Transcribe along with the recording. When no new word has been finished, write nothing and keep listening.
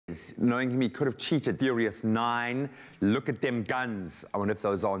Knowing him, he could have cheated. Furious 9. Look at them guns. I wonder if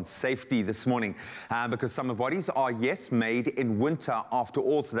those are on safety this morning. Because summer bodies are, yes, made in winter after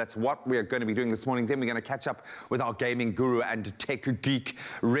all. So that's what we're going to be doing this morning. Then we're going to catch up with our gaming guru and tech geek,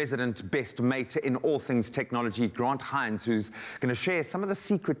 resident best mate in all things technology, Grant Hines, who's going to share some of the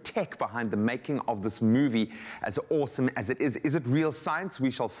secret tech behind the making of this movie. As awesome as it is it real science?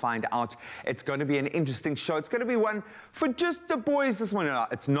 We shall find out. It's going to be an interesting show. It's going to be one for just the boys this morning.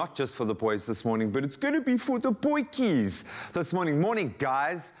 It's not just for the boys this morning, but it's going to be for the boykies this morning. Morning,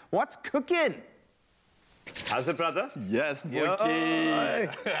 guys. What's cooking? How's it, brother? Yes,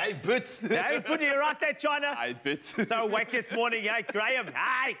 boykie. Hey, Boots. Hey, Boots, you're right there, China. Hey, Boots. So wake this morning, hey, Graham.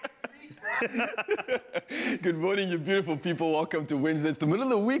 Hey. Good morning, you beautiful people. Welcome to Wednesday. It's the middle of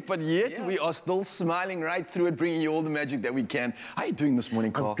the week, but yet we are still smiling right through it, bringing you all the magic that we can. How are you doing this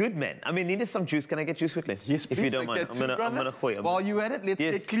morning, Carl? I'm good, man. I mean, needed some juice. Can I get juice quickly? Yes, please. If you don't mind. I'm gonna While you at it, let's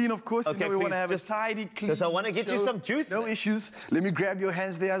get clean, of course. Okay, you know we want to have a tidy, clean because I want to get you some juice. No issues. Let me grab your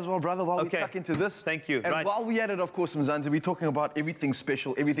hands there as well, brother, while we tuck into this. Thank you. And while we at it, of course, Mzansi, we're talking about everything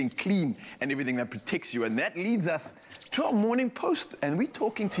special, everything clean, and everything that protects you. And that leads us to our morning post. And we're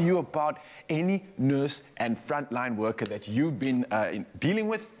talking to you about any nurse and frontline worker that you've been dealing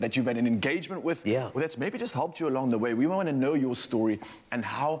with, that you've had an engagement with, or that's maybe just helped you along the way. We want to know your story and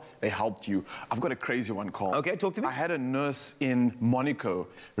how they helped you. I've got a crazy one, Carl. Okay, talk to me. I had a nurse in Monaco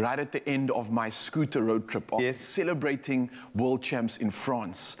right at the end of my scooter road trip after celebrating world champs in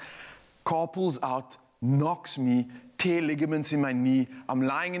France. Car pulls out, knocks me, tear ligaments in my knee. I'm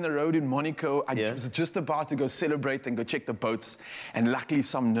lying in the road in Monaco. I was just about to go celebrate and go check the boats. And luckily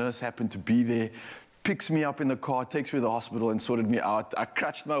some nurse happened to be there, picks me up in the car, takes me to the hospital and sorted me out. I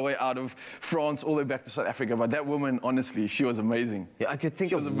crutched my way out of France all the way back to South Africa. But that woman, honestly, she was amazing. Yeah, I could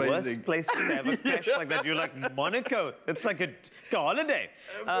think of worse places to have a crash like that. You're like, Monaco. It's like a holiday.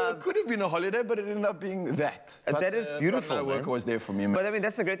 It could have been a holiday, but it ended up being that. That is beautiful. My work was there for me, man. But I mean,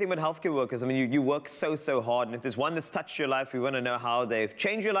 that's the great thing about healthcare workers. I mean, you work so hard. And if there's one that's touched your life, we want to know how they've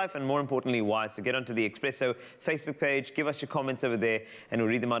changed your life and more importantly, why. So get onto the Expresso Facebook page, give us your comments over there, and we'll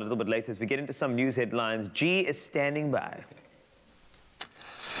read them out a little bit later as we get into some news headlines. G is standing by.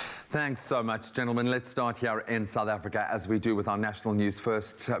 Thanks so much, gentlemen. Let's start here in South Africa, as we do with our national news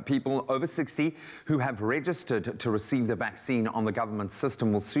first. People over 60 who have registered to receive the vaccine on the government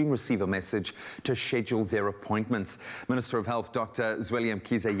system will soon receive a message to schedule their appointments. Minister of Health, Dr. Zweli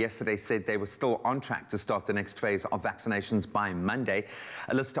Mkhize, yesterday said they were still on track to start the next phase of vaccinations by Monday.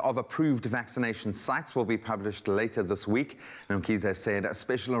 A list of approved vaccination sites will be published later this week. Mkhize said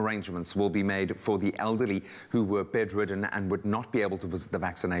special arrangements will be made for the elderly who were bedridden and would not be able to visit the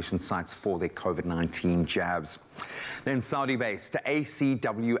vaccination sites for their COVID-19 jabs. Then Saudi-based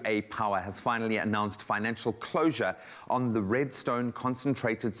ACWA Power has finally announced financial closure on the Redstone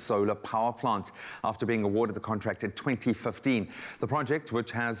concentrated solar power plant after being awarded the contract in 2015. The project,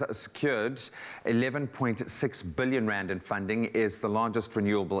 which has secured 11.6 billion rand in funding, is the largest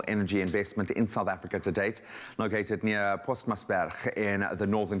renewable energy investment in South Africa to date. Located near Postmasburg in the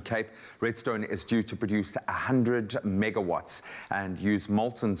Northern Cape, Redstone is due to produce 100 megawatts and use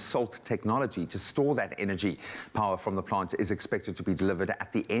molten salt technology to store that energy. Power from the plant is expected to be delivered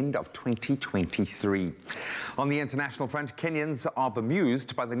at the end of 2023. On the international front, Kenyans are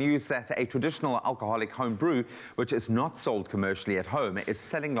bemused by the news that a traditional alcoholic home brew, which is not sold commercially at home, is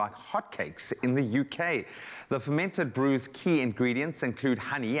selling like hotcakes in the UK. The fermented brew's key ingredients include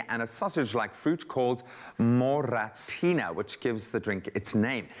honey and a sausage-like fruit called moratina, which gives the drink its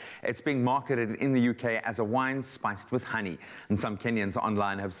name. It's being marketed in the UK as a wine spiced with honey, and some Kenyans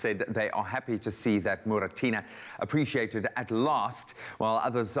online have said they are happy to see that moratina appreciated at last, while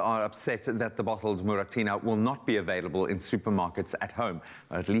others are upset that the bottled moratina will not be available in supermarkets at home,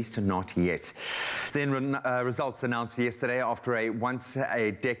 or at least not yet. Then results announced yesterday after a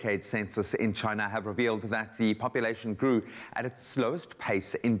once-a-decade census in China have revealed that the population grew at its slowest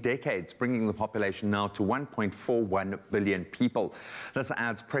pace in decades, bringing the population now to 1.41 billion people. This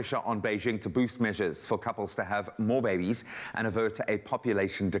adds pressure on Beijing to boost measures for couples to have more babies and avert a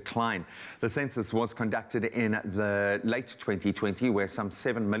population decline. The census was conducted in the late 2020, where some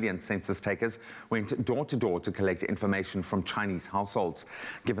 7 million census takers went door to door to collect information from Chinese households.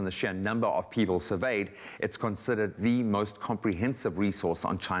 Given the sheer number of people surveyed, it's considered the most comprehensive resource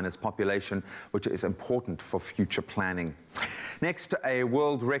on China's population, which is important for future planning. Next, a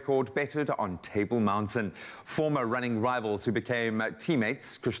world record bettered on Table Mountain. Former running rivals who became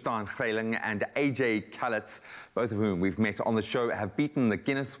teammates, Christian Greiling and AJ Kalitz, both of whom we've met on the show, have beaten the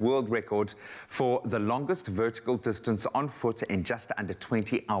Guinness World Record for the longest vertical distance on foot in just under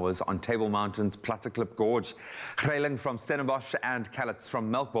 20 hours on Table Mountain's Platteklip Gorge. Greiling from Stellenbosch and Calitz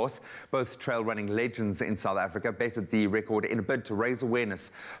from Melkbos, both trail running legends in South Africa, bettered the record in a bid to raise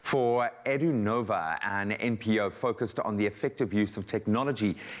awareness for EduNova, an NPO focused on the effective use of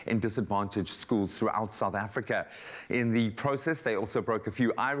technology in disadvantaged schools throughout South Africa. In the process, they also broke a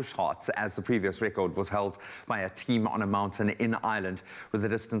few Irish hearts, as the previous record was held by a team on a mountain in Ireland with a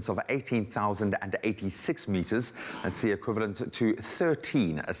distance of 18,086 meters. That's the equivalent to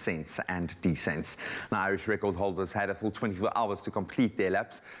 13 ascents and descents. The Irish record holders had a full 24 hours to complete their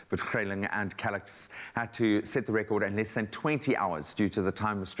laps, but Greiling and Calitz had to set the record in less than 20 hours due to the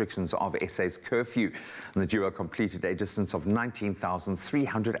time restrictions of SA's curfew. And the duo completed a distance of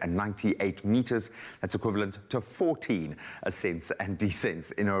 19,398 meters. That's equivalent to 14 ascents and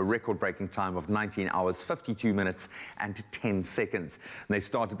descents in a record-breaking time of 19 hours, 52 minutes and 10 seconds. And they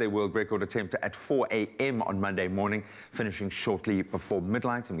started their world record attempt at 4 a.m. on Monday morning, finishing shortly before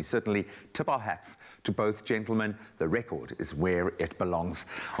midnight. And we certainly tip our hats to both gentlemen. The record is where it belongs.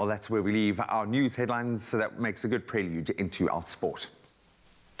 Well, that's where we leave our news headlines, so that makes a good prelude into our sport.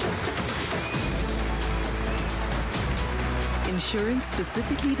 Insurance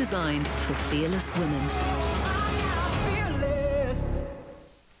specifically designed for fearless women.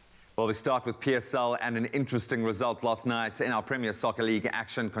 Well, we start with PSL and an interesting result last night in our Premier Soccer League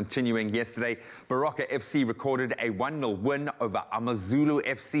action continuing yesterday. Baroka FC recorded a 1-0 win over Amazulu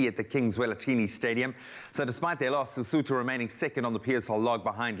FC at the Kings Wellatini Stadium. So despite their loss, Lesotho remaining second on the PSL log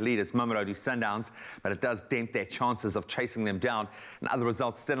behind leaders Mamelodi Sundowns, but it does dent their chances of chasing them down. And other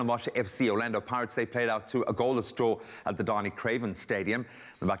results, Stellenbosch FC, Orlando Pirates, they played out to a goalless draw at the Dani Craven Stadium.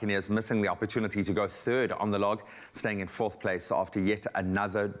 The Buccaneers missing the opportunity to go third on the log, staying in fourth place after yet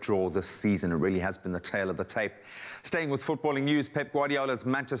another draw this season. It really has been the tale of the tape. Staying with footballing news, Pep Guardiola's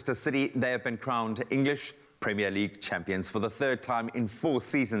Manchester City, they have been crowned English Premier League champions for the third time in 4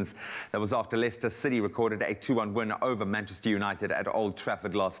 seasons. That was after Leicester City recorded a 2-1 win over Manchester United at Old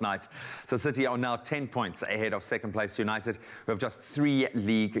Trafford last night. So City are now 10 points ahead of second place United, who have just 3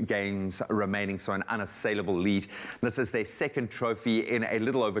 league games remaining, so an unassailable lead. This is their second trophy in a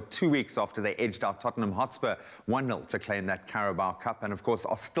little over 2 weeks after they edged out Tottenham Hotspur 1-0 to claim that Carabao Cup, and of course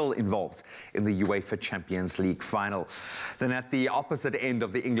are still involved in the UEFA Champions League final. Then at the opposite end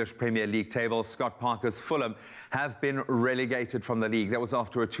of the English Premier League table, Scott Parker's Fulham have been relegated from the league. That was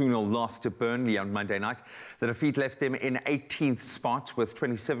after a 2-0 loss to Burnley on Monday night. The defeat left them in 18th spot with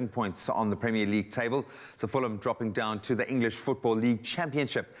 27 points on the Premier League table. So Fulham dropping down to the English Football League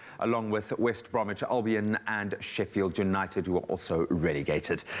Championship, along with West Bromwich Albion and Sheffield United, who are also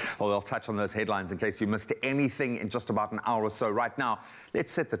relegated. Well, I'll touch on those headlines in case you missed anything in just about an hour or so. Right now,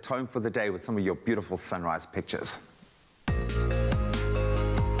 let's set the tone for the day with some of your beautiful sunrise pictures.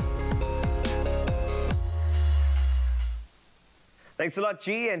 Thanks a lot,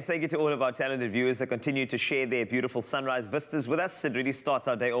 G, and thank you to all of our talented viewers that continue to share their beautiful sunrise vistas with us. It really starts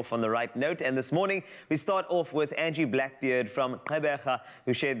our day off on the right note. And this morning, we start off with Angie Blackbeard from Gqeberha,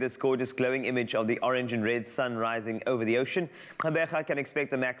 who shared this gorgeous glowing image of the orange and red sun rising over the ocean. Gqeberha can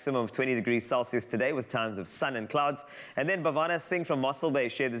expect a maximum of 20 degrees Celsius today with times of sun and clouds. And then Bhavana Singh from Mossel Bay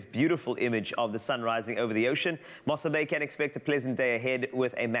shared this beautiful image of the sun rising over the ocean. Mossel Bay can expect a pleasant day ahead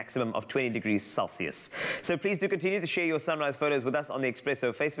with a maximum of 20 degrees Celsius. So please do continue to share your sunrise photos with us on the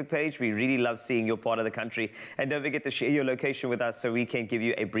Expresso Facebook page. We really love seeing your part of the country. And don't forget to share your location with us so we can give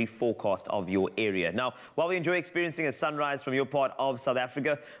you a brief forecast of your area. Now, while we enjoy experiencing a sunrise from your part of South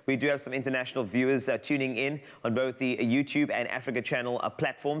Africa, we do have some international viewers tuning in on both the YouTube and Africa channel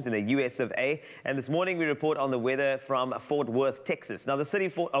platforms in the US of A. And this morning we report on the weather from Fort Worth, Texas. Now, the city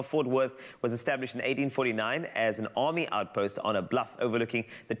of Fort Worth was established in 1849 as an army outpost on a bluff overlooking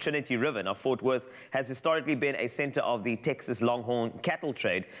the Trinity River. Now, Fort Worth has historically been a center of the Texas Longhorn cattle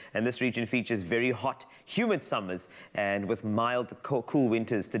trade, and this region features very hot, humid summers and with mild, cool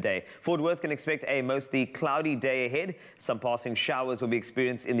winters today. Fort Worth can expect a mostly cloudy day ahead. Some passing showers will be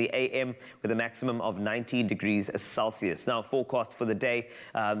experienced in the AM with a maximum of 19 degrees Celsius. Now, forecast for the day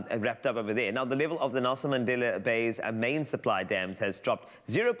wrapped up over there. Now, the level of the Nelson Mandela Bay's main supply dams has dropped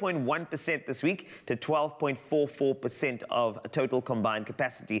 0.1% this week to 12.44% of total combined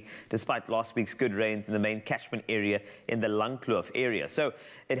capacity, despite last week's good rains in the main catchment area in the Langkloof area. So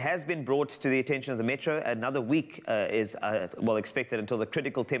it has been brought to the attention of the Metro. Another week is well expected until the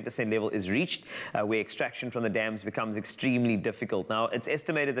critical 10% level is reached, where extraction from the dams becomes extremely difficult. Now, it's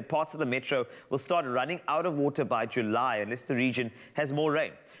estimated that parts of the Metro will start running out of water by July unless the region has more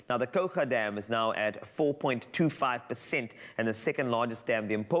rain. Now, the Kocha Dam is now at 4.25%, and the second largest dam,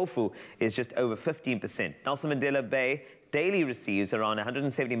 the Mpofu, is just over 15%. Nelson Mandela Bay daily receives around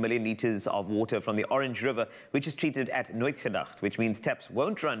 170 million litres of water from the Orange River, which is treated at Nooitgedacht, which means taps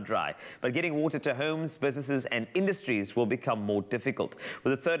won't run dry. But getting water to homes, businesses and industries will become more difficult.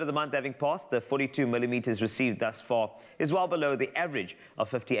 With a third of the month having passed, the 42 millimetres received thus far is well below the average of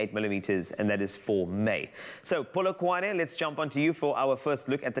 58 millimetres, and that is for May. So, Polokwane, let's jump onto you for our first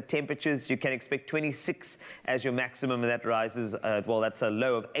look at the temperatures. You can expect 26 as your maximum, and that rises, well, that's a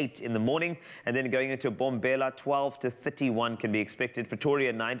low of 8 in the morning. And then going into Bombela, 12 to 31 can be expected.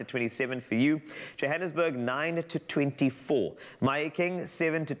 Pretoria, 9 to 27 for you. Johannesburg, 9 to 24. Mahikeng,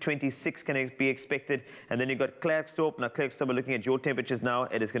 7 to 26 can be expected. And then you've got Klerksdorp. Now, Klerksdorp, we're looking at your temperatures now.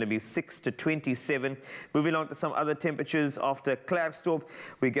 It is going to be 6 to 27. Moving on to some other temperatures after Klerksdorp,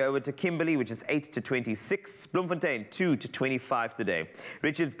 we go over to Kimberley, which is 8 to 26. Bloemfontein, 2 to 25 today.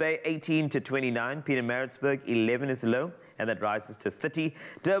 Richards Bay, 18 to 29. Pietermaritzburg, 11 is the low, and that rises to 30.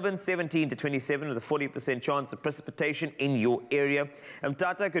 Durban, 17 to 27 with a 40% chance of precipitation in your area.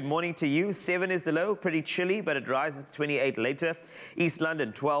 Tata, good morning to you. 7 is the low, pretty chilly, but it rises to 28 later. East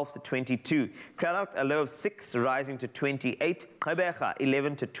London, 12 to 22. Cradock, a low of 6, rising to 28. Gqeberha,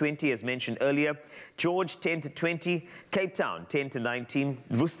 11 to 20, as mentioned earlier. George, 10 to 20. Cape Town, 10 to 19.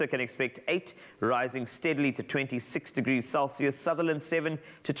 Worcester can expect 8, rising steadily to 26 degrees Celsius. Sutherland, 7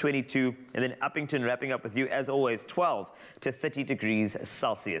 to 22. And then Uppington, wrapping up with you, as always, 12 to 30 degrees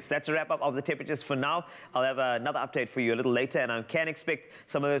Celsius. That's a wrap-up of the temperatures for now. I'll have another update for you a little later, and I can expect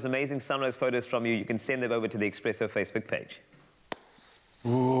some of those amazing sunrise photos from you. You can send them over to the Expresso Facebook page.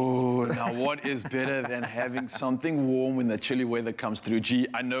 Ooh, now what is better than having something warm when the chilly weather comes through? Gee,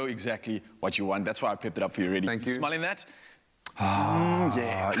 I know exactly what you want. That's why I prepped it up for you already. Thank you. Smelling that?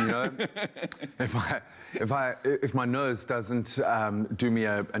 Yeah. You know, if my nose doesn't do me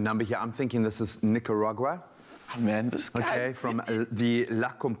a number here, I'm thinking this is Nicaragua. Oh, man, this guy's... Okay, from the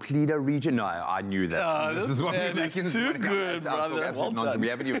La Complida region. No, I knew that. This is what we're making. This is too good, brother. Well done. We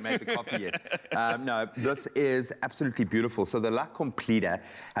haven't even made the coffee yet. No, this is absolutely beautiful. So the La Complida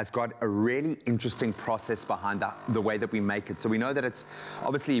has got a really interesting process behind the way that we make it. So we know that it's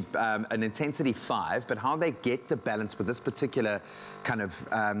obviously an intensity 5, but how they get the balance with this particular kind of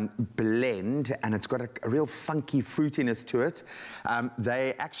blend, and it's got a real funky fruitiness to it.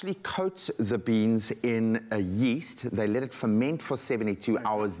 They actually coat the beans in a yeast. They let it ferment for 72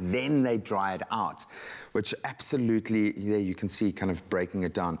 hours, then they dry it out, which absolutely, there you can see kind of breaking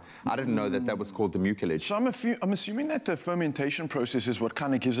it down. I didn't know that was called the mucilage. So I'm assuming that the fermentation process is what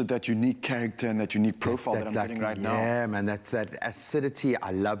kind of gives it that unique character and that unique profile that I'm getting right now. Yeah, man, that acidity, I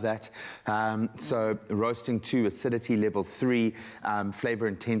love that. So roasting 2, acidity level 3, flavor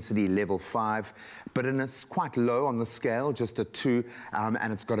intensity level 5, bitterness quite low on the scale, just a 2,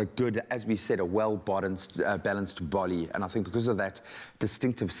 and it's got a good, as we said, a well-balanced body. And I think because of that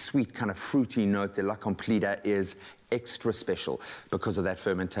distinctive sweet kind of fruity note, the La Complida is extra special because of that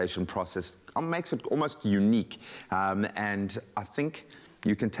fermentation process. It makes it almost unique, and I think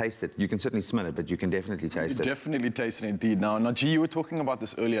you can taste it. You can certainly smell it, but you can definitely taste it. Definitely taste it indeed. Now, G, you were talking about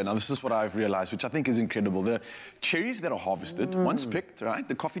this earlier. Now, this is what I've realized, which I think is incredible. The cherries that are harvested, once picked, right,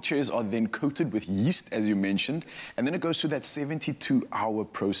 the coffee cherries are then coated with yeast, as you mentioned, and then it goes through that 72-hour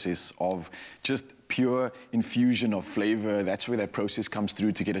process of just pure infusion of flavor. That's where that process comes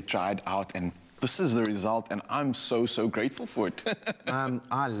through to get it dried out, and this is the result, and I'm so grateful for it.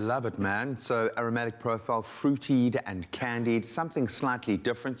 I love it, man. So aromatic profile, fruited and candied, something slightly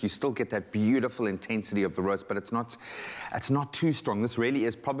different. You still get that beautiful intensity of the roast, but it's not too strong. This really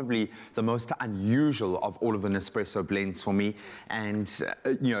is probably the most unusual of all of the Nespresso blends for me. And,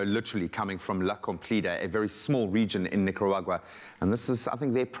 you know, literally coming from La Complida, a very small region in Nicaragua. And this is, I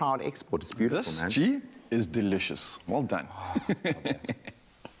think, their proud export. It's beautiful, this, man. G, is delicious. Well done.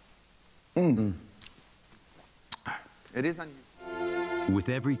 It is unusual. With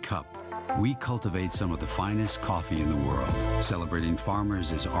every cup, we cultivate some of the finest coffee in the world, celebrating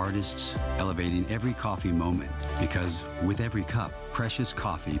farmers as artists, elevating every coffee moment, because with every cup, precious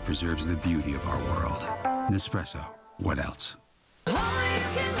coffee preserves the beauty of our world. Nespresso, what else?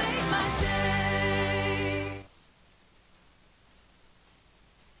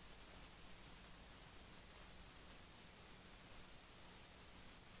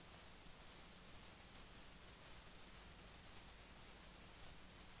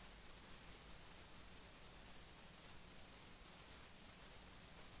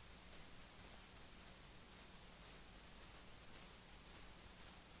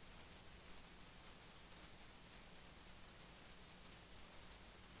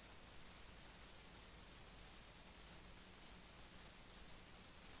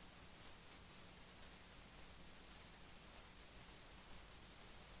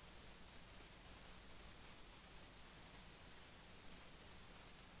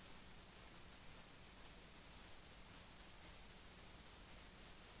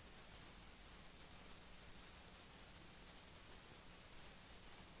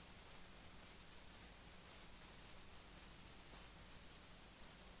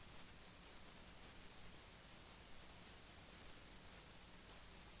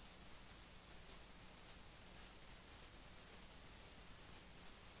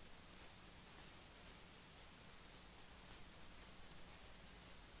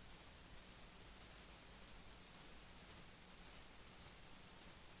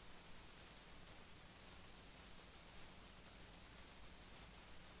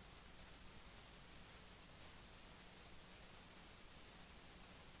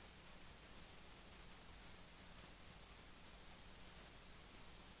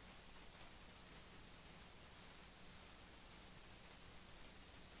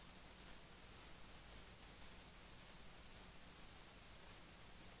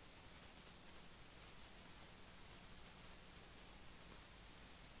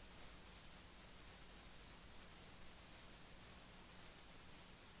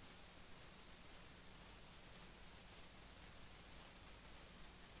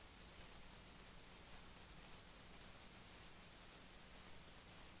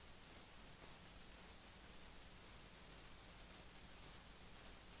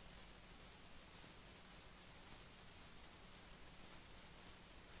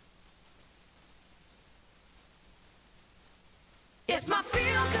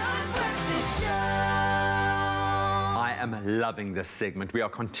 am loving this segment. We are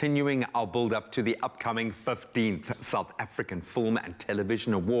continuing our build-up to the upcoming 15th South African Film and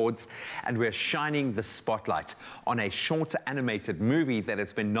Television Awards, and we're shining the spotlight on a short animated movie that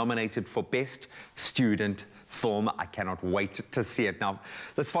has been nominated for Best Student Film. I cannot wait to see it. Now,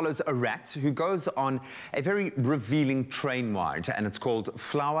 this follows a rat who goes on a very revealing train ride, and it's called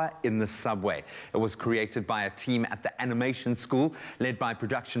Flower in the Subway. It was created by a team at the animation school, led by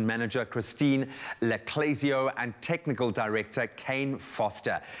production manager Christine Leclasio and technical director Kane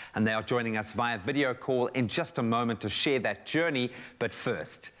Foster. And they are joining us via video call in just a moment to share that journey. But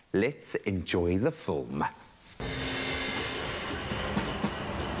first, let's enjoy the film.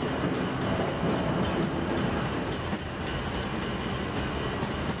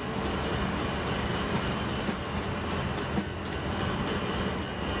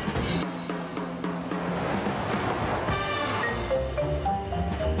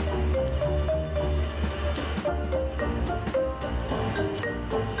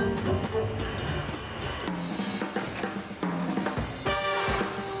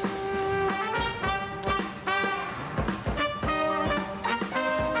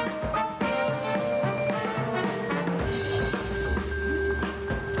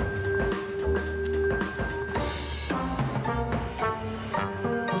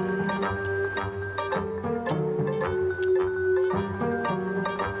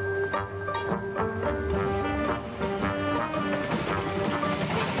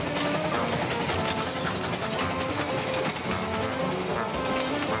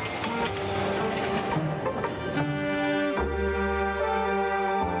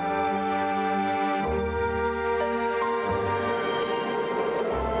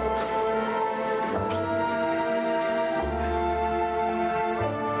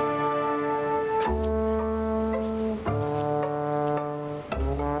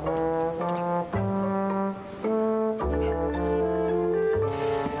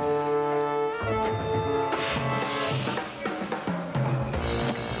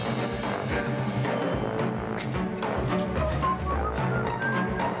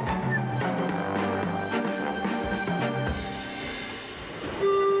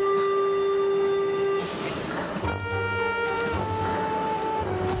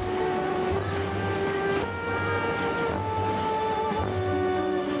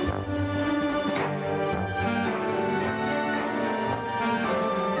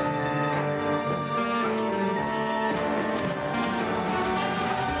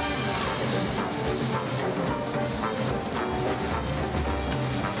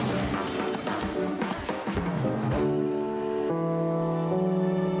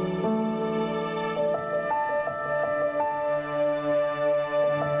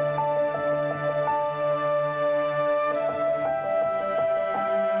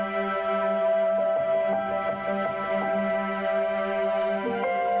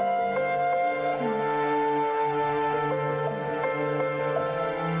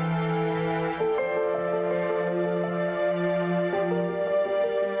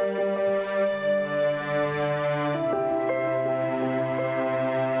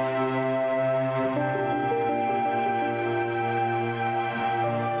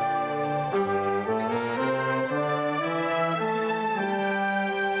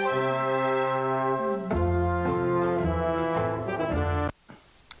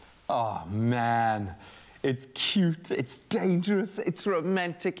 Oh, man. It's cute, it's dangerous, it's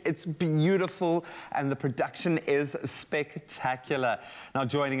romantic, it's beautiful, and the production is spectacular. Now,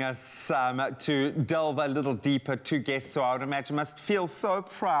 joining us to delve a little deeper, two guests who I would imagine must feel so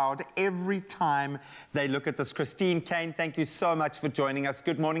proud every time they look at this. Christine, Kane, thank you so much for joining us.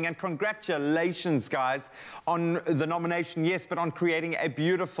 Good morning, and congratulations, guys, on the nomination, yes, but on creating a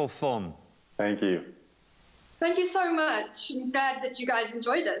beautiful film. Thank you. Thank you so much. I'm glad that you guys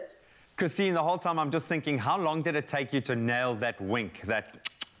enjoyed it. Christine, the whole time I'm just thinking, how long did it take you to nail that wink, that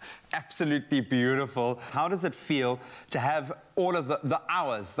absolutely beautiful? How does it feel to have all of the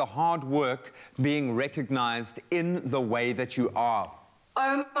hours, the hard work being recognized in the way that you are?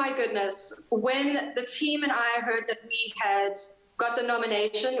 Oh my goodness. When the team and I heard that we had got the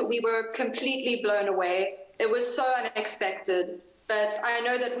nomination, we were completely blown away. It was so unexpected, but I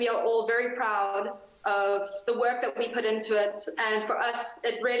know that we are all very proud of the work that we put into it. And for us,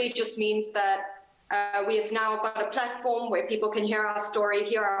 it really just means that we have now got a platform where people can hear our story,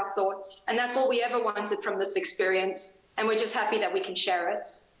 hear our thoughts. And that's all we ever wanted from this experience. And we're just happy that we can share it.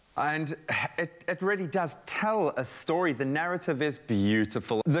 And it really does tell a story. The narrative is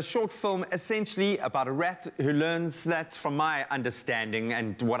beautiful. The short film essentially about a rat who learns that, from my understanding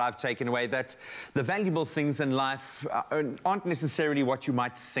and what I've taken away, that the valuable things in life aren't necessarily what you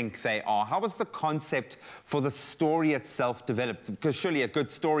might think they are. How was the concept for the story itself developed? Because surely a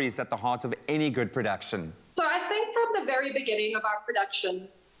good story is at the heart of any good production. So I think from the very beginning of our production,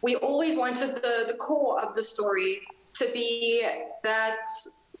 we always wanted the core of the story to be that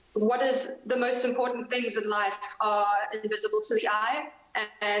what is the most important things in life are invisible to the eye,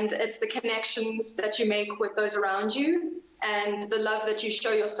 and it's the connections that you make with those around you and the love that you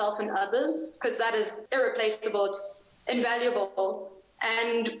show yourself and others, because that is irreplaceable, it's invaluable.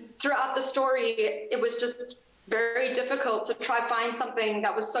 And throughout the story, it was just very difficult to try find something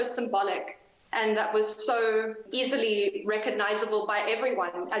that was so symbolic and that was so easily recognizable by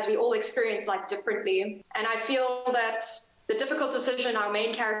everyone, as we all experience life differently. And I feel that the difficult decision our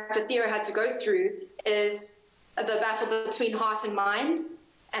main character, Theo, had to go through is the battle between heart and mind.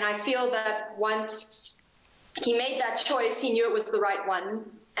 And I feel that once he made that choice, he knew it was the right one.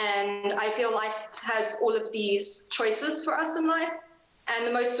 And I feel life has all of these choices for us in life. And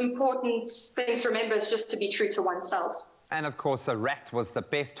the most important thing to remember is just to be true to oneself. And of course, a rat was the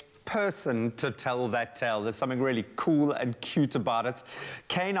best person to tell that tale. There's something really cool and cute about it.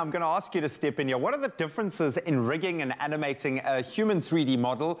 Kane, I'm going to ask you to step in here. What are the differences in rigging and animating a human 3D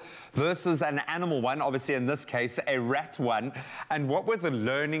model versus an animal one, obviously in this case a rat one, and what were the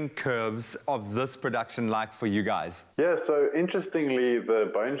learning curves of this production like for you guys? Yeah, so interestingly,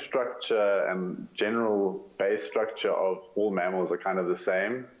 the bone structure and general base structure of all mammals are kind of the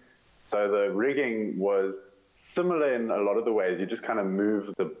same. So the rigging was similar in a lot of the ways. You just kind of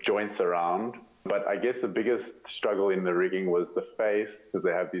move the joints around. But I guess the biggest struggle in the rigging was the face, because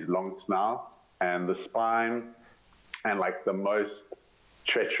they have these long snouts, and the spine, and like the most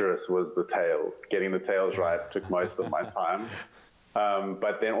treacherous was the tail. Getting the tails right took most of my time.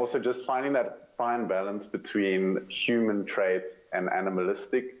 But then also just finding that fine balance between human traits and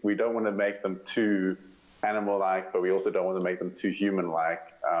animalistic. We don't want to make them too animal-like, but we also don't want to make them too human-like.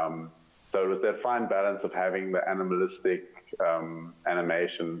 So it was that fine balance of having the animalistic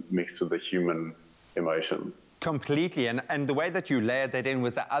animation mixed with the human emotion. Completely, and the way that you layered that in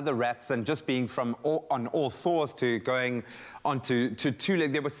with the other rats and just being from on all fours to going onto two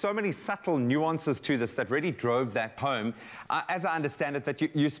legs, there were so many subtle nuances to this that really drove that home. As I understand it, that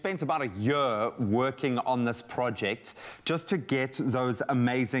you spent about a year working on this project just to get those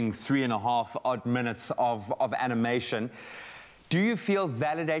amazing 3.5 odd minutes of animation. Do you feel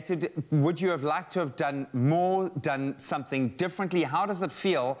validated? Would you have liked to have done more, done something differently? How does it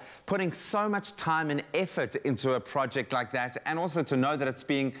feel putting so much time and effort into a project like that, and also to know that it's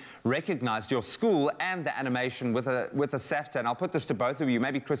being recognized, your school and the animation with a SAFTA? And I'll put this to both of you.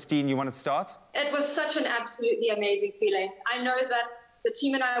 Maybe Christine, you want to start? It was such an absolutely amazing feeling. I know that the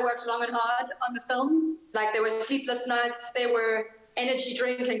team and I worked long and hard on the film. Like, there were sleepless nights, there were energy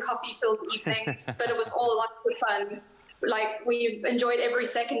drink and coffee-filled evenings, but it was all lots of fun. Like, we enjoyed every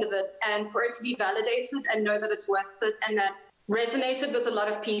second of it, and for it to be validated and know that it's worth it and that resonated with a lot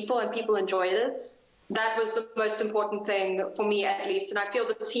of people and people enjoyed it, that was the most important thing for me, at least. And I feel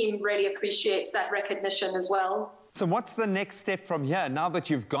the team really appreciates that recognition as well. So what's the next step from here? Now that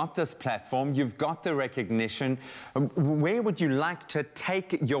you've got this platform, you've got the recognition, where would you like to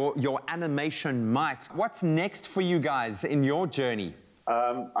take your animation might? What's next for you guys in your journey?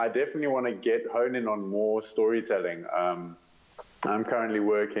 I definitely want to hone in on more storytelling. I'm currently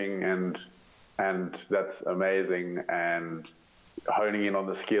working, and that's amazing, and honing in on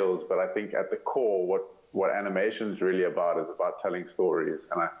the skills. But I think at the core, what animation is really about is about telling stories.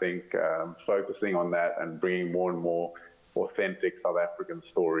 And I think focusing on that and bringing more and more authentic South African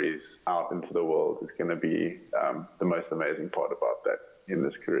stories out into the world is going to be the most amazing part about that in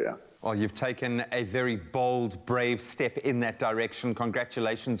this career. Well, you've taken a very bold, brave step in that direction.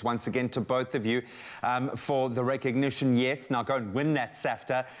 Congratulations once again to both of you for the recognition. Yes, now go and win that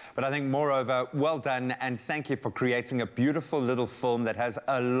SAFTA. But I think, moreover, well done, and thank you for creating a beautiful little film that has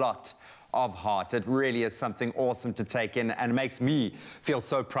a lot of heart. It really is something awesome to take in, and makes me feel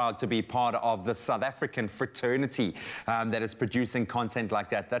so proud to be part of the South African fraternity that is producing content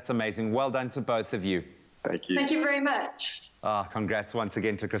like that. That's amazing. Well done to both of you. Thank you. Thank you very much. Congrats once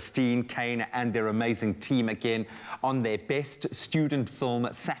again to Christine, Kane, and their amazing team again on their Best Student Film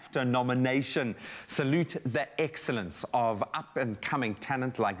SAFTA nomination. Salute the excellence of up-and-coming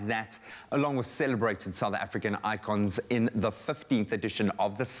talent like that, along with celebrated South African icons in the 15th edition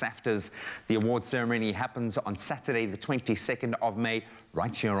of the SAFTAs. The award ceremony happens on Saturday, the 22nd of May,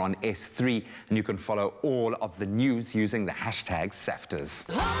 right here on S3, and you can follow all of the news using the hashtag SAFTAs.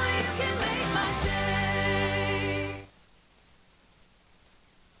 Oh, you can make my day.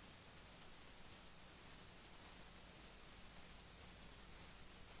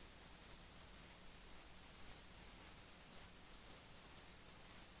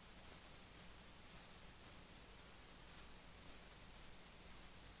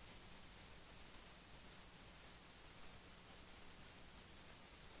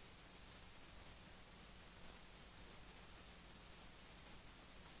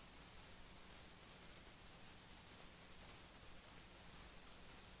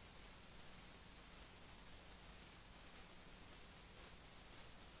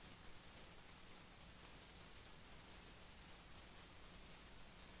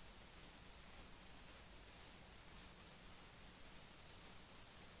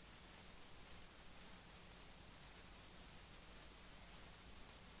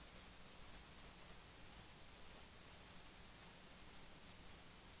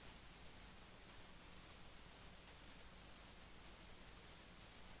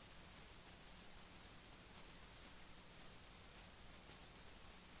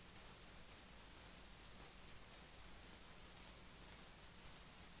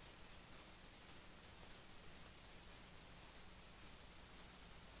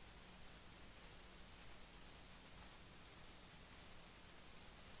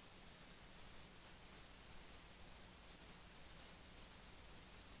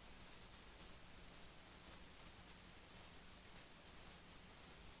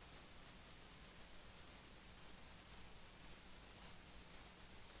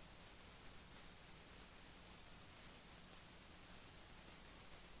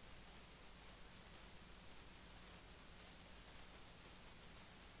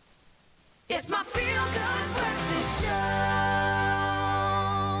 It's my feel-good breakfast show.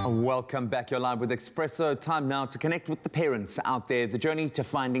 Welcome back. You're live with Expresso. Time now to connect with the parents out there. The journey to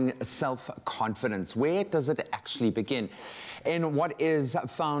finding self-confidence. Where does it actually begin? In what is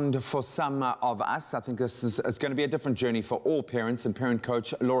found for some of us, I think this is going to be a different journey for all parents, and parent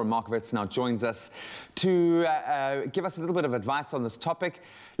coach Laura Markovits now joins us to give us a little bit of advice on this topic.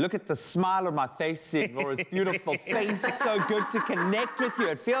 Look at the smile on my face, seeing Laura's beautiful face. So good to connect with you.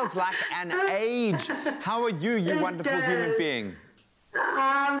 It feels like an age. How are you, you wonderful human being?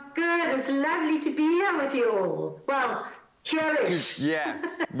 Good. It's lovely to be here with you all. Well, here Yeah,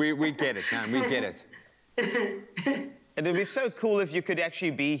 we get it, man. We get it. It would be so cool if you could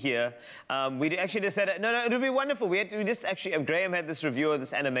actually be here. We actually just had, no, it would be wonderful. We just actually, Graham had this review of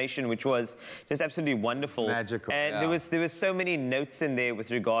this animation, which was just absolutely wonderful. Magical, and yeah. there was so many notes in there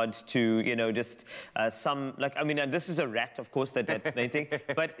with regard to, you know, just some, like, I mean, this is a rat, of course, that main thing,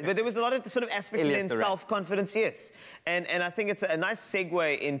 but there was a lot of sort of aspects in self-confidence, yes. And I think it's a nice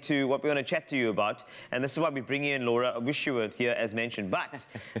segue into what we want to chat to you about. And this is why we bring you in, Laura. I wish you were here, as mentioned, but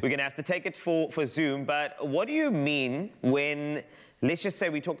we're going to have to take it for Zoom. But what do you mean when, let's just say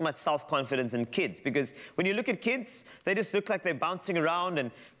we're talking about self-confidence in kids? Because when you look at kids, they just look like they're bouncing around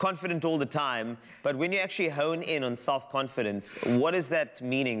and confident all the time. But when you actually hone in on self-confidence, what is that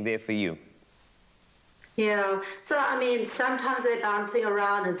meaning there for you? Yeah, so I mean, sometimes they're bouncing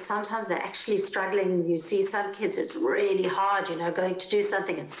around and sometimes they're actually struggling. You see some kids, it's really hard, you know, going to do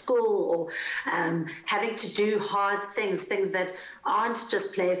something at school or having to do hard things that aren't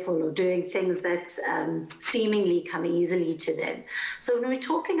just playful, or doing things that seemingly come easily to them. So when we're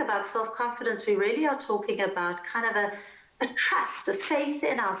talking about self-confidence, we really are talking about kind of a trust, a faith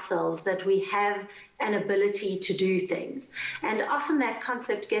in ourselves that we have an ability to do things. And often that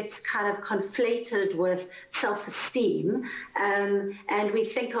concept gets kind of conflated with self-esteem. And we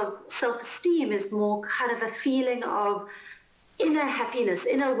think of self-esteem as more kind of a feeling of inner happiness,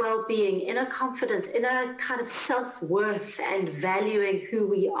 inner well-being, inner confidence, inner kind of self-worth and valuing who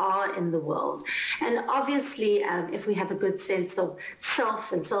we are in the world. And obviously, if we have a good sense of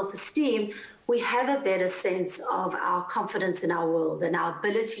self and self-esteem, we have a better sense of our confidence in our world and our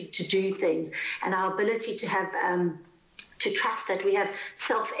ability to do things and our ability to have to trust that we have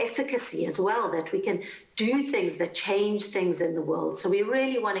self-efficacy as well, that we can do things that change things in the world. So we're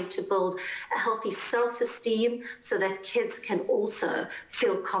really wanting to build a healthy self-esteem so that kids can also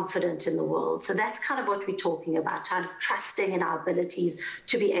feel confident in the world. So that's kind of what we're talking about, kind of trusting in our abilities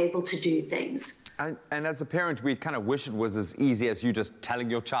to be able to do things. And as a parent, we kind of wish it was as easy as you just telling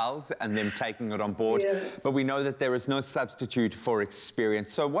your child and them taking it on board. Yeah. But we know that there is no substitute for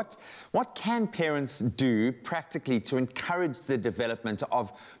experience. So what can parents do practically to encourage the development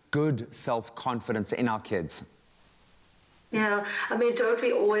of good self-confidence in our kids? Yeah, I mean, don't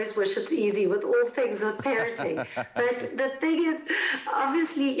we always wish it's easy with all things with parenting? But the thing is,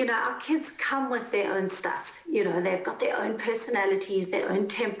 obviously, you know, our kids come with their own stuff. You know, they've got their own personalities, their own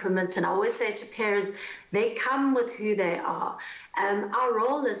temperaments. And I always say to parents, they come with who they are. Our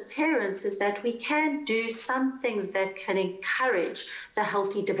role as parents is that we can do some things that can encourage the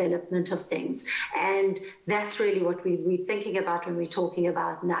healthy development of things. And that's really what we're thinking about when we're talking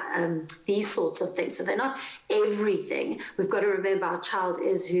about these sorts of things. So they're not everything. We've got to remember our child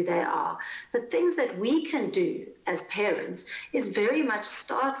is who they are. But things that we can do as parents is very much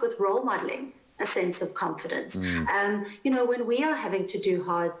start with role modeling a sense of confidence. You know, when we are having to do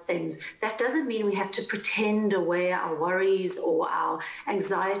hard things, that doesn't mean we have to pretend away our worries or our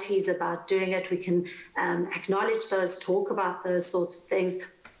anxieties about doing it. We can acknowledge those, talk about those sorts of things,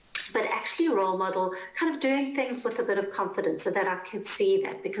 but actually role model kind of doing things with a bit of confidence so that our kids see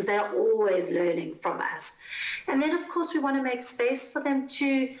that, because they are always learning from us. And then, of course, we want to make space for them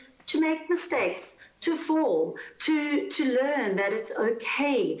to make mistakes, to fall, to learn that it's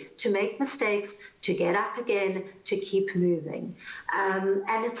okay to make mistakes, to get up again, to keep moving.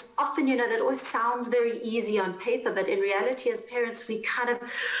 And it's often, you know, that always sounds very easy on paper, but in reality, as parents, we're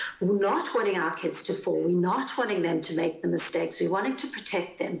not wanting our kids to fall. We're not wanting them to make the mistakes. We're wanting to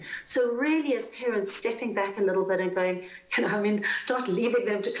protect them. So really, as parents, stepping back a little bit and going, you know, I mean, not leaving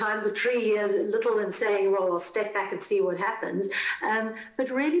them to climb the tree as little and saying, well, I'll step back and see what happens, but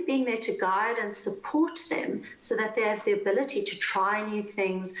really being there to guide and support them so that they have the ability to try new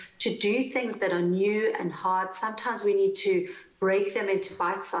things, to do things that are new and hard. Sometimes we need to break them into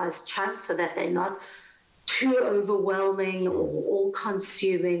bite-sized chunks so that they're not too overwhelming or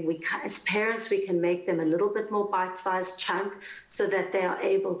all-consuming. As parents, we can make them a little bit more bite-sized chunk so that they are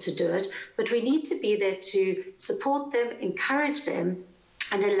able to do it. But we need to be there to support them, encourage them,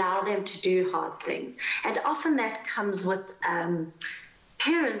 and allow them to do hard things. And often that comes with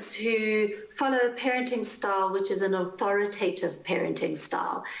parents who follow a parenting style which is an authoritative parenting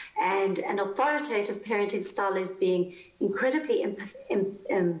style. And an authoritative parenting style is being incredibly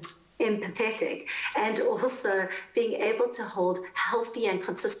empathetic and also being able to hold healthy and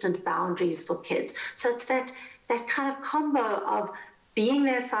consistent boundaries for kids. So it's that kind of combo of being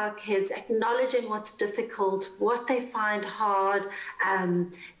there for our kids, acknowledging what's difficult, what they find hard,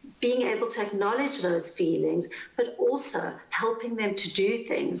 being able to acknowledge those feelings, but also helping them to do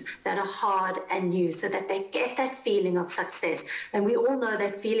things that are hard and new so that they get that feeling of success. And we all know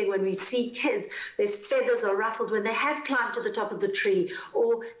that feeling when we see kids, their feathers are ruffled when they have climbed to the top of the tree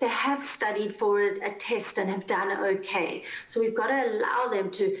or they have studied for a test and have done okay. So we've got to allow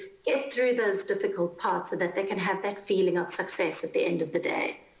them to get through those difficult parts so that they can have that feeling of success at the end of the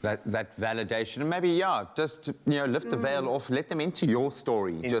day. That validation, and maybe, yeah, just, you know, lift the veil off, let them into your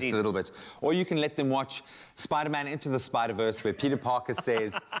story. Indeed. Just a little bit. Or you can let them watch Spider-Man Into the Spider-Verse, where Peter Parker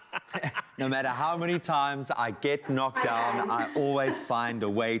says, no matter how many times I get knocked down, I always find a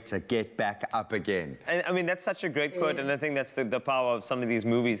way to get back up again. And, I mean, that's such a great quote, and I think that's the power of some of these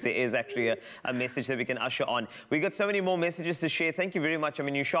movies. There is actually a message that we can usher on. We got so many more messages to share. Thank you very much. I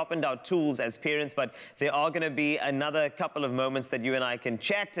mean, you sharpened our tools as parents, but there are going to be another couple of moments that you and I can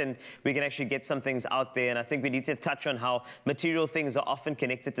chat and we can actually get some things out there. And I think we need to touch on how material things are often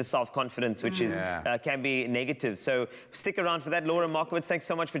connected to self-confidence, which is can be negative. So stick around for that. Laura Markowitz, thanks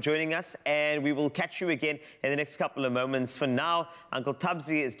so much for joining us, and we will catch you again in the next couple of moments. For now, Uncle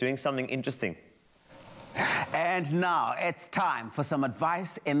Tabzi is doing something interesting. And now it's time for some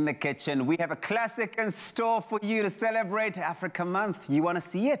advice in the kitchen. We have a classic in store for you to celebrate Africa Month. You want to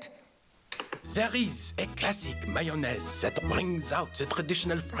see it? There is a classic mayonnaise that brings out the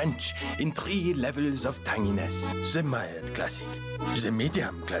traditional French in 3 levels of tanginess. The mild classic, the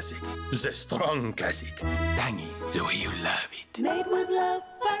medium classic, the strong classic. Tangy the way you love it. Made with love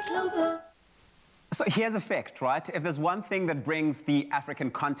by Clover. So here's a fact, right? If there's one thing that brings the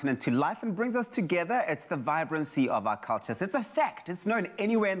African continent to life and brings us together, it's the vibrancy of our cultures. It's a fact. It's known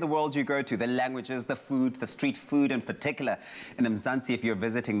anywhere in the world you go to. The languages, the food, the street food in particular. In Mzansi, if you're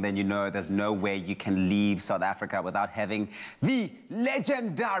visiting, then you know there's no way you can leave South Africa without having the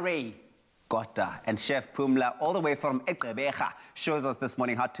legendary Gota. And Chef Pumla, all the way from Expresso, shows us this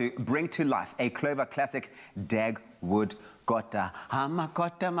morning how to bring to life a Clover classic, Dagwood Gota.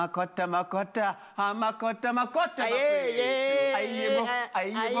 Makota, makota, makota, makota, makota.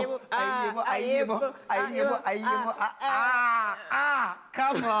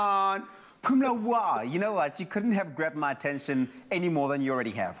 Come on. Pumla, wow. You know what? You couldn't have grabbed my attention any more than you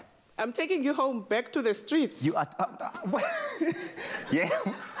already have. I'm taking you home, back to the streets. You are... yeah,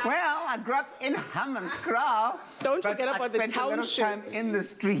 well, I grew up in Hammanskraal. Don't forget about the township. I spent a little time in the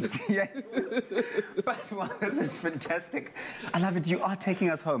streets, yes. But, well, this is fantastic. I love it. You are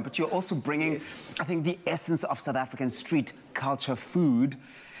taking us home, but you're also bringing, I think, the essence of South African street culture food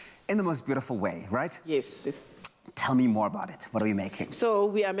in the most beautiful way, right? Yes. Tell me more about it. What are we making? So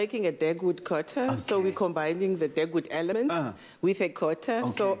we are making a Dagwood Gota. Okay. So we're combining the Dagwood elements with a Gota. Okay.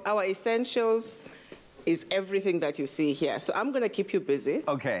 So our essentials is everything that you see here. So I'm going to keep you busy.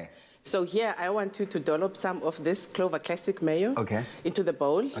 Okay. So here I want you to dollop some of this Clover Classic mayo into the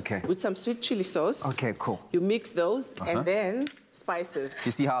bowl with some sweet chili sauce. Okay, cool. You mix those and then spices.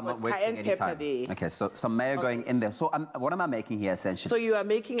 You see how I'm not wasting any time? Okay, so some mayo going in there. So what am I making here essentially? So you are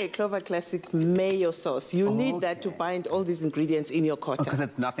making a Clover Classic mayo sauce. You need that to bind all these ingredients in your Gota. Because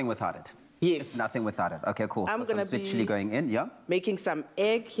it's nothing without it. Yes. It's nothing without it. Okay, cool. I'm so going some sweet chili going in, making some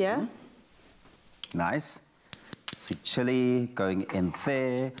egg here. Nice. Sweet chili going in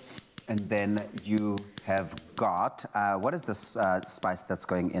there. And then you have got, what is this spice that's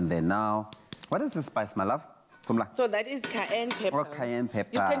going in there now? What is this spice, my love? So that is cayenne pepper. Oh, cayenne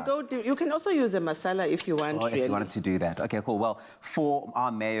pepper. You can also use a masala if you want. If you wanted to do that. Okay, cool. Well, for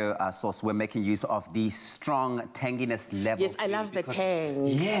our mayo sauce, we're making use of the strong tanginess level. Yes, I love the tang.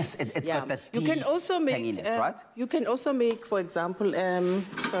 Yes, it's got that deep tanginess, right? You can also make, for example,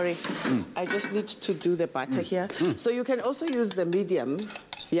 sorry, I just need to do the butter here. So you can also use the medium.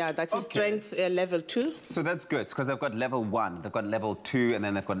 Yeah, that is strength level 2. So that's good, because they've got level 1, they've got level 2, and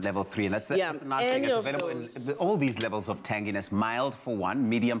then they've got level 3. And that's a nice thing. It's available in all these levels of tanginess. Mild for 1,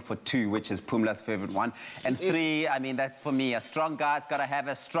 medium for 2, which is Pumla's favorite one. And 3, I mean, that's for me. A strong guy's got to have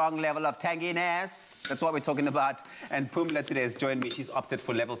a strong level of tanginess. That's what we're talking about. And Pumla today has joined me. She's opted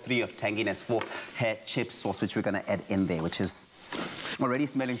for level 3 of tanginess for her chip sauce, which we're going to add in there, which is already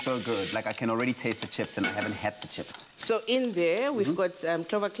smelling so good. Like, I can already taste the chips, and I haven't had the chips. So in there, we've got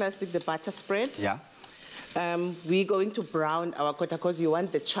Clover Classic, the butter spread. Yeah. We're going to brown our Gota because you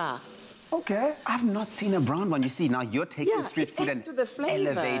want the char. Okay. I've not seen a brown one. You see, now you're taking street food and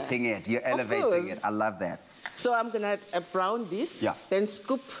elevating it. You're elevating it. I love that. So I'm going to brown this, then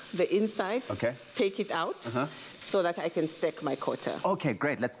scoop the inside, take it out, so that I can stack my Gota. Okay,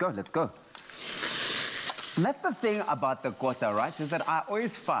 great. Let's go. Let's go. And that's the thing about the Gota, right? Is that I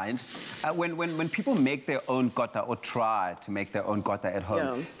always find when people make their own Gota or try to make their own Gota at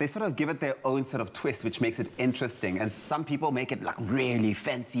home, they sort of give it their own sort of twist, which makes it interesting. And some people make it like really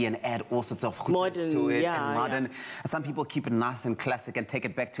fancy and add all sorts of modern to it and modern. Some people keep it nice and classic and take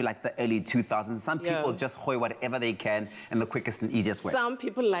it back to like the early 2000s. Some people just hoy whatever they can in the quickest and easiest way. Some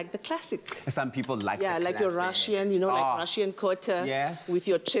people like the classic. Some people like the classic. like your Russian, you know, like Russian Gota with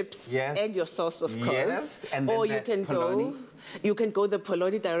your chips and your sauce, of course. And or you can go the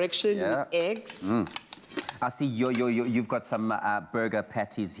polony direction with eggs. I see you've got some burger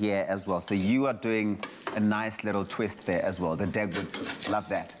patties here as well. So you are doing a nice little twist there as well. The Dagwood twist. Love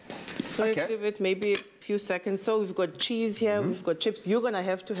that. So give it maybe a few seconds. So we've got cheese here, we've got chips. You're going to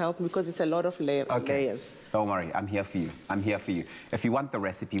have to help me because it's a lot of layers. Don't worry, I'm here for you. I'm here for you. If you want the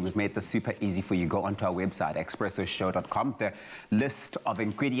recipe, we've made this super easy for you. Go onto our website, expressoshow.com. The list of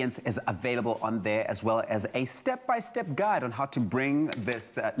ingredients is available on there, as well as a step-by-step guide on how to bring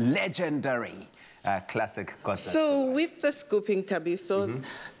this legendary classic Gota. So with the scooping, Tabi, sorry,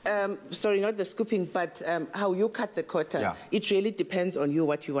 not the scooping, but how you cut the Gota, it really depends on you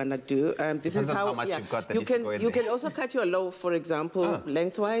what you want to do. This is how much you've got that you can also cut your loaf, for example,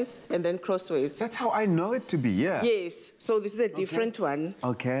 lengthwise and then crossways. That's how I know it to be, Yes, so this is a different one.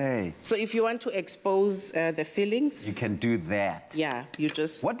 Okay. So if you want to expose the fillings, you can do that. Yeah, you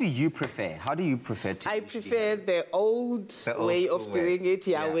just... What do you prefer? How do you prefer to... I prefer the old way of doing it,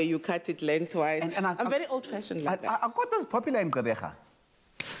 where you cut it lengthwise. And I'm very old-fashioned like that. I've got this popular in Gqeberha.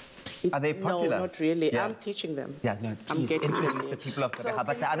 Are they popular? No, not really. I'm teaching them. Yeah, no, please introduce the people of Gqeberha.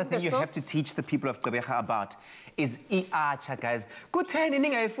 But the other thing you have to teach the people of Gqeberha about is i-acha, guys.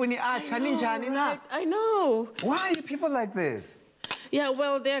 I know. Why are you people like this? Yeah,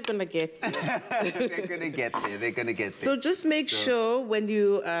 well, they're going to get there. They're going to get there. They're going to get there. So just make sure when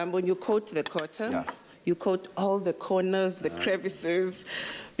you coat the Gota, you coat all the corners, the crevices,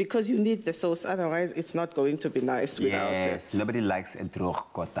 because you need the sauce. Otherwise, it's not going to be nice without it. Yes, nobody likes a droog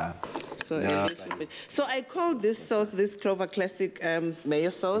Gota. So a little bit. So I call this sauce, this Clover Classic mayo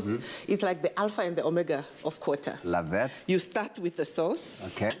sauce, it's like the alpha and the omega of quarter. Love that. You start with the sauce.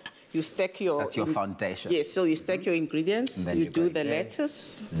 Okay. You stack your... That's your foundation. Yes, so you stack your ingredients, And then you you do go the in.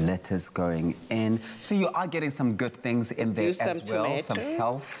 lettuce. Lettuce going in. So you are getting some good things in there Do as some well. tomato. Some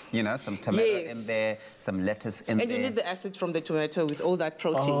health, you know, some tomato Yes. in there, some lettuce in there. And you need the acid from the tomato with all that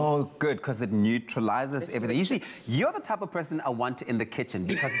protein. Oh, good, because it neutralizes everything. You see, you're the type of person I want in the kitchen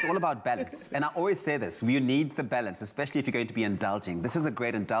because it's all about balance. And I always say this, you need the balance, especially if you're going to be indulging. This is a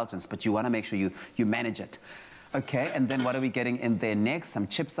great indulgence, but you want to make sure you manage it. Okay, and then what are we getting in there next? Some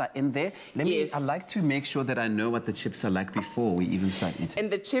chips are in there. I like to make sure that I know what the chips are like before we even start eating.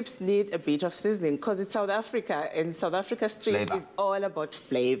 And the chips need a bit of seasoning because it's South Africa, and South Africa street is all about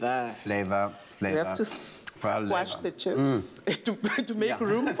flavor. Flavor. You have to squash the chips to make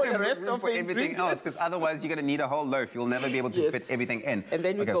room for the rest of the everything else, because otherwise you're going to need a whole loaf. You'll never be able to fit everything in. And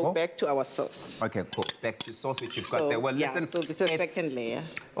then we go back to our sauce. Okay, cool. Back to sauce, which you've got there. Well, listen. So this is the second layer.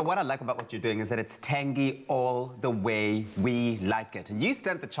 Well, what I like about what you're doing is that it's tangy all the way we like it. And you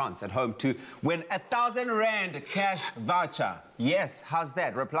stand the chance at home to win 1,000 Rand cash voucher. Yes, how's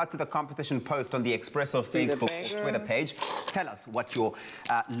that? Reply to the competition post on the Expresso Facebook or Twitter page. Tell us what your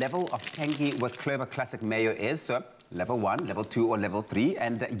level of tangy with Clover Classic Mayo is. So, level 1, level 2, or level 3,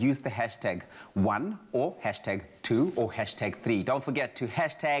 and use the hashtag 1 or hashtag 2 or hashtag 3. Don't forget to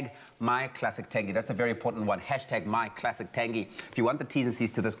hashtag MyClassicTangy. That's a very important one. Hashtag MyClassicTangy. If you want the T's and C's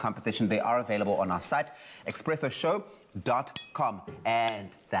to this competition, they are available on our site, expressoshow.com.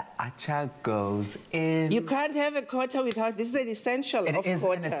 And the acha goes in. You can't have a quarter without, this is an essential of quarter. It is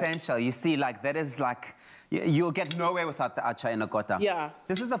an essential. You see, like, that is like, you'll get nowhere without the acha in a kota. Yeah.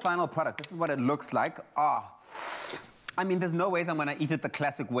 This is the final product. This is what it looks like. I mean, there's no ways I'm gonna eat it the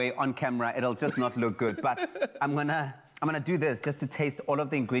classic way on camera. It'll just not look good. But I'm gonna do this just to taste all of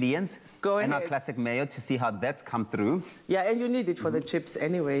the ingredients in our classic mayo to see how that's come through. Yeah, and you need it for the chips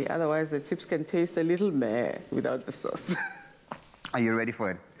anyway. Otherwise, the chips can taste a little meh without the sauce. Are you ready for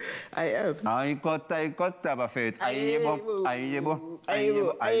it? I am. Cerise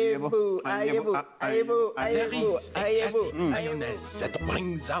et classic mayonnaise that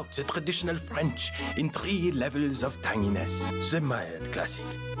brings out the traditional French in 3 levels of tanginess. The mild classic,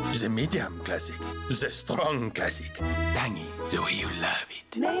 the medium classic, the strong classic. Tangy the way you love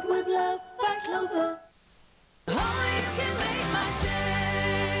it. Made with love by Clover. Oh, you can make my day.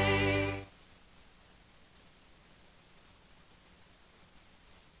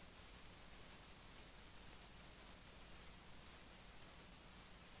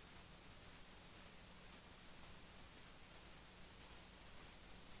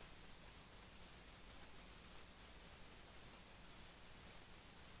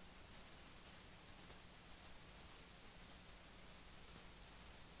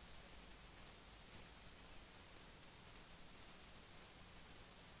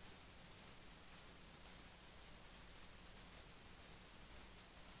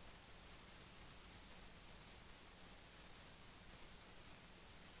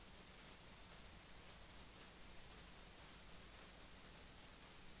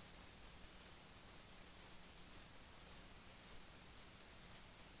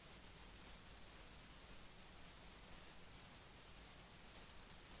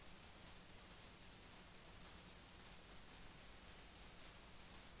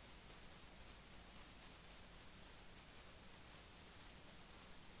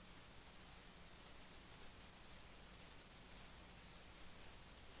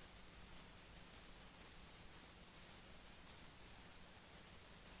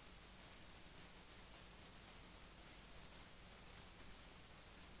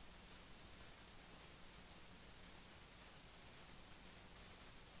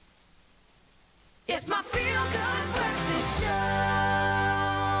 It's my feel-good breakfast show.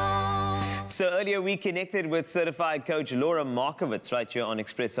 So earlier we connected with certified coach Laura Markowitz right here on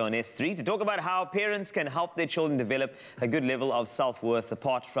Expresso on S3 to talk about how parents can help their children develop a good level of self-worth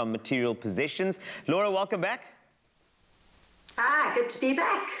apart from material possessions. Laura, welcome back. Ah, good to be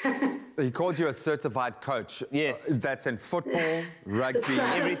back. He called you a certified coach. Yes. That's in football, rugby,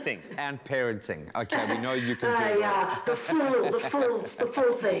 everything. And parenting. Okay, we know you can do it. Yeah, the full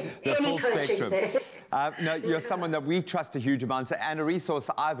thing. The Any full coaching spectrum. there. No, you're someone that we trust a huge amount, and a resource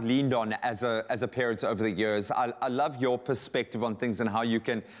I've leaned on as a parent over the years. I love your perspective on things and how you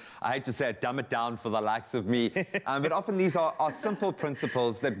can, I hate to say it, dumb it down for the likes of me. But often these are simple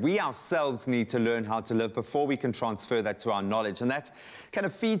principles that we ourselves need to learn how to live before we can transfer that to our knowledge. And that kind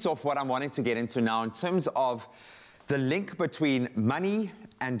of feeds off what I'm wanting to get into now in terms of the link between money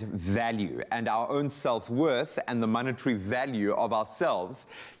and value, and our own self-worth and the monetary value of ourselves.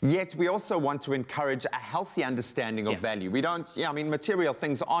 Yet we also want to encourage a healthy understanding of value. We don't, I mean, material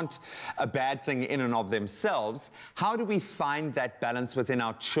things aren't a bad thing in and of themselves. How do we find that balance within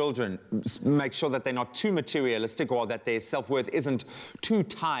our children? Make sure that they're not too materialistic, or that their self-worth isn't too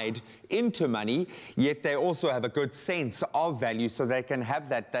tied into money, yet they also have a good sense of value, so they can have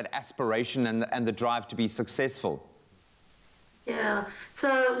that aspiration and the drive to be successful. Yeah. So,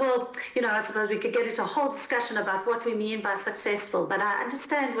 well, you know, I suppose we could get into a whole discussion about what we mean by successful. But I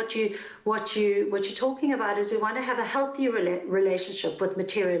understand what you're talking about is we want to have a healthy relationship with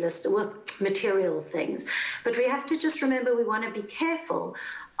material things. But we have to just remember we want to be careful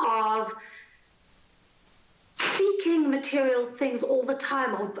of seeking material things all the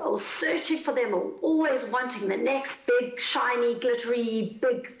time, or searching for them, or always wanting the next big, shiny, glittery,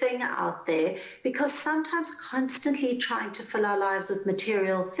 big thing out there, because sometimes constantly trying to fill our lives with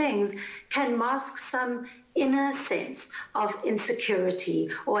material things can mask some inner sense of insecurity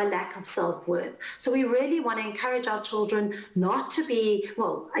or a lack of self-worth. So we really want to encourage our children not to be,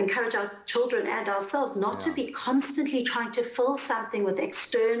 well, encourage our children and ourselves not to be constantly trying to fill something with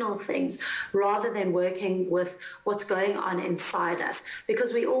external things, rather than working with what's going on inside us.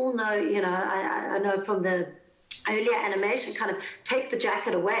 Because we all know, you know, I know from the earlier animation, kind of take the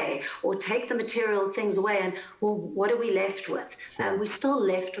jacket away or take the material things away, and well, what are we left with? We're still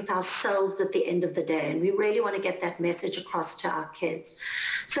left with ourselves at the end of the day, and we really want to get that message across to our kids.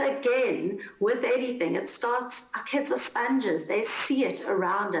 So again, with anything, it starts, our kids are sponges. They see it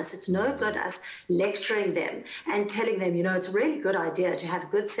around us. It's no good us lecturing them and telling them, you know, it's a really good idea to have a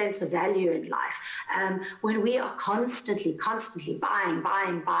good sense of value in life, when we are constantly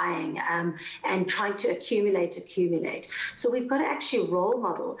buying, and trying to accumulate. So we've got to actually role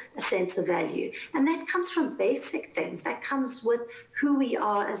model a sense of value. And that comes from basic things. That comes with who we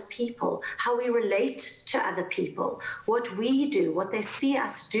are as people, how we relate to other people, what we do, what they see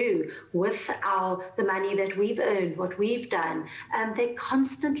us do with the money that we've earned, what we've done. They're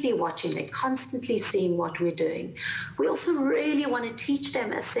constantly watching, they're constantly seeing what we're doing. We also really want to teach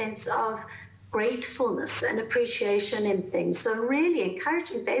them a sense of gratefulness and appreciation in things. So really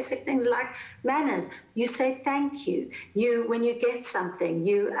encouraging basic things like manners. You say thank you. When you get something,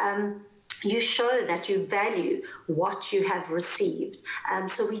 you show that you value what you have received.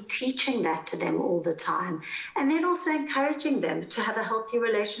 So we're teaching that to them all the time. And then also encouraging them to have a healthy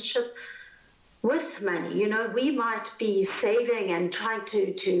relationship with money. You know, we might be saving and trying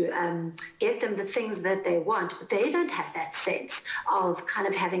to get them the things that they want, but they don't have that sense of kind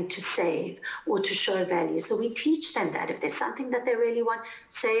of having to save or to show value. So we teach them that if there's something that they really want,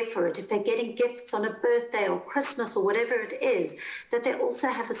 save for it. If they're getting gifts on a birthday or Christmas or whatever it is, that they also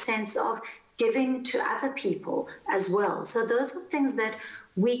have a sense of giving to other people as well. So those are things that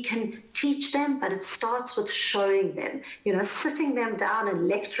we can teach them, but it starts with showing them. You know, sitting them down and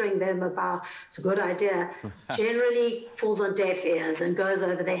lecturing them about it's a good idea generally falls on deaf ears and goes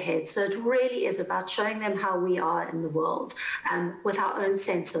over their heads. So it really is about showing them how we are in the world, with our own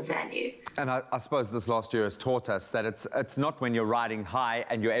sense of value. And I suppose this last year has taught us that it's not when you're riding high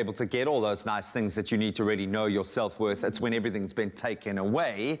and you're able to get all those nice things that you need to really know your self-worth. It's when everything's been taken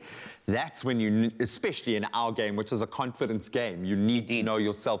away. That's when you, especially in our game, which is a confidence game, you need to know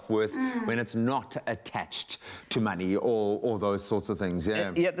your self-worth when it's not attached to money or those sorts of things.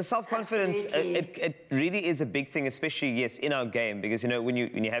 Yeah, the self-confidence, it really is a big thing, especially, yes, in our game, because, you know, when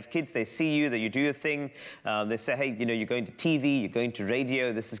you have kids, they see you, that you do your thing, they say, hey, you know, you're going to TV, you're going to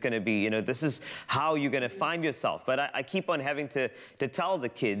radio, this is going to be, you know, this is how you're going to find yourself. But I keep on having to tell the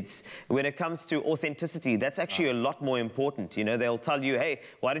kids, when it comes to authenticity, that's actually a lot more important. You know, they'll tell you, hey,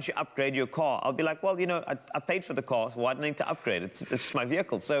 why don't you upgrade your car? I'll be like, well, you know, I paid for the car, so why do I need to upgrade? It's my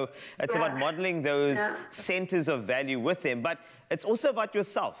vehicle. So it's about modeling those centers of value with them. But it's also about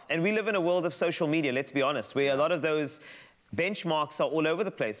yourself. And we live in a world of social media, let's be honest, where a lot of those benchmarks are all over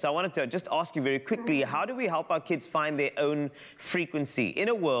the place. So I wanted to just ask you very quickly, how do we help our kids find their own frequency in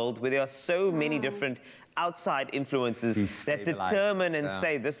a world where there are so many different outside influences that determine and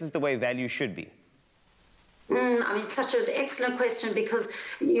say this is the way value should be? I mean, such an excellent question, because,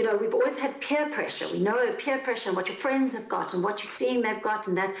 you know, we've always had peer pressure. We know peer pressure and what your friends have got and what you're seeing they've got,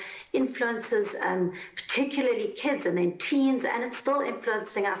 and that influences particularly kids and then teens, and it's still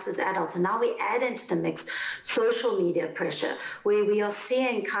influencing us as adults. And now we add into the mix social media pressure, where we are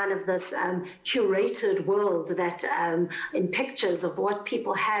seeing kind of this curated world that in pictures of what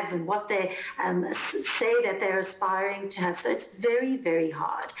people have and what they say that they're aspiring to have. So it's very, very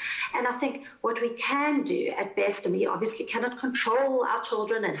hard. And I think what we can do at best, and we obviously cannot control our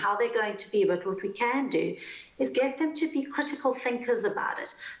children and how they're going to be, but what we can do is get them to be critical thinkers about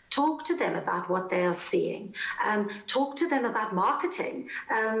it. Talk to them about what they are seeing. Talk to them about marketing.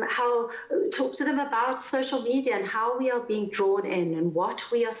 Talk to them about social media and how we are being drawn in and what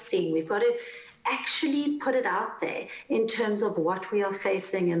we are seeing. We've got to actually put it out there in terms of what we are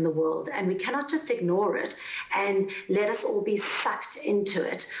facing in the world. And we cannot just ignore it and let us all be sucked into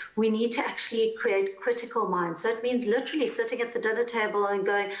it. We need to actually create critical minds. So it means literally sitting at the dinner table and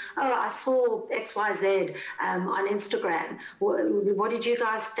going, oh, I saw XYZ on Instagram. What did you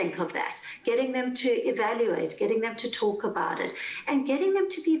guys think of that? Getting them to evaluate, getting them to talk about it, and getting them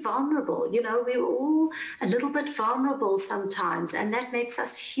to be vulnerable. You know, we're all a little bit vulnerable sometimes, and that makes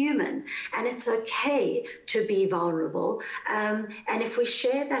us human. And it's okay to be vulnerable. And if we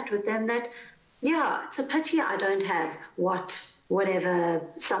share that with them, that, yeah, it's a pity I don't have whatever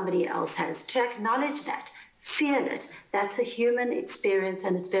somebody else has. To acknowledge that, feel it, that's a human experience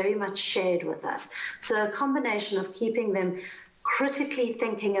and it's very much shared with us. So a combination of keeping them critically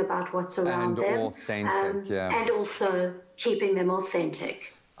thinking about what's around them. And authentic, yeah. And also keeping them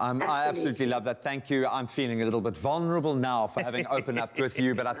authentic. I absolutely love that. Thank you. I'm feeling a little bit vulnerable now for having opened up with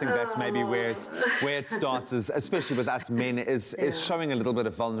you, but I think that's maybe where it starts, especially with us men, is showing a little bit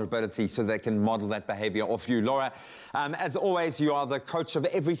of vulnerability so they can model that behavior off you. Laura, as always, you are the coach of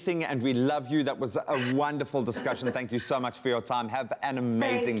everything, and we love you. That was a wonderful discussion. Thank you so much for your time. Have an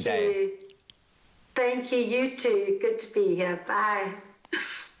amazing day. Thank you. You too. Good to be here. Bye.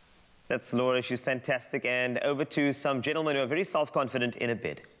 That's Laura. She's fantastic. And over to some gentlemen who are very self-confident in a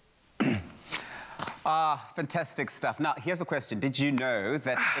bed. Fantastic stuff. Now, here's a question. Did you know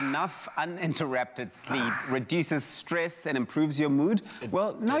that enough uninterrupted sleep reduces stress and improves your mood?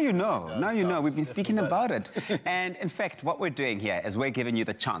 Well, now you know. Now you know. We've been speaking about it. And in fact, what we're doing here is we're giving you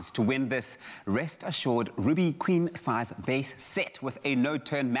the chance to win this Rest Assured Ruby Queen size base set with a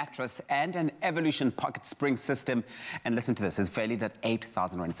no-turn mattress and an Evolution pocket spring system. And listen to this. It's valued at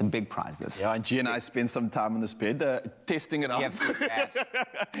 8,000 rand. It's a big prize, this. Yeah, G and I spent some time on this bed testing it out.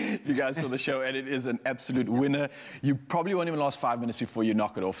 If you guys saw the show, and it is an absolute winner. You probably won't even last 5 minutes before you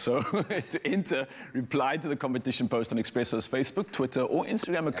knock it off. So to enter, reply to the competition post on Expresso's Facebook, Twitter or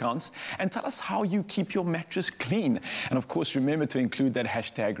Instagram accounts and tell us how you keep your mattress clean. And of course, remember to include that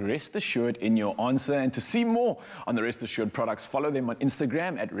hashtag Rest Assured in your answer. And to see more on the Rest Assured products, follow them on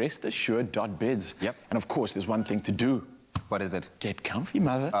Instagram at restassured.bids. Yep. And of course, there's one thing to do. What is it? Get comfy,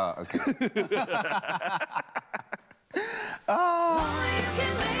 mother. Oh, okay. Oh, you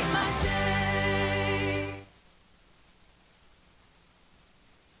can make my day.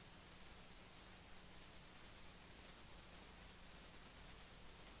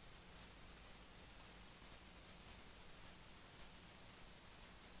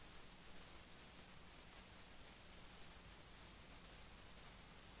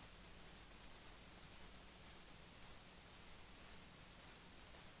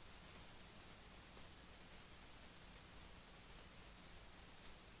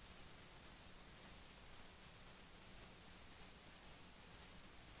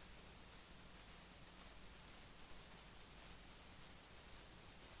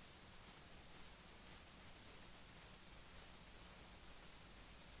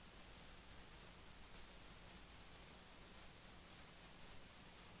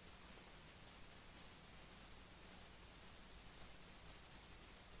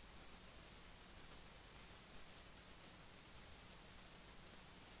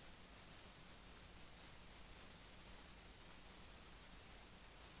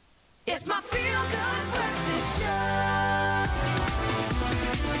 It's my feel-good breakfast show.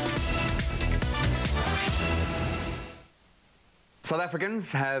 South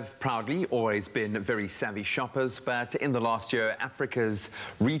Africans have proudly always been very savvy shoppers, but in the last year, Africa's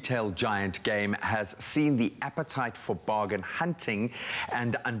retail giant Game has seen the appetite for bargain hunting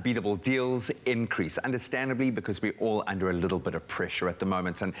and unbeatable deals increase, understandably because we're all under a little bit of pressure at the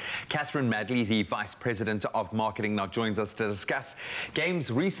moment. And Catherine Madley, the Vice President of Marketing, now joins us to discuss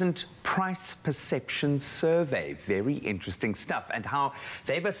Game's recent price perception survey. Very interesting stuff, and how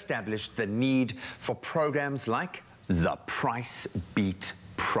they've established the need for programs like the Price Beat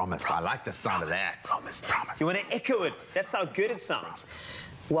Promise. I like the sound of that. Promise. You want to echo it? That's how good it sounds.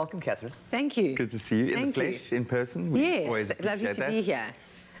 Welcome, Catherine. Thank you. Good to see you in the flesh, in person. We always Yes, lovely to appreciate be that. here.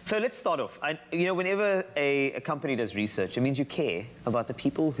 So let's start off. You know, whenever a company does research, it means you care about the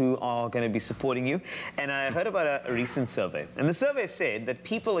people who are going to be supporting you. And I heard about a recent survey. And the survey said that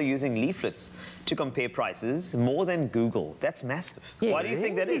people are using leaflets to compare prices more than Google. That's massive. Yeah. Why do you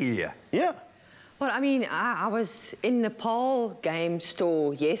think that is? Yeah. Yeah. Well, I mean, I was in the Pole game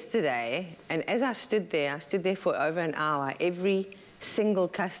store yesterday, and as I stood there for over an hour. Every single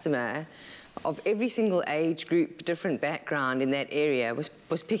customer of every single age group, different background in that area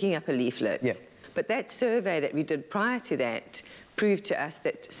was picking up a leaflet. Yeah. But that survey that we did prior to that proved to us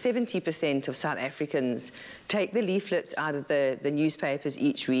that 70% of South Africans take the leaflets out of the newspapers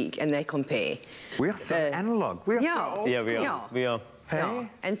each week and they compare. We're so analog. We're so old Yeah, school. we are. Hey? Yeah.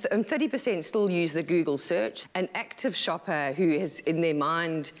 And 30% still use the Google search. An active shopper who is in their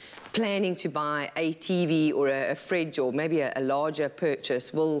mind planning to buy a TV or a fridge or maybe a larger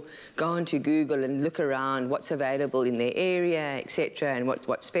purchase will go onto Google and look around what's available in their area, etc., and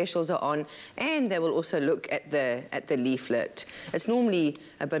what specials are on. And they will also look at the leaflet. It's normally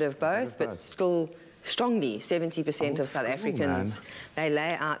a bit of both, but still strongly 70% of South Africans, they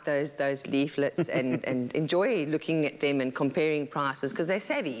lay out those leaflets and enjoy looking at them and comparing prices because they're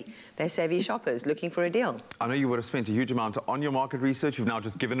savvy shoppers looking for a deal. I know you would have spent a huge amount on your market research. You've now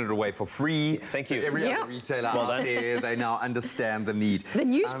just given it away for free. Thank you. To every other retailer out there, they now understand the need. The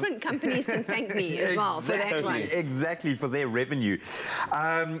newsprint companies can thank me as well for that one. Exactly, for their revenue.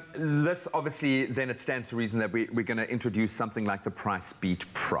 This obviously, then it stands to reason that we're going to introduce something like the Price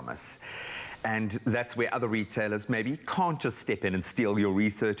Beat Promise. And that's where other retailers maybe can't just step in and steal your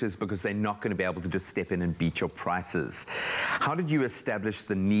researchers because they're not going to be able to just step in and beat your prices. How did you establish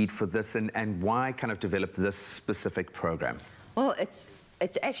the need for this and why kind of develop this specific program? Well, it's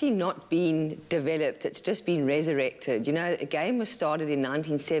actually not been developed, it's just been resurrected. You know, a game was started in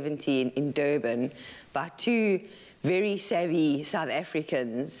 1970 in Durban by two very savvy South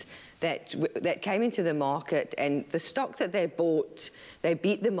Africans that came into the market, and the stock that they bought, they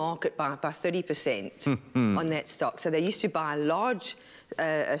beat the market by 30% on that stock. So they used to buy large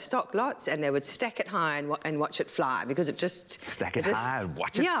stock lots and they would stack it high and watch it fly because it just... Stack it high and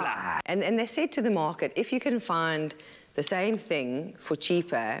watch it fly. And they said to the market, if you can find the same thing for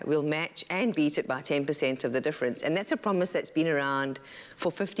cheaper, we'll match and beat it by 10% of the difference. And that's a promise that's been around for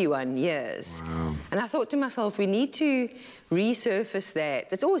 51 years. Wow. And I thought to myself, we need to resurface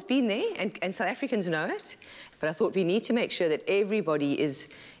that. It's always been there, and South Africans know it. But I thought we need to make sure that everybody is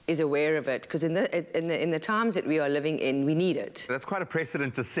aware of it, because in the times that we are living in, we need it. That's quite a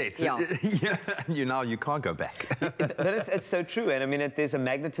precedent to set. Yeah. You can't go back. But it's so true, and I mean, there's a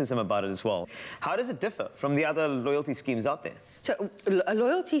magnetism about it as well. How does it differ from the other loyalty schemes out there? So a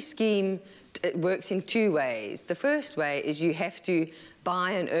loyalty scheme, it works in two ways. The first way is you have to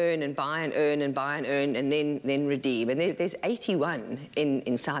buy and earn and buy and earn and buy and earn and then redeem. And there's 81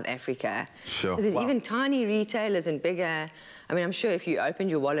 in South Africa. Sure. So there's even tiny retailers and bigger. I mean, I'm sure if you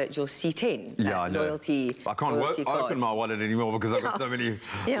opened your wallet, you'll see 10 I know. loyalty. I can't open my wallet anymore because I've got so many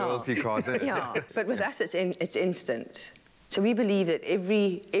loyalty cards in it. Yeah, but with us, it's instant. So we believe that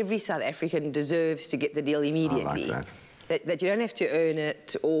every South African deserves to get the deal immediately. I like that. That you don't have to earn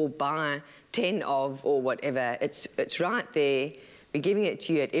it or buy 10 of or whatever. It's right there. We're giving it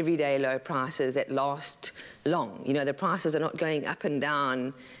to you at everyday low prices that last long. You know, the prices are not going up and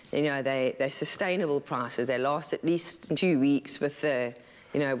down. You know, they're sustainable prices. They last at least 2 weeks with the,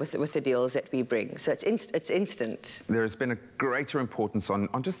 with the deals that we bring. So it's instant. There has been a greater importance on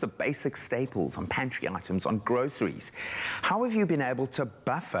just the basic staples, on pantry items, on groceries. How have you been able to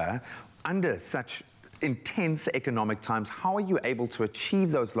buffer under such intense economic times? How are you able to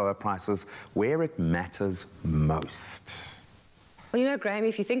achieve those lower prices where it matters most? Well, you know, Graham,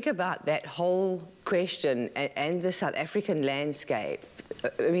 if you think about that whole question and the South African landscape,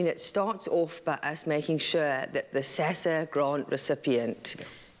 I mean, it starts off by us making sure that the SASSA grant recipient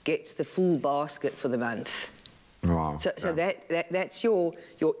gets the full basket for the month. Wow. So that's your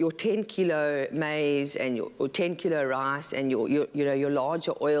 10 kilo maize and your 10 kilo rice and your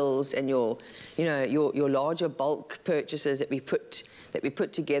larger oils and your larger bulk purchases that we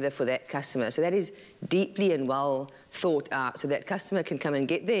put together for that customer. So that is deeply and well thought out, so that customer can come and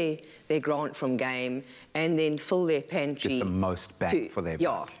get their grant from Game and then fill their pantry. Get the most bang for their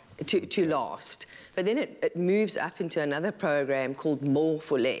buck. To last. But then it moves up into another program called More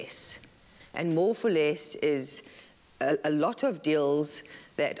for Less. And More for Less is a lot of deals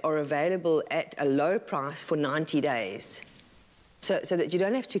that are available at a low price for 90 days. So that you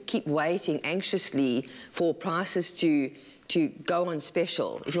don't have to keep waiting anxiously for prices to go on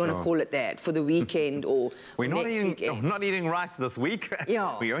special, if you want to call it that, for the weekend or We're not next eating rice this week.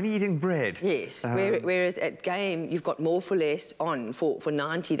 Yeah. We're only eating bread. Yes, whereas at Game, you've got More for Less on for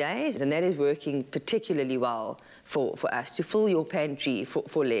 90 days, and that is working particularly well for us to fill your pantry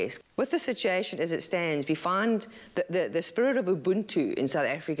for less. With the situation as it stands, we find that the spirit of Ubuntu in South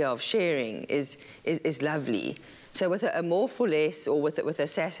Africa of sharing is lovely. So with a more for less, or with a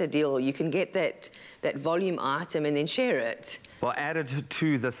SASA deal, you can get that volume item and then share it. Well, added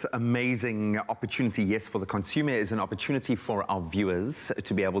to this amazing opportunity, yes, for the consumer, is an opportunity for our viewers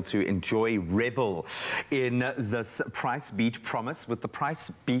to be able to enjoy, revel in this Price Beat Promise with the Price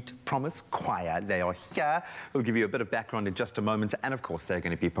Beat Promise Choir. They are here. We'll give you a bit of background in just a moment. And of course, they're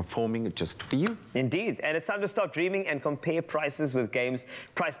going to be performing just for you. Indeed. And it's time to start dreaming and compare prices with Game's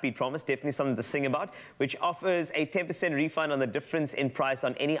Price Beat Promise. Definitely something to sing about, which offers a 10% refund on the difference in price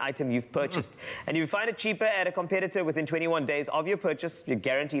on any item you've purchased. And if you find it cheaper at a competitor within 21 days of your purchase, you're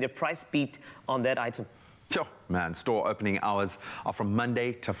guaranteed a price beat on that item. Sure, man. Store opening hours are from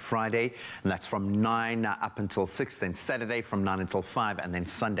Monday to Friday, and that's from 9 up until 6, then Saturday from 9 until 5, and then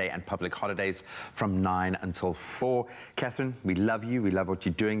Sunday and public holidays from 9 until 4. Catherine, we love you. We love what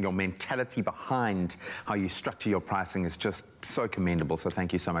you're doing. Your mentality behind how you structure your pricing is just so commendable. So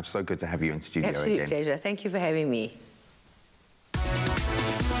thank you so much. So good to have you in studio again. Absolute pleasure. Thank you for having me.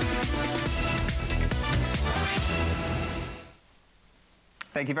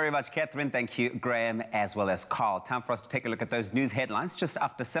 Thank you very much, Catherine. Thank you, Graham, as well as Carl. Time for us to take a look at those news headlines just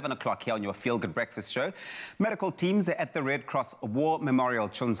after 7 o'clock here on your Feel Good Breakfast show. Medical teams at the Red Cross War Memorial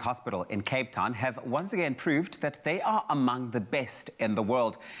Children's Hospital in Cape Town have once again proved that they are among the best in the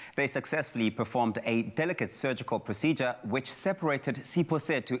world. They successfully performed a delicate surgical procedure which separated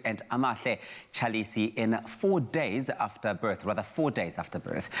Siposetu and Amahle Chalisi in 4 days after birth, rather 4 days after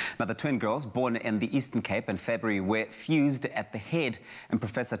birth. Now, the twin girls born in the Eastern Cape in February were fused at the head, and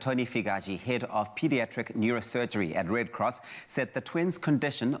Professor Tony Figaji, head of pediatric neurosurgery at Red Cross, said the twins'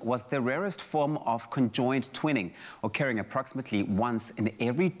 condition was the rarest form of conjoined twinning, occurring approximately once in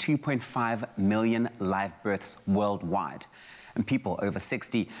every 2.5 million live births worldwide. And people over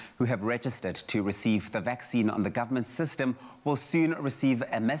 60 who have registered to receive the vaccine on the government system will soon receive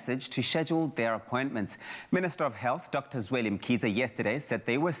a message to schedule their appointments. Minister of Health, Dr. Zweli Mkhize, yesterday said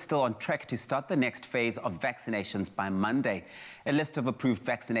they were still on track to start the next phase of vaccinations by Monday. A list of approved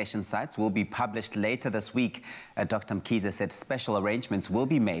vaccination sites will be published later this week. Dr. Mkhize said special arrangements will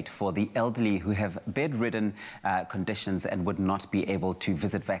be made for the elderly who have bedridden conditions and would not be able to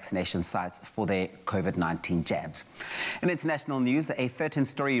visit vaccination sites for their COVID-19 jabs. In international news, a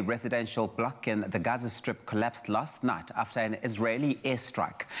 13-story residential block in the Gaza Strip collapsed last night after an Israeli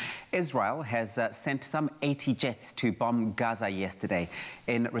airstrike. Israel has sent some 80 jets to bomb Gaza yesterday.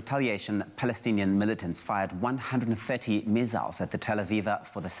 In retaliation, Palestinian militants fired 130 missiles at the Tel Aviv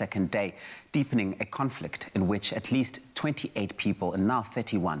for the second day, deepening a conflict in which at least 28 people, and now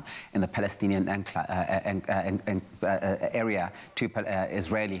 31, in the Palestinian area to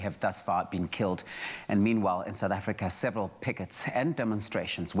Israeli have thus far been killed. And meanwhile, in South Africa, several pickets and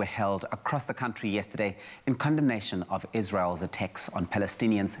demonstrations were held across the country yesterday in condemnation of Israel's attacks on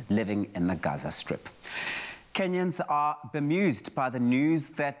Palestinians living in the Gaza Strip. Kenyans are bemused by the news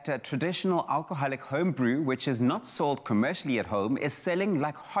that traditional alcoholic homebrew, which is not sold commercially at home, is selling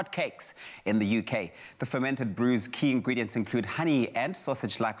like hotcakes in the UK. The fermented brew's key ingredients include honey and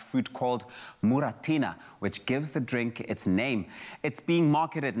sausage-like fruit called muratina, which gives the drink its name. It's being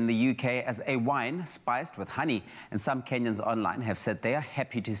marketed in the UK as a wine spiced with honey, and some Kenyans online have said they are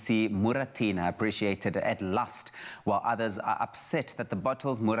happy to see muratina appreciated at last, while others are upset that the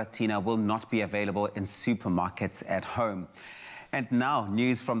bottled muratina will not be available in supermarkets at home. And now,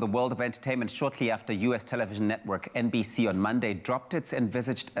 news from the world of entertainment. Shortly after U.S. television network NBC on Monday dropped its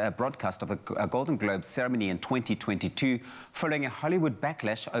envisaged broadcast of the Golden Globe ceremony in 2022, following a Hollywood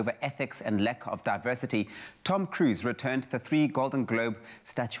backlash over ethics and lack of diversity, Tom Cruise returned the 3 Golden Globe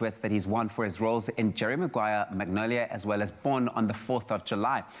statuettes that he's won for his roles in Jerry Maguire, Magnolia, as well as Born on the 4th of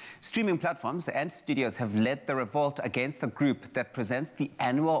July. Streaming platforms and studios have led the revolt against the group that presents the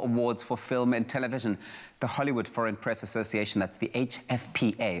annual awards for film and television, the Hollywood Foreign Press Association, that's the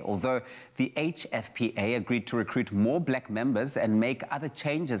HFPA. Although the HFPA agreed to recruit more black members and make other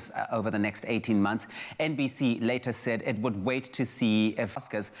changes over the next 18 months, NBC later said it would wait to see if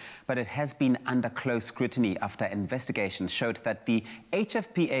Oscars, but it has been under close scrutiny after investigations showed that the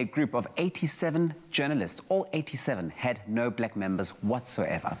HFPA group of 87 journalists, all 87, had no black members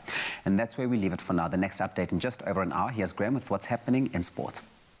whatsoever. And that's where we leave it for now. The next update in just over an hour. Here's Graham with what's happening in sport.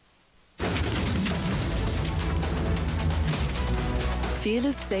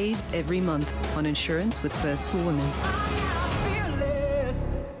 Fearless saves every month on insurance with First for Women.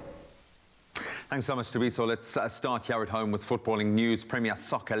 Thanks so much, Tabiso. Let's start here at home with footballing news. Premier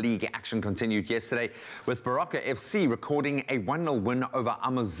Soccer League action continued yesterday with Baraka FC recording a 1-0 win over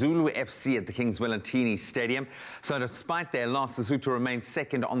Amazulu FC at the Kings Willantini Stadium. So despite their loss, Lesotho remains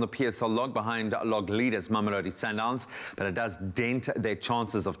second on the PSL log behind log leaders Mamelodi Sundowns, but it does dent their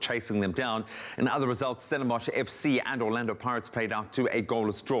chances of chasing them down. In other results, Stellenbosch FC and Orlando Pirates played out to a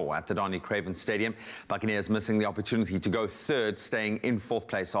goalless draw at the Donny Craven Stadium. Buccaneers missing the opportunity to go third, staying in fourth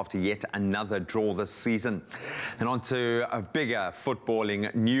place after yet another draw this season. And on to a bigger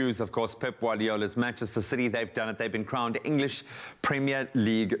footballing news, of course, Pep Guardiola's Manchester City, they've done it. They've been crowned English Premier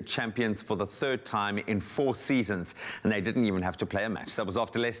League champions for the third time in 4 seasons, and they didn't even have to play a match. That was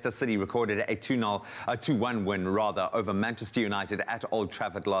after Leicester City recorded a 2-1 win rather over Manchester United at Old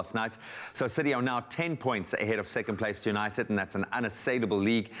Trafford last night. So City are now 10 points ahead of second place United, and that's an unassailable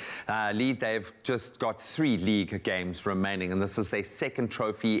lead. They've just got 3 league games remaining, and this is their second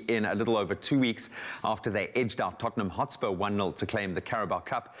trophy in a little over 2 weeks after they edged out Tottenham Hotspur 1-0 to claim the Carabao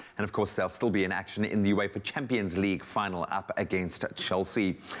Cup. And of course, they'll still be in action in the UEFA Champions League final up against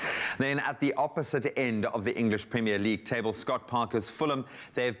Chelsea. Then at the opposite end of the English Premier League table, Scott Parker's Fulham,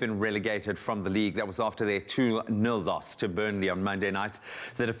 they've been relegated from the league. That was after their 2-0 loss to Burnley on Monday night.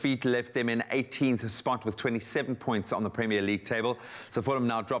 The defeat left them in 18th spot with 27 points on the Premier League table. So Fulham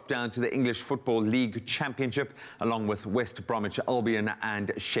now drop down to the English Football League Championship, along with West Bromwich Albion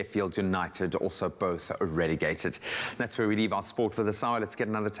and Sheffield United, also both relegated. That's where we leave our sport for this hour. Let's get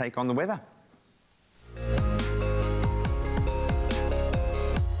another take on the weather.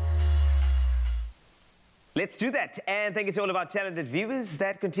 Let's do that. And thank you to all of our talented viewers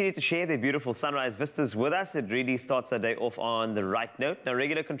that continue to share their beautiful sunrise vistas with us. It really starts our day off on the right note. Now,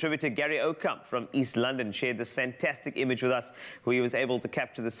 regular contributor Gary Oakamp from East London shared this fantastic image with us where he was able to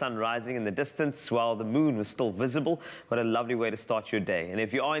capture the sun rising in the distance while the moon was still visible. What a lovely way to start your day. And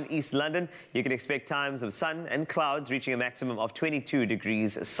if you are in East London, you can expect times of sun and clouds reaching a maximum of 22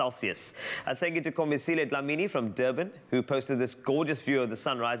 degrees Celsius. Thank you to Komisile Dlamini from Durban, who posted this gorgeous view of the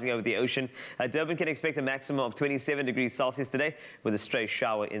sun rising over the ocean. Durban can expect a maximum of 27 degrees Celsius today with a stray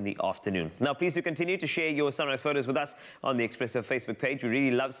shower in the afternoon. Now, please do continue to share your sunrise photos with us on the Expresso Facebook page. We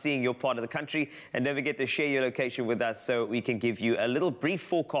really love seeing your part of the country, and don't forget to share your location with us so we can give you a little brief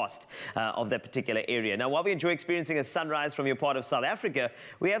forecast of that particular area. Now, while we enjoy experiencing a sunrise from your part of South Africa,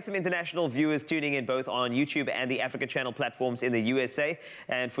 we have some international viewers tuning in both on YouTube and the Africa Channel platforms in the USA.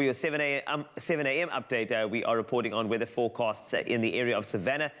 And for your 7 a.m. update, we are reporting on weather forecasts in the area of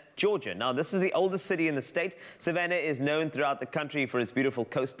Savannah, Georgia. Now, this is the oldest city in the state. Savannah is known throughout the country for its beautiful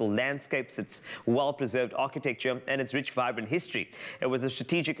coastal landscapes, its well-preserved architecture, and its rich, vibrant history. It was a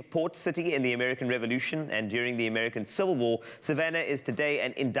strategic port city in the American Revolution, and during the American Civil War, Savannah is today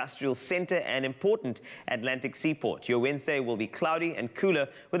an industrial center and important Atlantic seaport. Your Wednesday will be cloudy and cooler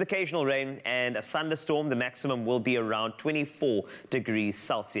with occasional rain and a thunderstorm. The maximum will be around 24 degrees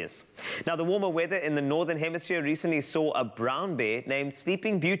Celsius. Now, the warmer weather in the Northern Hemisphere recently saw a brown bear named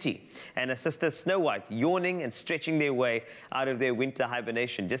Sleeping Beauty and her sister Snow White yawning and stretching their way out of their winter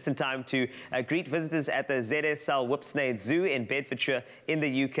hibernation, just in time to greet visitors at the ZSL Whipsnade Zoo in Bedfordshire in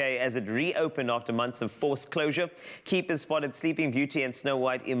the UK as it reopened after months of forced closure. Keepers spotted Sleeping Beauty and Snow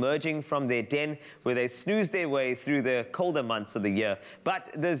White emerging from their den where they snoozed their way through the colder months of the year. But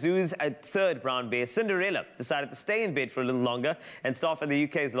the zoo's third brown bear, Cinderella, decided to stay in bed for a little longer, and staff at the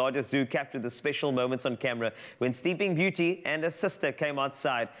UK's largest zoo captured the special moments on camera when Sleeping Beauty and her sister came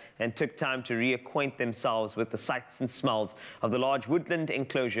outside and took time to reacquaint themselves with the sights and smells of the large woodland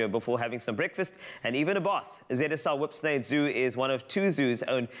enclosure before having some breakfast and even a bath. ZSL Whipsnade Zoo is one of 2 zoos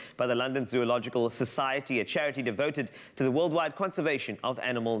owned by the London Zoological Society, a charity devoted to the worldwide conservation of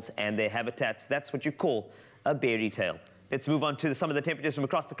animals and their habitats. That's what you call a fairy tale. Let's move on to some of the temperatures from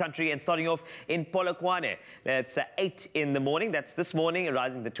across the country, and starting off in Polokwane. It's 8 in the morning. That's this morning,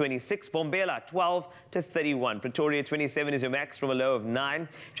 rising to 26. Bombela, 12 to 31. Pretoria, 27 is your max from a low of 9.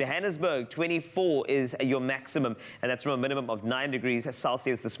 Johannesburg, 24 is your maximum, and that's from a minimum of 9 degrees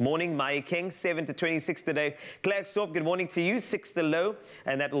Celsius this morning. Mahikeng, 7 to 26 today. Klerksdorp, good morning to you, 6 the low,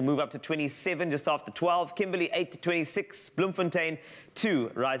 and that will move up to 27 just after 12. Kimberley, 8 to 26. Bloemfontein,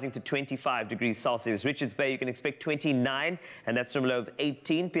 2, rising to 25 degrees Celsius. Richards Bay, you can expect 29, and that's from a low of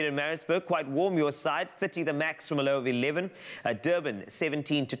 18. Pietermaritzburg, quite warm your side, 30 the max from a low of 11. Durban,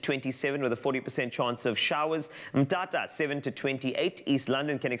 17 to 27 with a 40% chance of showers. Mthatha, 7 to 28. East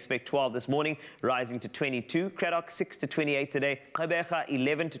London can expect 12 this morning, rising to 22. Cradock, 6 to 28 today. Gqeberha,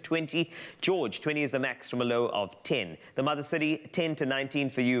 11 to 20. George, 20 is the max from a low of 10. The Mother City, 10 to 19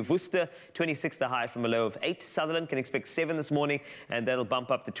 for you. Worcester, 26 the high from a low of 8. Sutherland can expect 7 this morning, and and that'll bump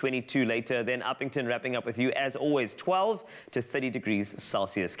up to 22 later. Then Uppington wrapping up with you, as always, 12 to 30 degrees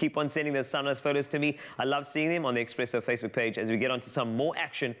Celsius. Keep on sending those sunrise photos to me. I love seeing them on the Expresso Facebook page as we get on to some more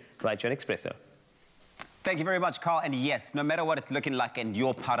action right here on Expresso. Thank you very much, Carl. And yes, no matter what it's looking like in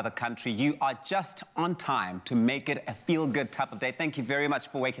your part of the country, you are just on time to make it a feel-good type of day. Thank you very much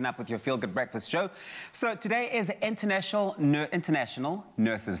for waking up with your feel-good breakfast show. So today is International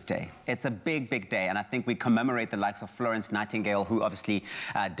Nurses Day. It's a big, big day, and I think we commemorate the likes of Florence Nightingale, who obviously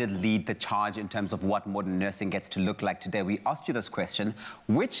did lead the charge in terms of what modern nursing gets to look like today. We asked you this question: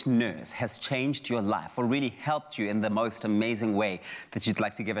 which nurse has changed your life or really helped you in the most amazing way that you'd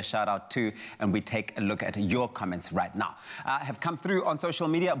like to give a shout out to? And we take a look at your comments right now. Have come through on social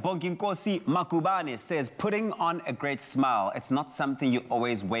media. Bonginkosi Makubane says, putting on a great smile. It's not something you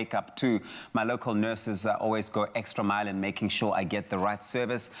always wake up to. My local nurses always go extra mile in making sure I get the right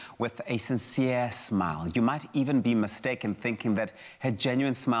service with a sincere smile. You might even be mistaken thinking that her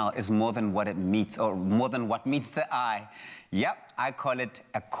genuine smile is more than what it meets, or more than what meets the eye. Yep, I call it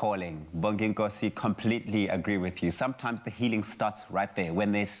a calling. Bonginkosi, completely agree with you. Sometimes the healing starts right there.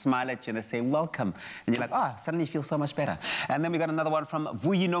 When they smile at you and they say, welcome. And you're like, oh, suddenly you feel so much better. And then we got another one from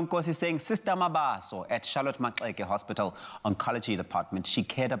Vuyinonkosi saying, Sister Mabaso at Charlotte Maxeke Hospital Oncology Department. She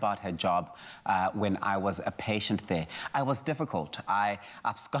cared about her job when I was a patient there. I was difficult. I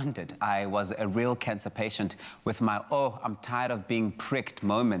absconded. I was a real cancer patient with my, oh, I'm tired of being pricked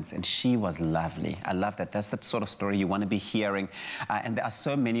moments. And she was lovely. I love that. That's the sort of story you want to be hearing. And there are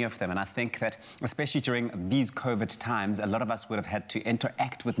so many of them. And I think that, especially during these COVID times, a lot of us would have had to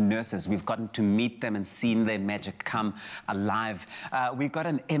interact with nurses. We've gotten to meet them and seen their magic come alive. We've got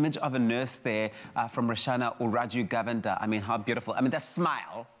an image of a nurse there from Rashana Uraju Govender. I mean, how beautiful. I mean, that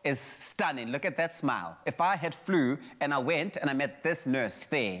smile is stunning. Look at that smile. If I had flu and I went and I met this nurse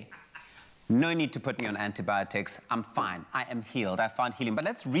there, no need to put me on antibiotics. I'm fine. I am healed. I found healing. But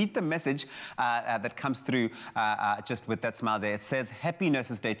let's read the message that comes through just with that smile there. It says, Happy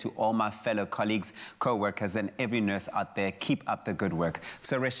Nurses Day to all my fellow colleagues, co-workers, and every nurse out there. Keep up the good work.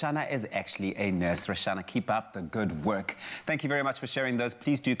 So Rashana is actually a nurse. Rashana, keep up the good work. Thank you very much for sharing those.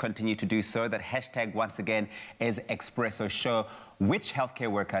 Please do continue to do so. That hashtag, once again, is Expresso Show. Which healthcare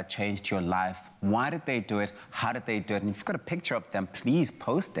worker changed your life? Why did they do it? How did they do it? And if you've got a picture of them, please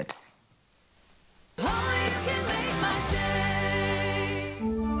post it.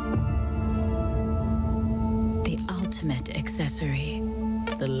 The ultimate accessory,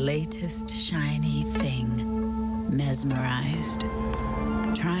 the latest shiny thing, mesmerized.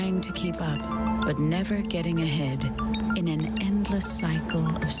 Trying to keep up, but never getting ahead in an endless cycle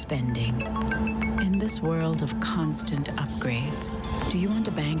of spending. In this world of constant upgrades, do you want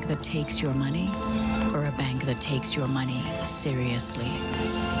a bank that takes your money, or a bank that takes your money seriously?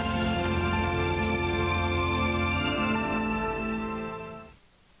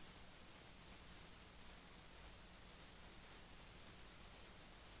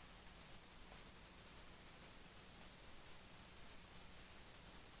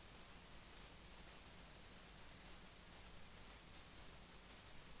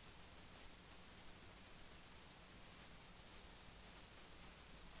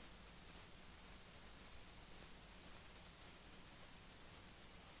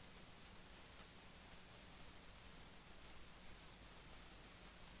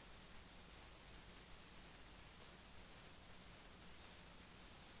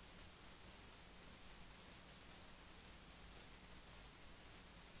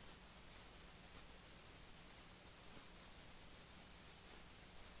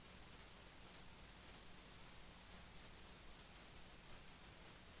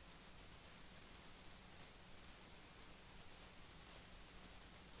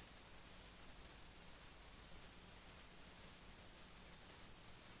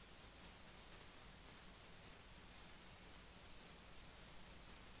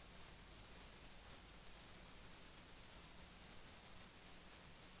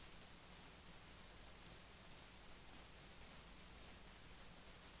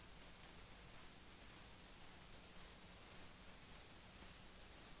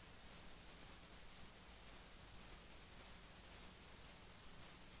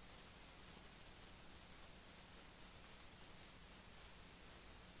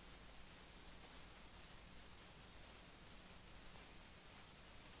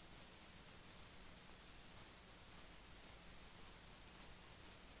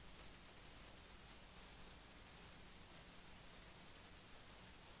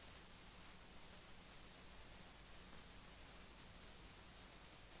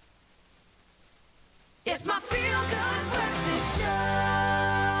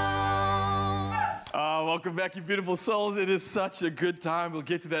 welcome back, you beautiful souls. It is such a good time. We'll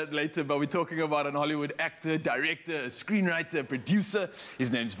get to that later, but we're talking about an Hollywood actor, director, screenwriter, producer.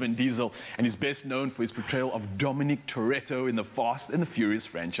 His name's Vin Diesel, and he's best known for his portrayal of Dominic Toretto in the Fast and the Furious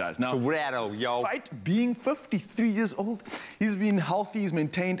franchise. Now, despite being 53 years old, he's been healthy, he's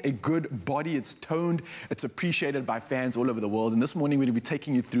maintained a good body, it's toned, it's appreciated by fans all over the world. And this morning, we're going to be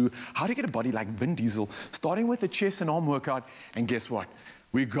taking you through how to get a body like Vin Diesel, starting with a chest and arm workout. And guess what?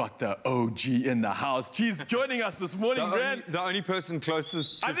 We got the OG in the house. She's joining us this morning, Brad. The only person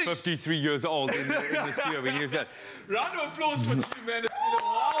closest to 53 years old in the studio. We need to... Round of applause for you, man. It's been a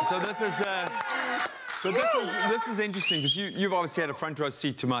while. So this is... But this is interesting because you've obviously had a front row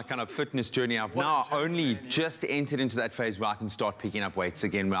seat to my kind of fitness journey. I've now only just entered into that phase where I can start picking up weights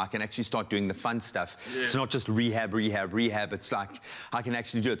again, where I can actually start doing the fun stuff. Yeah. It's not just rehab. It's like I can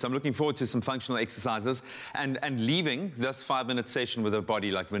actually do it. So I'm looking forward to some functional exercises and leaving this 5-minute session with a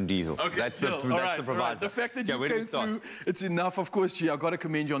body like Vin Diesel. Okay, that's the proviso. Right. The fact that you came through, it's enough. Of course, G, I've got to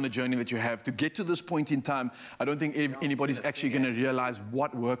commend you on the journey that you have. To get to this point in time, I don't think anybody's actually going to realize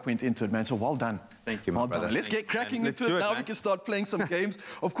what work went into it, man. So well done. Thank you, my well brother. done. Let's get cracking into it. Now we can start playing some games.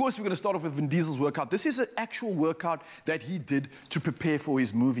 Of course, we're going to start off with Vin Diesel's workout. This is an actual workout that he did to prepare for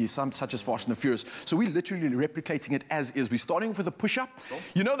his movies, such as Fast and the Furious. So we're literally replicating it as is. We're starting off with a push-up.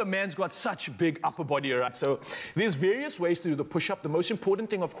 You know the man's got such a big upper body, right? So there's various ways to do the push-up. The most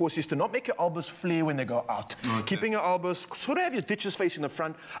important thing, of course, is to not make your elbows flare when they go out. Okay. Keeping your elbows, sort of have your ditches facing the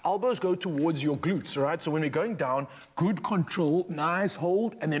front. Elbows go towards your glutes, all right? So when we're going down, good control, nice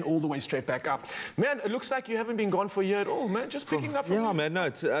hold, and then all the way straight back up. Man, it looks like you haven't been gone for a year at all, man. Just picking up from Yeah, man, no,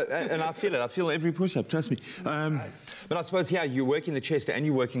 it's, and I feel it. I feel every push-up, trust me. But I suppose, yeah, you're working the chest and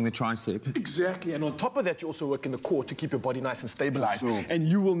you're working the tricep. Exactly, and on top of that, you're also working the core to keep your body nice and stabilized. Sure. And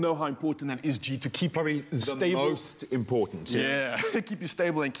you will know how important that is, G, to keep probably the most important. Yeah, keep you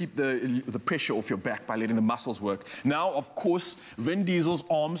stable and keep the pressure off your back by letting the muscles work. Now, of course, Vin Diesel's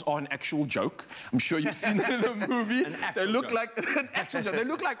arms are an actual joke. I'm sure you've seen that in the movie. They look like an actual joke. They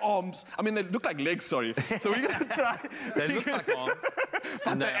look like arms. I mean, they look like legs, sorry. So we're going to try... They look like arms.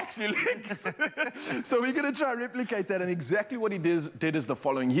 But they're actually legs. So we're going to try and replicate that. And exactly what he did is the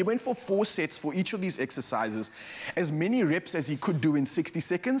following. He went for 4 sets for each of these exercises, as many reps as he could do in 60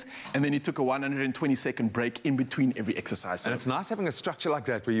 seconds, and then he took a 120-second break in between every exercise. And it's nice having a structure like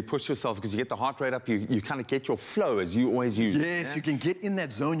that where you push yourself because you get the heart rate up, you kind of get your flow as you always use. Yes, you can get in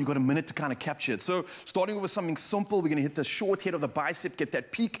that zone. You've got a minute to kind of capture it. So starting with something simple, we're going to hit the short head of the bicep, get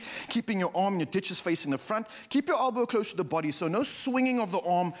that peak, keeping your arm and your ditches facing the front. Keep your elbow close to the body, so no swinging of the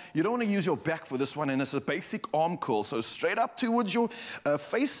arm. You don't want to use your back for this one, and it's a basic arm curl. So straight up towards your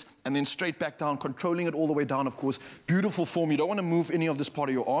face, and then straight back down, controlling it all the way down, of course. Beautiful form. You don't want to move any of this part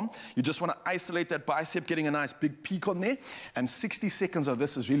of your arm. You just want to isolate that bicep, getting a nice big peak on there. And 60 seconds of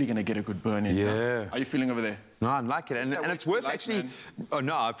this is really going to get a good burn in. Yeah. How are you feeling over there? No, I like it. And it's worth actually... Oh,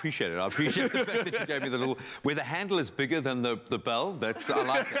 no, I appreciate it. I appreciate the fact that you gave me the little... Where the handle is bigger than the bell, I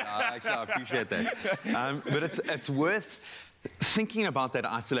like it. I appreciate that. But it's worth... thinking about that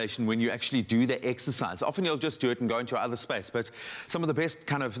isolation when you actually do the exercise. Often you'll just do it and go into your other space, but some of the best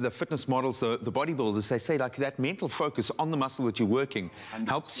kind of the fitness models, the bodybuilders, they say like that mental focus on the muscle that you're working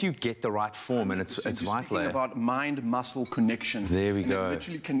helps you get the right form, and it's vital. Speaking about mind-muscle connection. There we go. It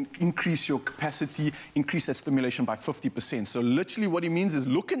literally can increase your capacity, increase that stimulation by 50%. So literally what he means is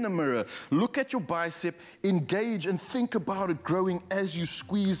look in the mirror, look at your bicep, engage and think about it growing as you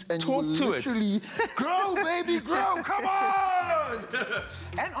squeeze, and you will literally grow, baby, grow, come on!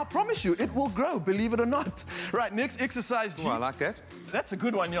 And I promise you, it will grow, believe it or not. Right, next exercise, G. Oh, I like that. That's a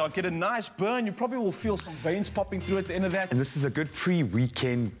good one, y'all. Get a nice burn. You probably will feel some veins popping through at the end of that. And this is a good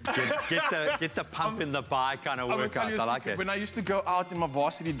pre-weekend, get the pump in the bar kind of workout. I like it. When I used to go out in my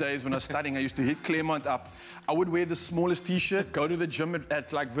varsity days, when I was studying, I used to hit Claremont up. I would wear the smallest T-shirt, go to the gym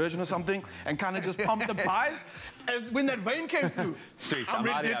at like Virgin or something, and kind of just pump the buys. And when that vein came through, sweet, I'm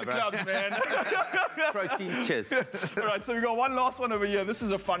ready to hit the clubs, man. Protein cheers. All right, so we got one last one over here. This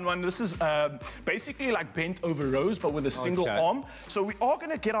is a fun one. This is basically like bent over rows, but with a single arm. So we are going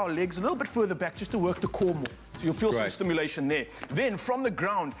to get our legs a little bit further back just to work the core more. So you'll feel some stimulation there. Then from the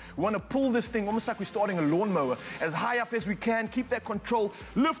ground, we want to pull this thing almost like we're starting a lawnmower as high up as we can. Keep that control.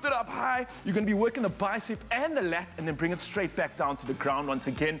 Lift it up high. You're going to be working the bicep and the lat, and then bring it straight back down to the ground once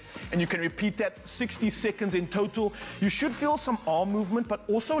again. And you can repeat that 60 seconds in total. You should feel some arm movement, but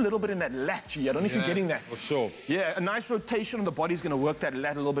also a little bit in that lat. G. I don't know if you're getting that. For sure. Yeah, a nice rotation on the body's going to work that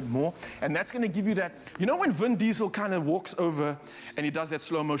lat a little bit more. And that's going to give you that... You know when Vin Diesel kind of walks over and he does that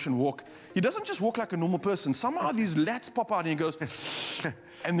slow motion walk? He doesn't just walk like a normal person. Somehow these lats pop out and he goes...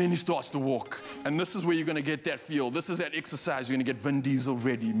 and then he starts to walk. And this is where you're going to get that feel. This is that exercise. You're going to get Vin Diesel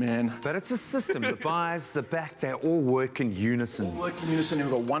ready, man. But it's a system. The buys, the back, they all work in unison. All work in unison. And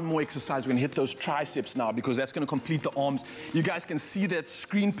we've got one more exercise. We're going to hit those triceps now because that's going to complete the arms. You guys can see that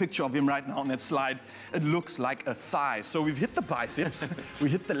screen picture of him right now on that slide. It looks like a thigh. So we've hit the biceps. We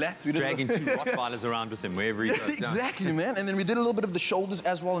hit the lats. We did dragging 2 Rottweilers around with him wherever he goes. Exactly, man. And then we did a little bit of the shoulders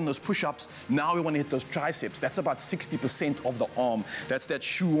as well in those push-ups. Now we want to hit those triceps. That's about 60% of the arm. That's that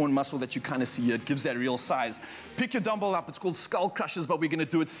shoe-on muscle that you kind of see. It gives that real size. Pick your dumbbell up. It's called skull crushers, but we're going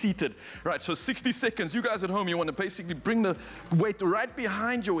to do it seated. Right, so 60 seconds. You guys at home, you want to basically bring the weight right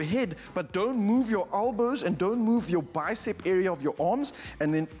behind your head, but don't move your elbows and don't move your bicep area of your arms,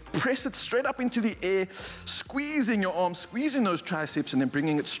 and then press it straight up into the air, squeezing your arms, squeezing those triceps, and then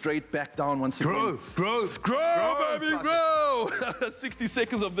bringing it straight back down once again. Grow, baby, grow! 60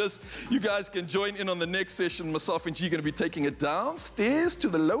 seconds of this. You guys can join in on the next session. Myself and G are going to be taking it downstairs to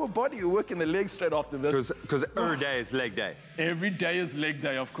the lower body. You're working the legs straight after this. Because every day is leg day. Every day is leg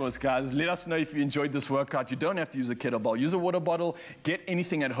day, of course, guys. Let us know if you enjoyed this workout. You don't have to use a kettlebell. Use a water bottle. Get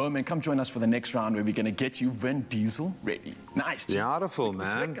anything at home and come join us for the next round where we're going to get you Vin Diesel ready. Nice. Beautiful,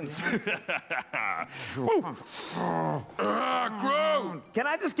 man. Grow! Can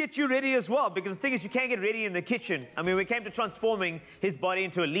I just get you ready as well? Because the thing is, you can't get ready in the kitchen. I mean, we came to transforming his body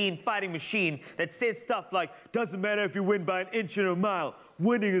into a lean fighting machine that says stuff like, doesn't matter if you win by an inch or a mile,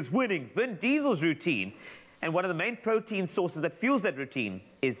 winning is winning. Vin Diesel's routine. And one of the main protein sources that fuels that routine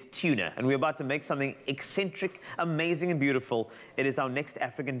is tuna. And we're about to make something eccentric, amazing, and beautiful. It is our next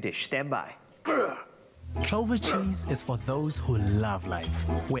African dish. Stand by. Clover cheese is for those who love life,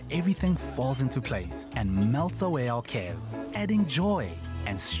 where everything falls into place and melts away our cares, adding joy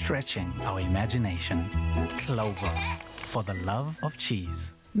and stretching our imagination. Clover, for the love of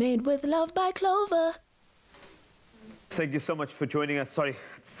cheese. Made with love by Clover. Thank you so much for joining us. Sorry,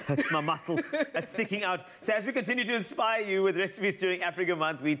 it's my muscles that's sticking out. So as we continue to inspire you with recipes during Africa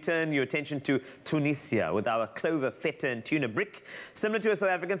Month, we turn your attention to Tunisia with our clover, feta, and tuna brick. Similar to a South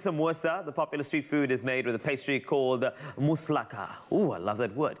African samosa, the popular street food is made with a pastry called moussaka. Ooh, I love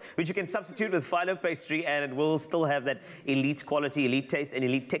that word. Which you can substitute with phyllo pastry, and it will still have that elite quality, elite taste, and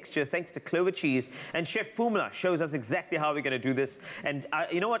elite texture thanks to clover cheese. And Chef Pumla shows us exactly how we're going to do this. And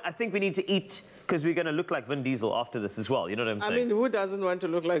you know what? I think we need to eat, because we're going to look like Vin Diesel after this as well. You know what I'm saying? I mean, who doesn't want to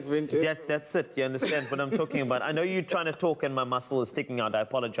look like Vin Diesel? That's it. You understand what I'm talking about? I know you're trying to talk and my muscle is sticking out. I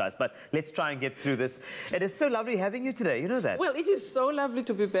apologize. But let's try and get through this. It is so lovely having you today. You know that? Well, it is so lovely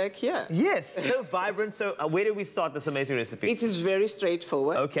to be back here. Yes, so vibrant. So where do we start this amazing recipe? It is very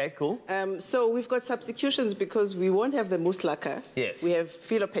straightforward. Okay, cool. So we've got substitutions because we won't have the moussaka. Yes. We have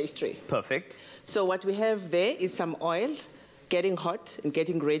phyllo pastry. Perfect. So what we have there is some oil, getting hot and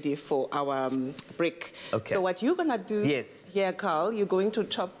getting ready for our brick. Okay. So what you're gonna do yes. here, Carl, you're going to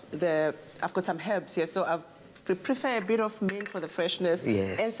chop I've got some herbs here, so I prefer a bit of mint for the freshness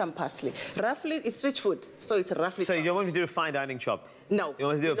and some parsley. Roughly, it's street food, so it's roughly So chopped. you don't want me to do a fine dining chop? No, you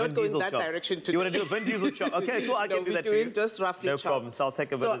want to do a Vin not go in Diesel that chop? direction today. You want to do a Vin Diesel chop? Okay, cool, I can do that for you. No, we're doing just roughly No chop. problem, so I'll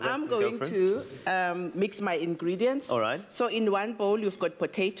take a bit of this I'm and going go for to mix my ingredients. All right. So in one bowl, you've got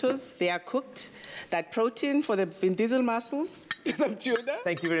potatoes. They are cooked. That protein for the Vin Diesel muscles. Some tuna.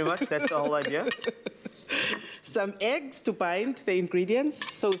 Thank you very much. That's the whole idea. Some eggs to bind the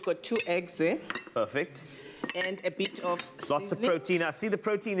ingredients. So we've got 2 eggs there. Perfect. And a bit of Lots seasoning. of protein. I see the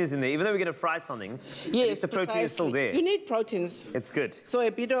protein is in there. Even though we're going to fry something, at least the protein is still there. You need proteins. It's good. So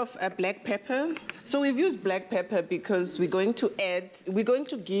a bit of black pepper. So we've used black pepper because we're going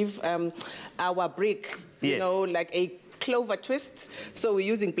to give our brick, you know, like a clover twist. So we're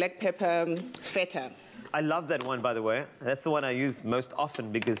using black pepper feta. I love that one, by the way. That's the one I use most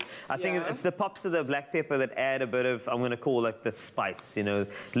often because I think it's the pops of the black pepper that add a bit of, I'm going to call like the spice, you know,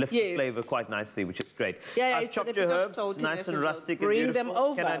 lifts the flavor quite nicely, which is great. Yeah, I've chopped your herbs, nice and rustic and Bring beautiful. them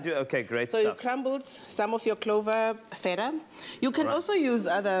over. Can I do? Okay, great so stuff. You crumbled some of your clover feta. You can also use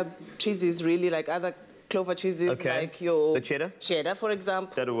other cheeses, really, like other clover cheeses, like your... The cheddar? Cheddar, for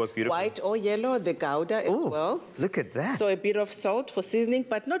example. That'll work beautiful. White or yellow, the Gouda as well. Look at that. So a bit of salt for seasoning,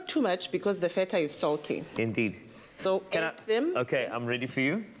 but not too much because the feta is salty. Indeed. So add them. Okay, I'm ready for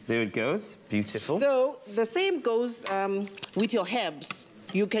you. There it goes. Beautiful. So the same goes with your herbs.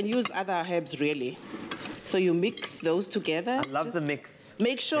 You can use other herbs, really. So you mix those together. I love the mix.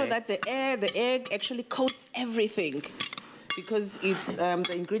 Make sure that the egg actually coats everything, because it's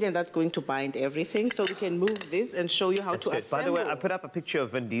the ingredient that's going to bind everything. So we can move this and show you how to assemble. By the way, I put up a picture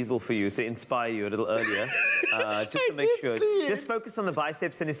of Vin Diesel for you to inspire you a little earlier. Just to make sure. Just focus on the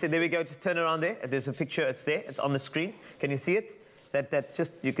biceps and you say, there we go, just turn around there. There's a picture, it's there, it's on the screen. Can you see it? That's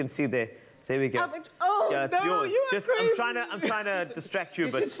just, you can see there. There we go. Yeah, it's no, yours. you are Just crazy. I'm trying to distract you,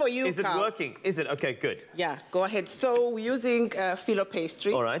 This but is for you, is it Carl. working? Is it? Okay, good. Yeah, go ahead. So we're using filo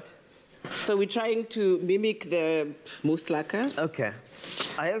pastry. All right. So we're trying to mimic the mousse lacquer. Okay.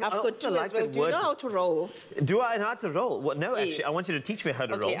 I I've got also two like as well. that Do you word. know how to roll? Do I know how to roll? What? No, actually, Yes. I want you to teach me how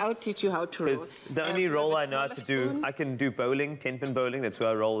to roll. Okay, I'll teach you how to roll. Because the only do you roll have I a know how to smaller do, spoon? I can do bowling, 10-pin bowling. That's where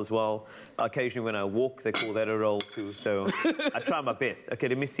I roll as well. Occasionally when I walk, they call that a roll too. So I try my best. Okay,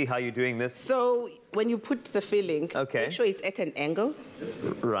 let me see how you're doing this. So when you put the filling, Okay. make sure it's at an angle.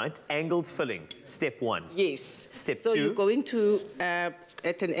 Right, angled filling, step 1. Yes. Step So 2. you're going to,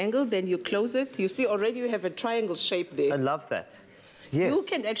 at an angle, then you close it. You see already you have a triangle shape there. I love that. Yes. You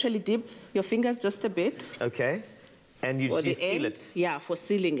can actually dip your fingers just a bit. Okay. And you for the seal end. it. Yeah, for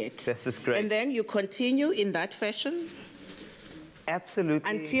sealing it. This is great. And then you continue in that fashion Absolutely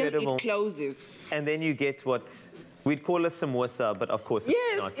until incredible. it closes. And then you get what we'd call a samosa, but of course it's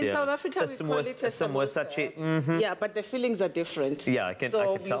Yes, not. in yeah. South Africa it's we call it a samosa. samosa. Yeah, but the fillings are different. Yeah, I can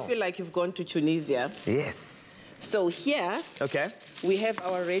So tell. you feel like you've gone to Tunisia. Yes. So here Okay. we have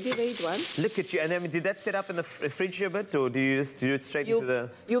our ready-made ones. Look at you. And then did that set up in the fridge a bit, or do you just do it straight into the?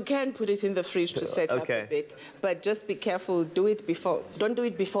 You can put it in the fridge to set up Okay. a bit, but just be careful. Do it before. Don't do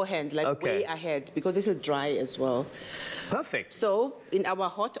it beforehand, like Okay. way ahead, because it will dry as well. Perfect. So in our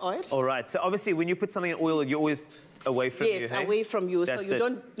hot oil. All right. So obviously, when you put something in oil, you're always away from you. Yes, hey? away from you. That's so you it.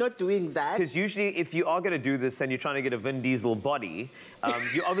 don't not doing that. Because usually, if you are going to do this and you're trying to get a Vin Diesel body,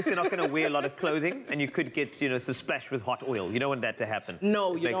 you're obviously not going to wear a lot of clothing, and you could get, some splash with hot oil. You don't want that to happen.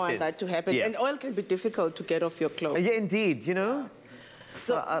 No, It you makes don't want sense. that to happen. Yeah. And oil can be difficult to get off your clothes. Yeah, indeed.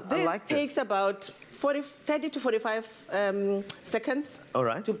 So I this like this. takes about 30 to 45 seconds All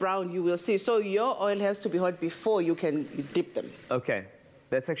right. to brown, you will see. So your oil has to be hot before you can dip them. Okay.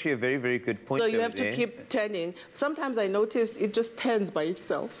 That's actually a very, very good point. So you over have to there. keep turning. Sometimes I notice it just turns by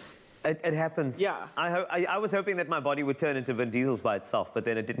itself. It happens. Yeah. I was hoping that my body would turn into Vin Diesel's by itself, but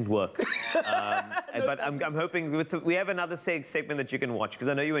then it didn't work. But I'm hoping we have another segment that you can watch, because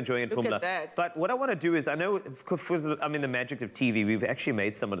I know you're enjoying it, Look at Pumla. that. But what I want to do is, I know, the magic of TV, we've actually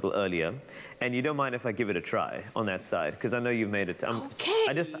made some a little earlier, and you don't mind if I give it a try on that side, because I know you've made it. Okay.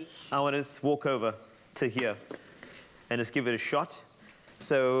 I want to just walk over to here and just give it a shot.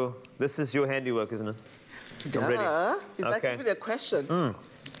 So this is your handiwork, isn't it? I'm ready. Is that Okay. even a question?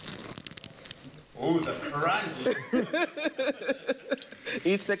 Oh, the crunch.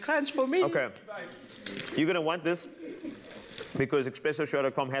 It's the crunch for me. Okay. You're going to want this because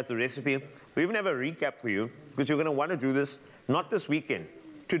ExpressoShow.com has the recipe. We even have a recap for you because you're going to want to do this not this weekend,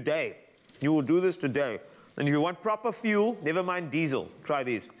 today. You will do this today. And if you want proper fuel, never mind diesel. Try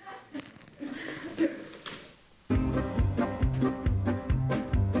these.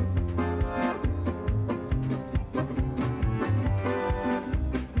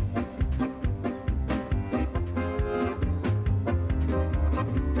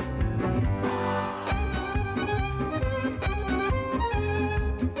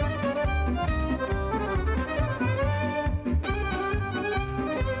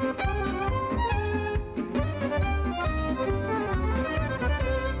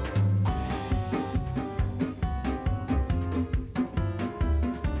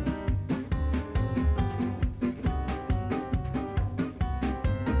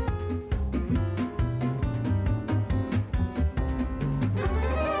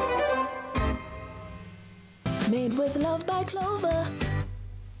 Made with love by Clover.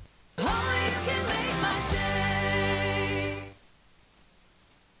 Oh, you can make my day.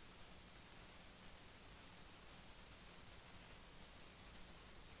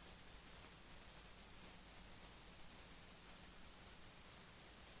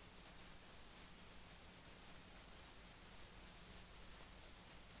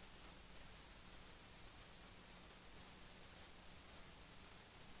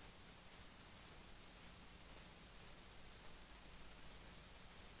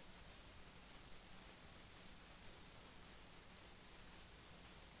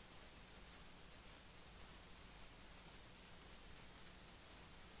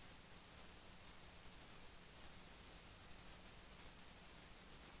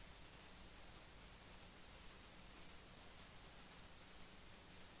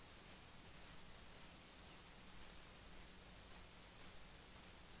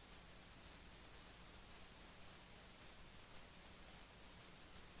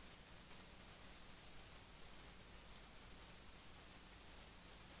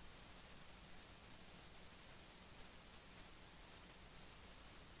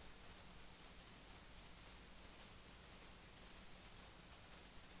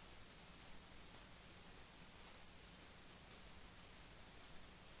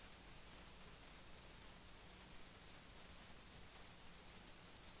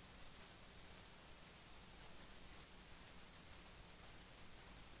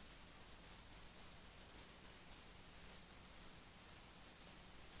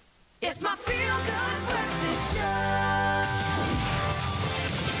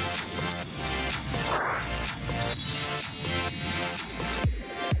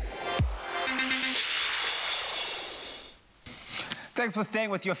 Thanks for staying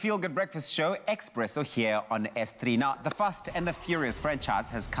with your feel-good breakfast show, Expresso, here on S3. Now, the Fast and the Furious franchise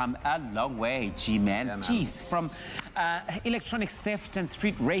has come a long way, G-Man. Yeah, jeez, from electronics theft and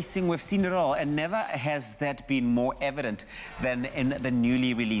street racing, we've seen it all, and never has that been more evident than in the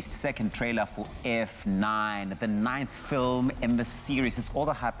newly released second trailer for F9, the 9th film in the series. It's all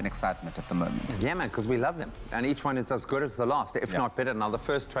the hype and excitement at the moment. Yeah, man, because we love them, and each one is as good as the last, if not better. Now, the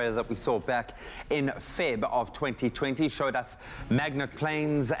first trailer that we saw back in Feb of 2020 showed us magnet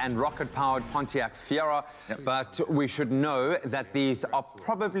planes and rocket-powered Pontiac Fiera, but we should know that these are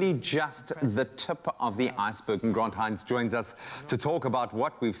probably just the tip of the iceberg, and Grant Hines joins us to talk about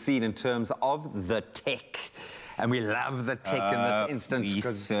what we've seen in terms of the tech. And we love the tech in this instance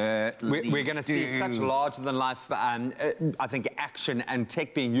because we're going to see such larger-than-life, I think, action and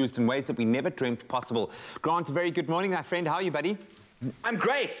tech being used in ways that we never dreamt possible. Grant, a very good morning, my friend. How are you, buddy? I'm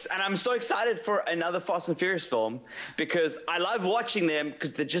great, and I'm so excited for another Fast and Furious film because I love watching them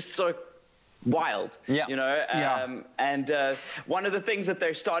because they're just so wild, you know? And one of the things that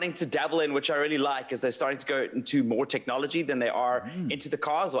they're starting to dabble in, which I really like, is they're starting to go into more technology than they are into the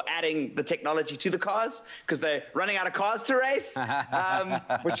cars, or adding the technology to the cars, because they're running out of cars to race,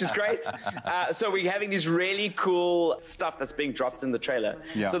 which is great. So we're having these really cool stuff that's being dropped in the trailer.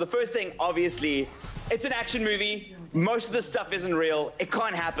 So the first thing, obviously, it's an action movie. Most of this stuff isn't real. It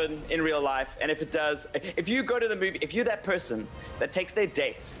can't happen in real life. And if it does, if you go to the movie, if you're that person that takes their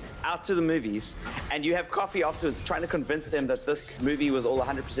date out to the movies and you have coffee afterwards trying to convince them that this movie was all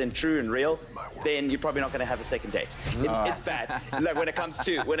 100% true and real, then you're probably not going to have a second date. It's bad like, when it comes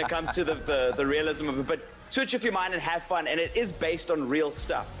to the realism of it. But switch off your mind and have fun. And it is based on real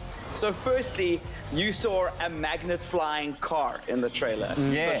stuff. So firstly, you saw a magnet flying car in the trailer. So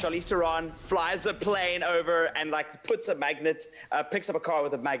Charlize Theron flies a plane over and like puts a magnet, picks up a car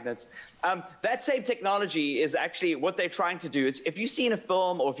with a magnet. That same technology is actually what they're trying to do. Is if you've seen a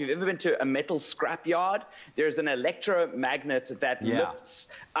film or if you've ever been to a metal scrapyard, there's an electromagnet that lifts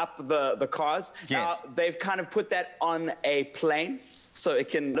up the cars. Now, they've kind of put that on a plane, so it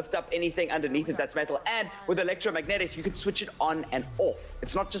can lift up anything underneath it that's metal. And with electromagnetics, you can switch it on and off.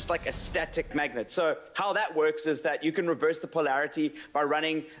 It's not just like a static magnet. So how that works is that you can reverse the polarity by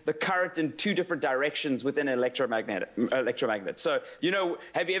running the current in 2 different directions within an electromagnet. So, you know,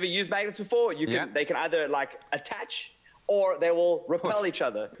 have you ever used magnets before? You can, they can either like attach or they will repel each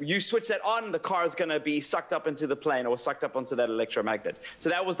other. You switch that on, the car is going to be sucked up into the plane or sucked up onto that electromagnet. So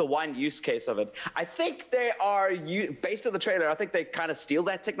that was the one use case of it. I think they are, based on the trailer, I think they kind of steal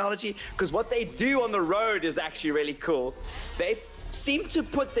that technology, because what they do on the road is actually really cool. They seem to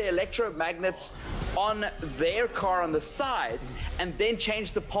put the electromagnets on their car on the sides and then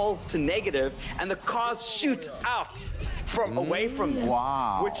change the poles to negative, and the cars shoot out from away from them,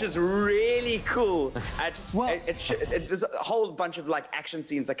 which is really cool. There's a whole bunch of like action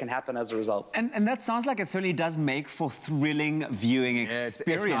scenes that can happen as a result. And that sounds like it certainly does make for thrilling viewing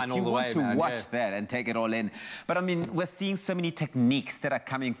experience. You want to watch that and take it all in. But I mean, we're seeing so many techniques that are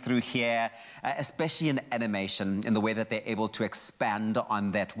coming through here, especially in animation, in the way that they're able to expand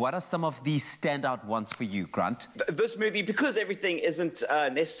on that. What are some of the standout ones for you, Grant? This movie, because everything isn't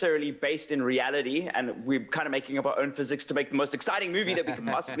necessarily based in reality, and we're kind of making up our own physics to make the most exciting movie that we can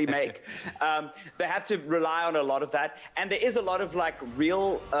possibly make, they have to rely on a lot of that. And there is a lot of like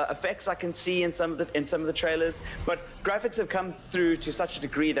real effects I can see in some of the trailers, but graphics have come through to such a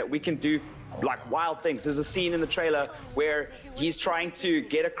degree that we can do like wild things. There's a scene in the trailer where he's trying to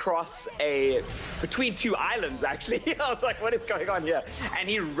get across between 2 islands, actually. I was like, what is going on here? And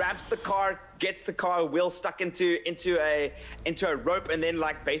he ramps the car, gets the car wheel stuck into a rope, and then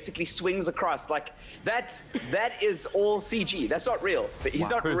like basically swings across. Like that is all CG. That's not real. He's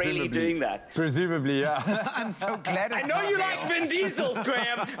not really doing that. Presumably, yeah. I'm so glad it's I know you like Vin Diesel,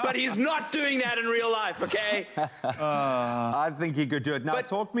 Graham, but he's not doing that in real life, okay? I think he could do it. Now,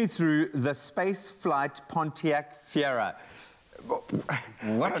 talk me through the space flight Pontiac Fiera. What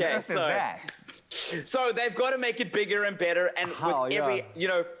on earth is that? So they've got to make it bigger and better, and with every, you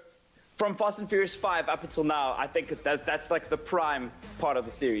know, from Fast and Furious 5 up until now, I think that's like the prime part of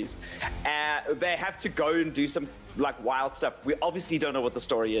the series. They have to go and do some like wild stuff. We obviously don't know what the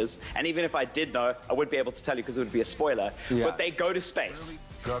story is, and even if I did know, I wouldn't be able to tell you because it would be a spoiler. But they go to space.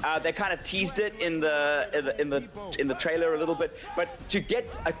 They kind of teased it in the trailer a little bit, but to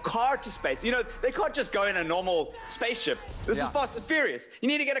get a car to space, you know, they can't just go in a normal spaceship. This is Fast and Furious. You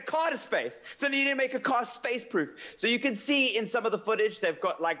need to get a car to space, so you need to make a car space-proof. So you can see in some of the footage, they've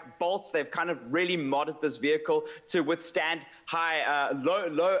got like bolts. They've kind of really modded this vehicle to withstand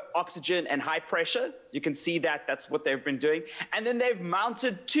low oxygen and high pressure. You can see that that's what they've been doing, and then they've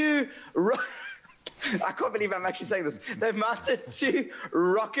mounted 2 I can't believe I'm actually saying this. They've mounted 2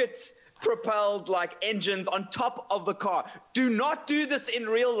 rocket-propelled like engines on top of the car. Do not do this in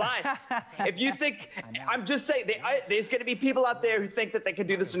real life. If you think, I'm just saying, there's going to be people out there who think that they can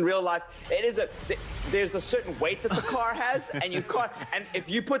do this in real life. There's a certain weight that the car has, and you can't. And if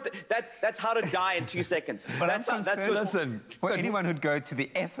you put that's how to die in 2 seconds. But Listen, for anyone who'd go to the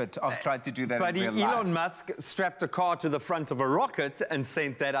effort of trying to do that in real life. Elon Musk strapped a car to the front of a rocket and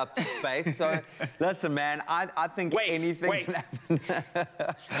sent that up to space. So, listen, man, I think anything can happen.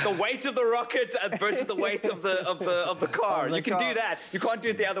 The weight of the rocket versus the weight of the car. You can do that. You can't do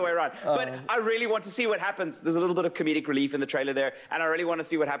it the other way around. But I really want to see what happens. There's a little bit of comedic relief in the trailer there, and I really want to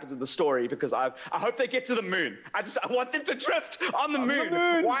see what happens in the story because I hope they get to the moon. I want them to drift on the moon.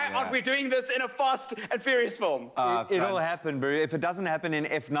 Why aren't we doing this in a Fast and Furious film? It'll happen, bro. If it doesn't happen in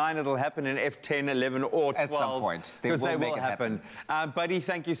F9, it'll happen in F10, 11, or 12. At some point. Because they will happen. Buddy,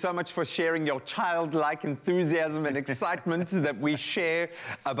 thank you so much for sharing your childlike enthusiasm and excitement that we share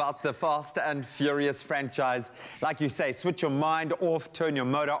about the Fast and Furious franchise. Like you say, switch your mind off, turn your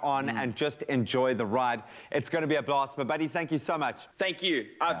motor on, and just enjoy the ride. It's going to be a blast. But, buddy, thank you so much. Thank you.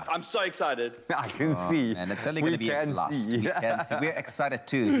 I'm so excited. I can see. And it's only going to be a blast. We can see. We're excited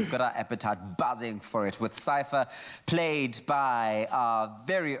too. He's got our appetite buzzing for it. With Cypher, played by our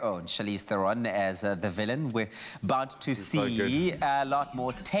very own Charlize Theron as the villain. We're bound to see a lot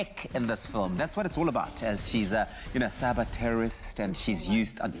more tech in this film. That's what it's all about. As she's a cyber terrorist, and she's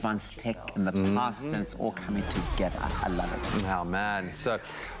used advanced tech in the past, and it's all coming together. I love it. Oh, man. So,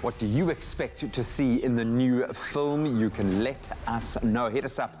 what do you expect to see in the new film? You can let us know. Hit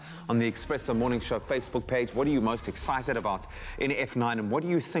us up on the Expresso Morning Show Facebook page. What are you most excited about in F9, and what do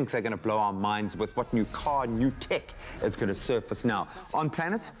you think they're going to blow our minds with? What new car, new tech is going to surface now? On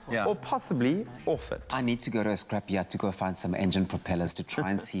planet or possibly off it? I need to go to a scrapyard to go find some engine propellers to try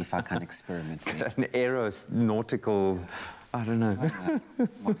and see if I can experiment. An aeronautical, I don't know.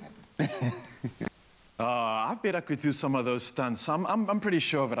 I bet I could do some of those stunts. I'm pretty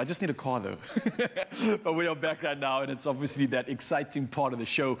sure of it. I just need a car, though. But we are back right now, and it's obviously that exciting part of the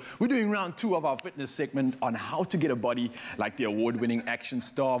show. We're doing round 2 of our fitness segment on how to get a body like the award-winning action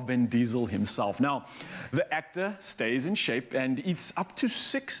star Vin Diesel himself. Now, the actor stays in shape and eats up to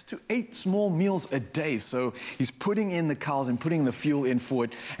 6 to 8 small meals a day. So he's putting in the cows and putting the fuel in for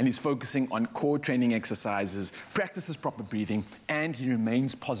it, and he's focusing on core training exercises, practices proper breathing, and he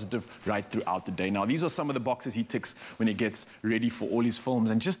remains positive right throughout the day. Now, these are some of the boxes he ticks when he gets ready for all his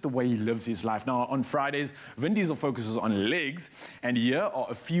films and just the way he lives his life. Now, on Fridays, Vin Diesel focuses on legs, and here are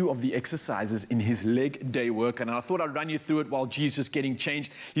a few of the exercises in his leg day workout. And I thought I'd run you through it while G's just getting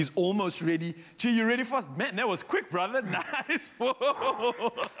changed. He's almost ready. G, you ready for us? Man, that was quick, brother. Nice.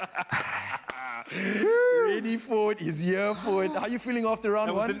 Ready for it. He's here for it. How are you feeling after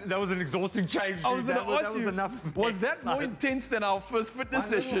round 1? That was an exhausting change. I was going to ask you, was that more intense than our first fitness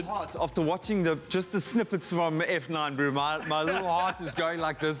session? After watching just the snippets from F9, bro, my little heart is going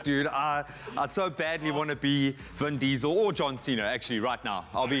like this, dude. I so badly want to be Vin Diesel or John Cena, actually, right now.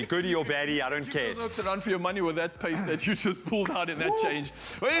 I'll be goodie or baddie, I don't care. You just run for your money with that pace that you just pulled out in that change.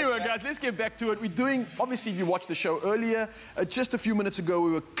 But anyway, guys, let's get back to it. We're doing, obviously, if you watched the show earlier, just a few minutes ago,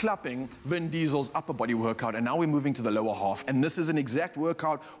 we were clapping Vin Diesel's upper body workout, and now we're moving to the lower half. And this is an exact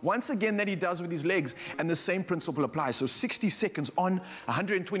workout, once again, that he does with his legs. And the same principle applies. So 60 seconds on,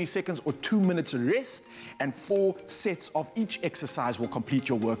 120 seconds or 2 minutes rest, and 4 sets of each exercise will complete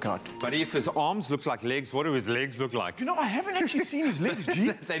your workout. But if his arms look like legs, what do his legs look like? You know, I haven't actually seen his legs,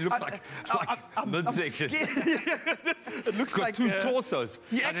 G. They look like midsection. It looks got like 2 torsos.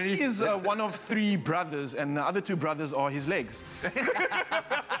 He actually is one of 3 brothers, and the other 2 brothers are his legs.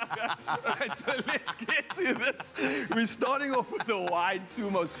 Right, so let's get to this. We're starting off with the wide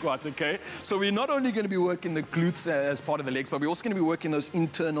sumo squat, okay? So we're not only going to be working the glutes as part of the legs, but we're also going to be working those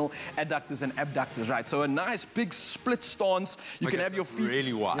internal adductors and abductors, right? So a nice big split stance. You can have your feet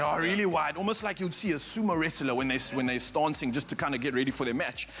really wide. Yeah, really wide. Almost like you'd see a sumo wrestler when they're stancing, just to kind of get ready for their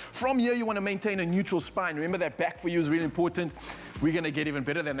match. From here, you want to maintain a neutral spine. Remember that back for you is really important. We're going to get even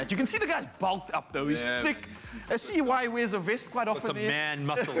better than that. You can see the guy's bulked up, though. He's thick. I see why he wears a vest quite often. It's a man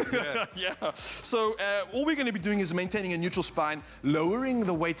muscle. Yeah. So all we're going to be doing is maintaining a neutral spine, lowering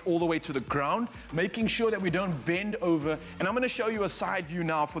the weight all the way to the ground, making sure that we don't bend over. And I'm going to show you a side view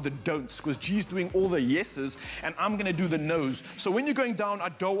now for the don'ts, because G's doing all the yeses, and I'm going to do the no's. So when you're going down, I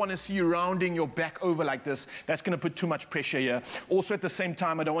don't want to see you rounding your back over like this. That's going to put too much pressure here. Also, at the same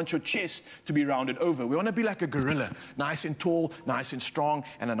time, I don't want your chest to be rounded over. We want to be like a gorilla, nice and tall, nice and strong,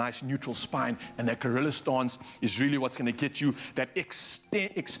 and a nice neutral spine. And that gorilla stance is really what's going to get you that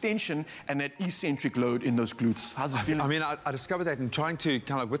extension and that eccentric load in those glutes. How's it feeling? I mean, I discovered that in trying to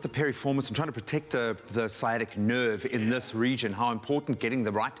kind of, with the piriformis and trying to protect the sciatic nerve in this region, how important getting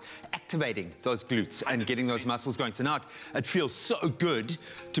the right, activating those glutes and getting those muscles going. So now it feels so good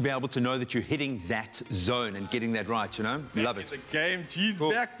to be able to know that you're hitting that zone and getting that right, you know? Love it. It's a game. G's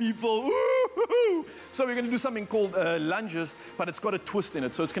back, people. Woo-hoo-hoo. So we're going to do something called lunges, but it's got a twist in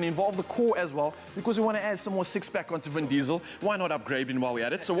it. So it's going to involve the core as well, because we want to add some more six-pack onto Vin Diesel. Why not upgrade him while we're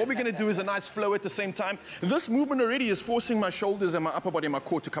at it? So what we're going to do is a nice flow at the same time. This movement already is forcing my shoulders and my upper body and my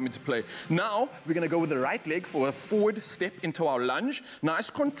core to come into play. Now we're going to go with the right leg for a forward step into our lunge. Nice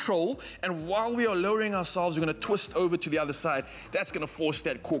control. And while we are lowering ourselves, we're going to twist over to the other side. That's going to force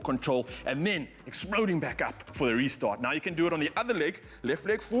that core control. And then exploding back up for the restart. Now you can do it on the other leg. Left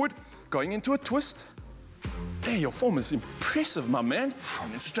leg forward, going into a twist. Hey, your form is impressive, my man.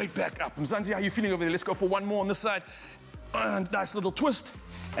 And then straight back up. Mzansi, how are you feeling over there? Let's go for one more on this side. Nice little twist.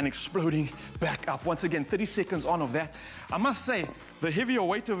 And exploding back up. Once again, 30 seconds on of that. I must say, the heavier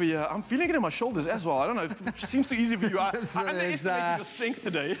weight over here, I'm feeling it in my shoulders as well. I don't know, it seems too easy for you. I underestimated your strength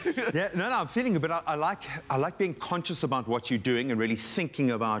today. Yeah, no, I'm feeling it, but I like being conscious about what you're doing and really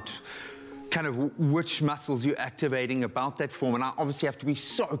thinking about kind of which muscles you're activating about that form. And I obviously have to be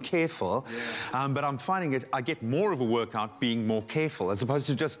so careful, but I'm finding I get more of a workout being more careful as opposed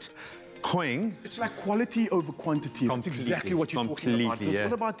to just coing. It's like quality over quantity. That's exactly what you're talking about. So it's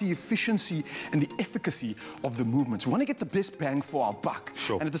all about the efficiency and the efficacy of the movements. We want to get the best bang for our buck.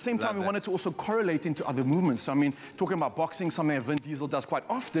 Sure. And at the same time, we want it to also correlate into other movements. So, I mean, talking about boxing, something that Vin Diesel does quite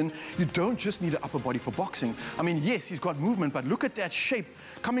often, you don't just need an upper body for boxing. I mean, yes, he's got movement, but look at that shape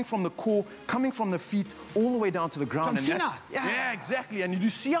coming from the core, coming from the feet, all the way down to the ground. And that's, yeah, exactly. And you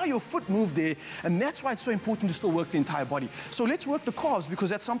see how your foot moved there, and that's why it's so important to still work the entire body. So let's work the calves,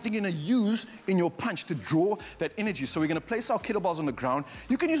 because that's something you're going to use in your punch to draw that energy. So we're going to place our kettlebells on the ground.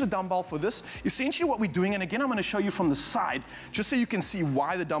 You can use a dumbbell for this. Essentially what we're doing, and again I'm going to show you from the side, just so you can see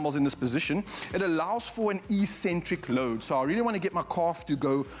why the dumbbell's in this position, it allows for an eccentric load. So I really want to get my calf to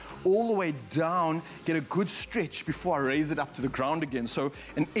go all the way down, get a good stretch before I raise it up to the ground again. So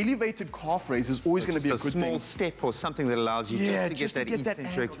an elevated calf raise is always going to be a good thing. A small step or something that allows you just to get that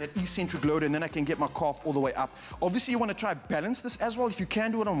angle, that eccentric load, and then I can get my calf all the way up. Obviously you want to try balance this as well. If you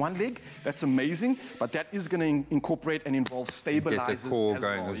can do it on one leg, that's amazing, but that is going to incorporate and involve stabilizers as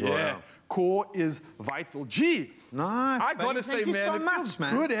well. Yeah. Core is vital. Gee, nice. I gotta say, man, it feels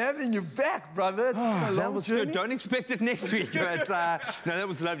good having you back, brother. It's been a long that was journey. good. Don't expect it next week, but no, that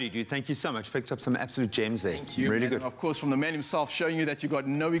was lovely, dude. Thank you so much. Picked up some absolute gems there. Thank you. Really man. good. And of course, from the man himself, showing you that you got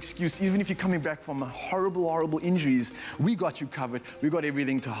no excuse, even if you're coming back from horrible, horrible injuries. We got you covered. We got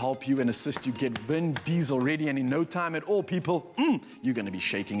everything to help you and assist you get Vin Diesel ready, and in no time at all, people, you're gonna be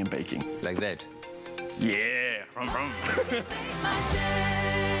shaking and baking like that. Yeah.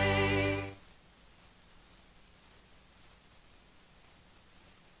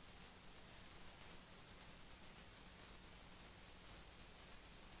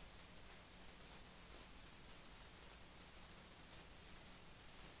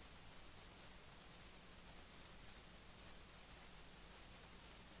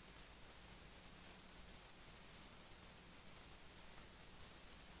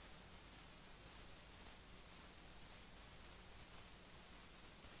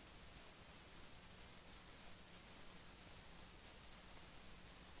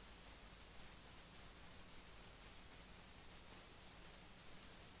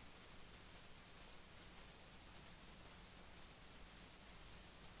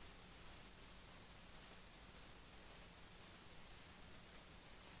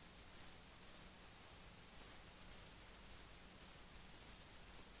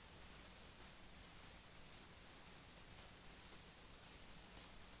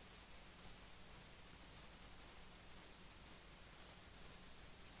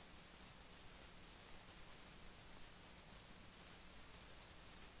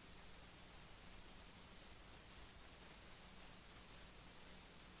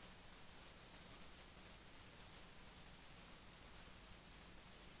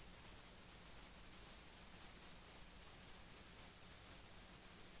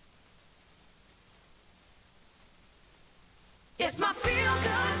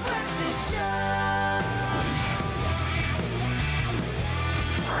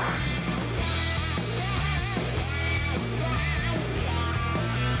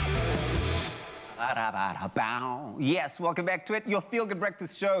 Yes, welcome back to it, your feel-good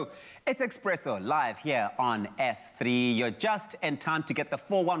breakfast show. It's Expresso, live here on S3. You're just in time to get the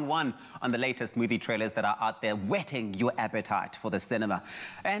 411 on the latest movie trailers that are out there whetting your appetite for the cinema.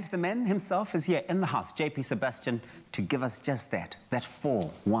 And the man himself is here in the house, JP Sebastian, to give us just that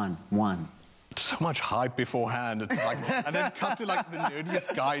 411. So much hype beforehand. It's like, and then cut to like the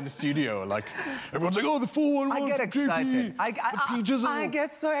nerdiest guy in the studio. Like everyone's like, "Oh, the 411." I get excited. I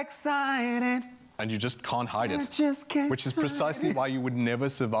get so excited. And you just can't hide I it. just can't which is precisely why you would never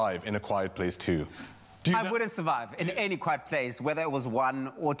survive in A Quiet Place 2. I wouldn't survive in any quiet place, whether it was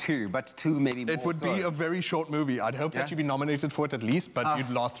 1 or 2, but 2 maybe more. It would be a very short movie. I'd hope that you'd be nominated for it at least, but you'd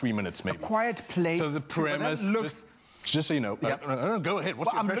last 3 minutes maybe. A Quiet Place. So the premise looks. Just so you know, go ahead.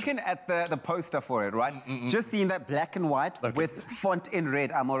 What's your I'm looking at the poster for it, right? Just seeing that black and white with font in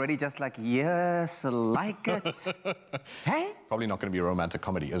red, I'm already just like, yes, I like it. Hey? Probably not going to be a romantic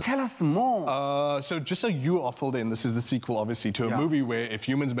comedy, is it? Tell us more. So just so you are filled in, this is the sequel, obviously, to a movie where if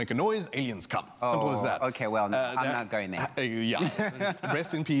humans make a noise, aliens come. Simple as that. Okay, well, I'm not going there. Yeah.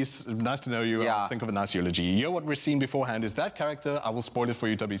 Rest in peace. Nice to know you. I'll think of a nice eulogy. You know what we're seeing beforehand is that character. I will spoil it for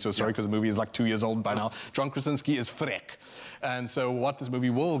you, Tubby, so sorry, because the movie is like 2 years old by now. John Krasinski is Frek. And so what this movie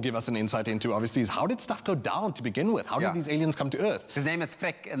will give us an insight into, obviously, is how did stuff go down to begin with? How did these aliens come to Earth? His name is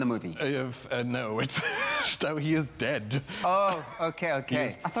Frek in the movie. No, it's... no, he is dead. Oh,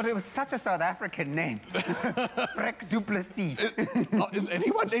 okay. I thought it was such a South African name. Frek du Plessis. Is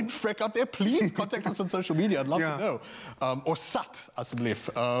anyone named Frek out there? Please contact us on social media. I'd love to know. Or Sat,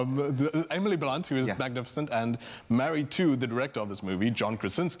 alsjeblieft. Emily Blunt, who is magnificent, and married to the director of this movie, John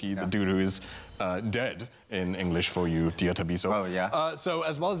Krasinski, the dude who is dead in English for you, dear Tabiso. Oh, yeah. So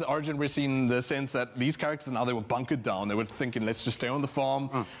as well as the origin, we're seeing the sense that these characters now, they were bunkered down. They were thinking, let's just stay on the farm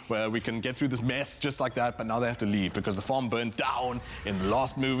where we can get through this mess just like that, but now they have to leave because the farm burned down. In the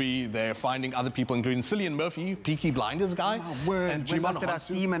last movie, they're finding other people, including Cillian Murphy, Peaky Blinders guy. Oh, word. And when did I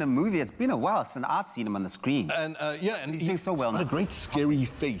see him in a movie? It's been a while since I've seen him on the screen. And and he's doing so well now. He's got a great scary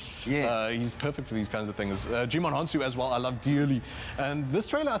face. Yeah. He's perfect for these kinds of things. Jimon Honsu as well, I love dearly. And this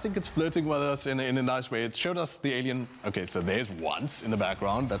trailer, I think it's flirting with us in a nice way. It showed us the alien. Okay, so there's once in the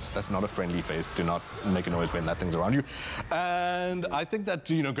background. That's not a friendly face. Do not make a noise when that thing's around you. And I think that,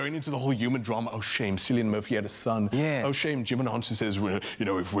 going into the whole human drama, oh, shame, Cillian Murphy had a son. Yes. Oh, shame, Jimon Honsu says,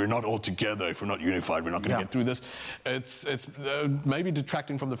 if we're not all together, if we're not unified, we're not going to get through this. It's maybe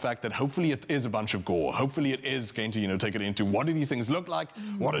detracting from the fact that hopefully it is a bunch of gore. Hopefully it is going to, take it into what do these things look like?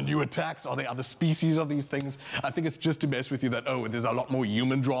 What are new attacks? Are there other species of these things? I think it's just to mess with you that, there's a lot more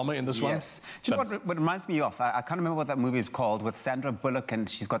human drama in this one. Yes. Do you know what reminds me of? I can't remember what that movie is called, with Sandra Bullock, and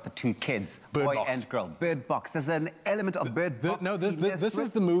she's got the 2 kids, boy and girl. Bird Box. There's an element of Bird Box. No, this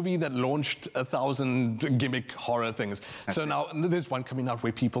is the movie that launched 1,000 gimmick horror things. So now there's one coming out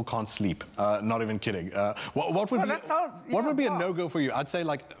where people can't sleep. Not even kidding. What would be a no-go for you? I'd say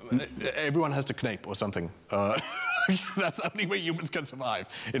like everyone has to knape or something. That's the only way humans can survive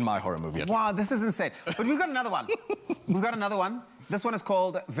in my horror movie. Wow, this is insane. But we've got another one. We've got another one. This one is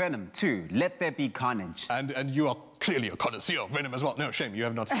called Venom 2, Let There Be Carnage. And you are clearly a connoisseur of Venom as well. No, shame, you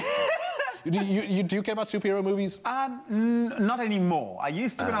have not seen it. Do you care about superhero movies? Not anymore. I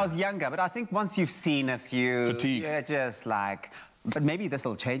used to when I was younger, but I think once you've seen a few... Fatigue. You're just like... But maybe this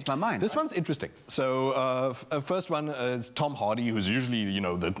will change my mind. This one's interesting. So, first one is Tom Hardy, who's usually,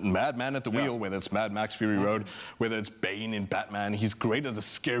 the madman at the wheel, whether it's Mad Max Fury Road, whether it's Bane in Batman. He's great as a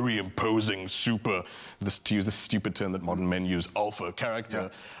scary, imposing, to use this stupid term that modern men use, alpha character.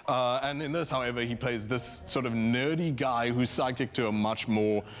 And in this, however, he plays this sort of nerdy guy who's psychic to a much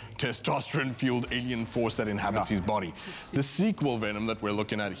more testosterone-fueled alien force that inhabits his body. The sequel Venom that we're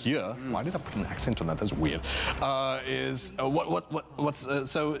looking at here, why did I put an accent on that? That's weird. Is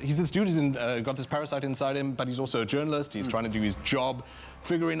so he's this dude who's got this parasite inside him, but he's also a journalist. He's trying to do his job,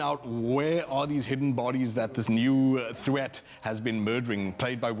 figuring out where are these hidden bodies that this new threat has been murdering,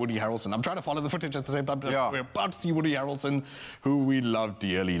 played by Woody Harrelson. I'm trying to follow the footage at the same time. We're about to see Woody Harrelson, who we love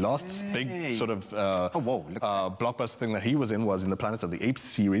dearly. Last big sort of blockbuster thing that he was in the Planet of the Apes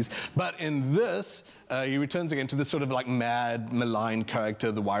series. But in this, he returns again to this sort of like mad, malign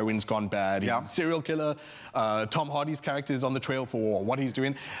character. The wiring's gone bad. He's a serial killer. Tom Hardy's character is on the trail for what he's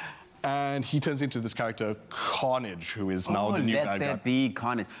doing. And he turns into this character, Carnage, who is now the new bad guy. Let there be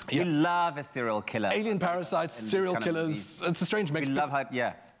Carnage. You love a serial killer. Alien parasites, serial killers. It's a strange mix. We love how,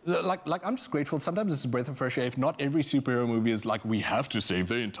 Like I'm just grateful. Sometimes it's a breath of fresh air. If not every superhero movie is like, we have to save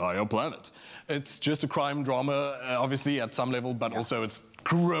the entire planet. It's just a crime drama, obviously at some level, but also it's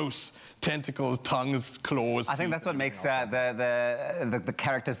gross tentacles, tongues, claws. I think that's what makes the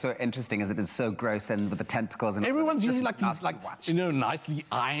character so interesting, is that it's so gross and with the tentacles and everyone's using like these nicely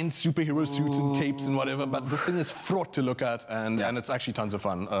ironed superhero suits and capes and whatever, but this thing is fraught to look at, and it's actually tons of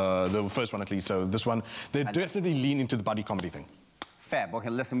fun. The first one at least. So this one, they definitely lean into the buddy comedy thing. Fab. Okay,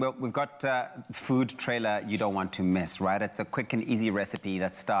 listen, we've got food trailer you don't want to miss, right? It's a quick and easy recipe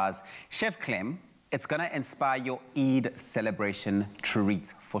that stars Chef Clem. It's going to inspire your Eid celebration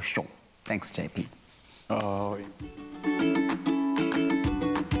treats for sure. Thanks, JP. Oh.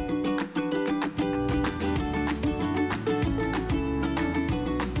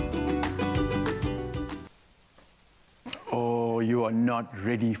 Oh, you are not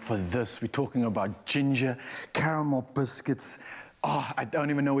ready for this. We're talking about ginger caramel biscuits. Oh, I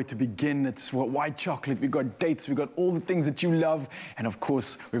don't even know where to begin. It's white chocolate, we've got dates, we've got all the things that you love. And of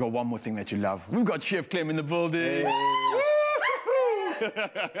course, we've got one more thing that you love. We've got Chef Clem in the building. Hey.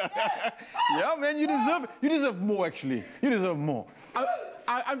 Yeah, man, you deserve more, actually. You deserve more.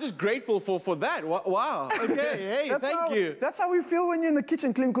 I'm just grateful for that. Wow. Okay, hey, thank you. That's how we feel when you're in the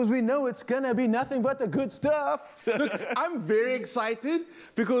kitchen, Clem, because we know it's gonna be nothing but the good stuff. Look, I'm very excited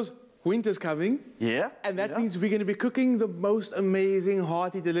because winter's coming. Yeah. And that means we're going to be cooking the most amazing,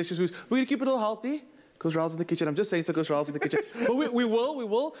 hearty, delicious foods. We're going to keep it all healthy. Coach Raul's in the kitchen. I'm just saying so Coach Raul's in the kitchen. But we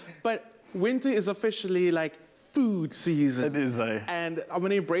will. But winter is officially like food season. It is, eh? And I'm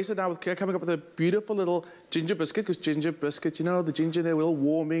going to embrace it now with coming up with a beautiful little ginger biscuit, because ginger biscuit, you know, the ginger, they're a little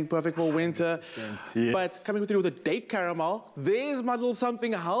warming, perfect for winter. Yes. But coming through with a date caramel, there's my little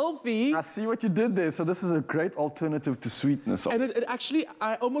something healthy. I see what you did there. So this is a great alternative to sweetness. And it actually,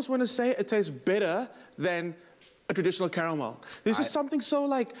 I almost want to say it tastes better than a traditional caramel. This is something so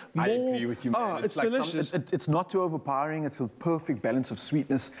like more... I agree with you, man. Oh, it's like delicious. It's not too overpowering. It's a perfect balance of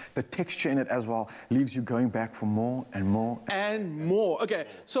sweetness. The texture in it as well leaves you going back for more and more. And more. Okay,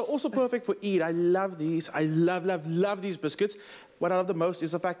 so also perfect for Eid. I love these. I love these biscuits. What I love the most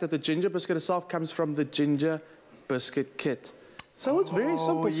is the fact that the ginger biscuit itself comes from the ginger biscuit kit. So it's very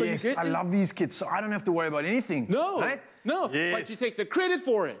simple. Yes, so you get I love these kits, so I don't have to worry about anything. No, right? no, yes. But you take the credit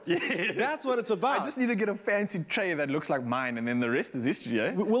for it. Yes. That's what it's about. I just need to get a fancy tray that looks like mine, and then the rest is history,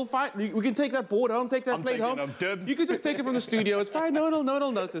 eh? We'll find. We can take that board home, take that plate home. You can just take it from the studio. It's fine. No one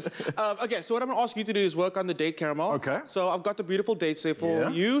will notice. Okay, so what I'm going to ask you to do is work on the date caramel. Okay. So I've got the beautiful dates there for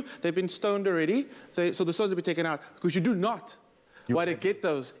you. They've been stoned already. So the stones will be taken out because you do not want to get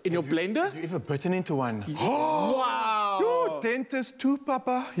those in your blender. Have you ever bitten into one? Wow! Your dentist too,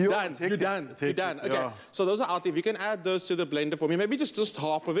 Papa. You're done. Okay, so those are out there. If you can add those to the blender for me, maybe just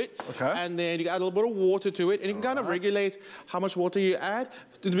half of it. Okay. And then you can add a little bit of water to it, and you can kind of regulate how much water you add.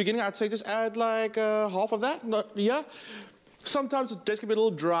 In the beginning, I'd say just add like half of that. Sometimes the dates can be a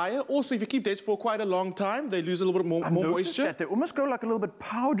little drier. Also, if you keep dates for quite a long time, they lose a little bit more moisture. That. They almost go like a little bit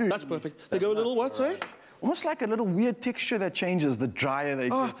powdery. That's perfect. They go a little, what, say? Almost like a little weird texture that changes the drier they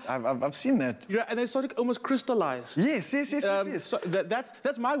get. I've seen that. Yeah, and they start to almost crystallize. Yes. So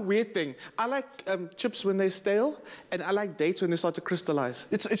that's my weird thing. I like chips when they're stale, and I like dates when they start to crystallize.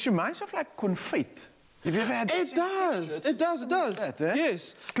 It reminds me of like confit. Have you ever had that? It does. That, eh?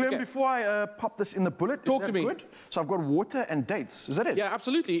 Yes. Clem, before I pop this in the bullet, talk to me. Good? So I've got water and dates. Is that it? Yeah,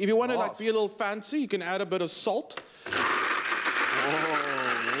 absolutely. If you want to like be a little fancy, you can add a bit of salt. Oh,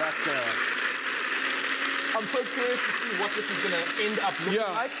 lekker. I'm so curious to see what this is going to end up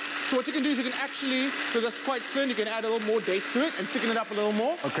looking like. So what you can do is you can actually, because that's quite thin, you can add a little more dates to it and thicken it up a little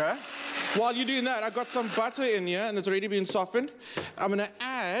more. Okay. While you're doing that, I've got some butter in here, and it's already been softened. I'm going to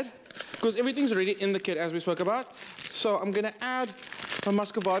add, because everything's already in the kit, as we spoke about, so I'm going to add my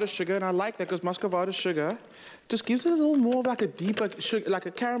muscovado sugar, and I like that because muscovado sugar just gives it a little more of like a deeper sugar, like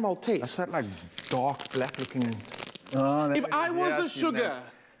a caramel taste. That's that like dark black looking. If I was the sugar,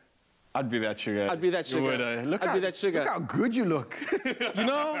 I'd be that sugar. I'd be that sugar. I'd be that sugar. Look how good you look. You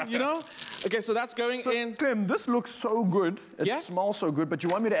know? Okay, so that's going in. Clem, this looks so good. It smells so good, but you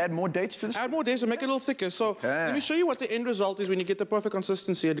want me to add more dates to this? Add more dates and make it a little thicker. So let me show you what the end result is when you get the perfect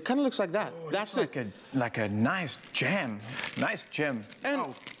consistency. It kind of looks like that. That's it. Like a nice jam. Nice jam.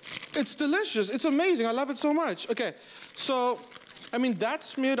 And it's delicious. It's amazing. I love it so much. Okay, so I mean, that's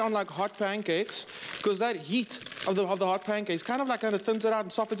smeared on like hot pancakes because that heat of the hot pancakes kind of thins it out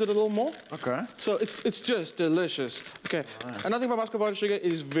and softens it a little more. Okay. So it's just delicious. Okay. Another thing about muscovado sugar, it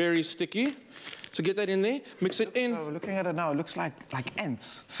is very sticky. So get that in there, mix it in. Looking at it now, it looks like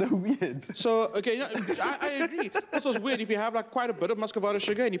ants. It's so weird. So, okay, no, I agree. That's what's weird. If you have like quite a bit of muscovado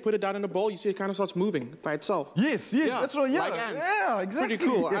sugar and you put it down in a bowl, you see it kind of starts moving by itself. Yes, that's right, Like ants. Yeah, exactly.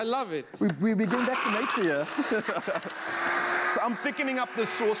 Pretty cool. I love it. We're going back to nature here. So I'm thickening up this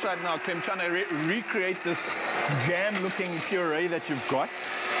sauce right now, Clem, trying to recreate this jam-looking puree that you've got.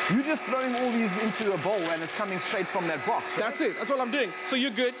 You're just throwing all these into a bowl and it's coming straight from that box. Right? That's it. That's all I'm doing. So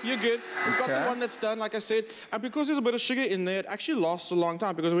you're good. You're good. You've got the one that's done, like I said. And because there's a bit of sugar in there, it actually lasts a long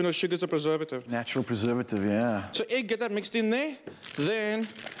time because we know sugar's a preservative. Natural preservative, yeah. So egg, get that mixed in there. Then...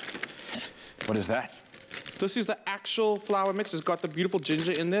 What is that? This is the actual flour mix. It's got the beautiful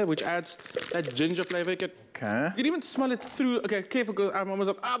ginger in there, which adds that ginger flavor. You can even smell it through. Okay, careful, because I'm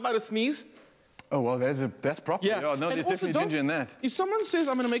almost about to sneeze. Oh, well, that's proper. Yeah, no, there's definitely ginger in that. If someone says,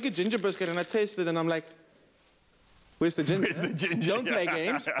 I'm going to make a ginger biscuit, and I taste it, and I'm like, where's the ginger? Where's the ginger? Don't play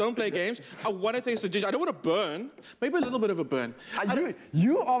games. Don't play games. I want to taste the ginger. I don't want to burn. Maybe a little bit of a burn.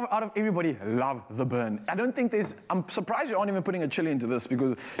 You are, out of everybody, love the burn. I don't think there's... I'm surprised you aren't even putting a chili into this,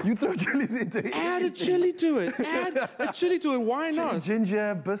 because you throw chilies into it. Add a chili to it. Add a chili to it. Why not?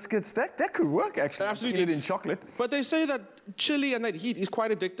 Ginger, biscuits, that could work, actually. Absolutely. I've seen it in chocolate. But they say that chili and that heat is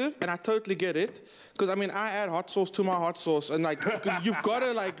quite addictive, and I totally get it. Because, I mean, I add hot sauce to my hot sauce, and, like, you've got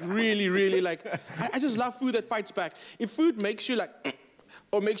to, like, really, really, like... I just love food that fights back. If food makes you, like,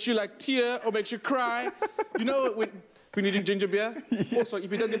 or makes you, like, tear, or makes you cry, you know, when you drink ginger beer, also,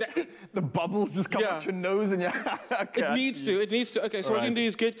 if you don't get that... The bubbles just come out your nose and your... It needs to. Okay, so what you can do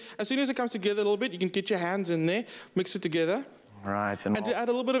is as soon as it comes together a little bit, you can get your hands in there, mix it together. Right. And to add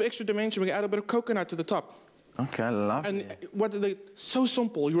a little bit of extra dimension, we can add a bit of coconut to the top. Okay, lovely. And so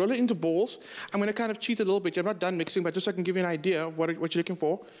simple. You roll it into balls. I'm going to kind of cheat a little bit. I'm not done mixing, but just so I can give you an idea of what you're looking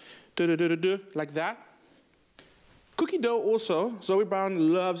for. Like that. Cookie dough also. Zoe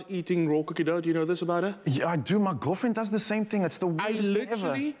Brown loves eating raw cookie dough. Do you know this about her? Yeah, I do. My girlfriend does the same thing. It's the weirdest thing ever. I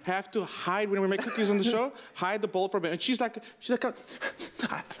literally have to hide, when we make cookies on the show, hide the bowl from her. And she's like,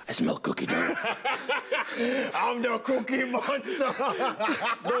 I smell cookie dough. I'm the cookie monster.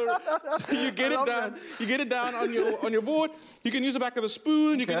 So you get it done. You get it down on your board. You can use the back of a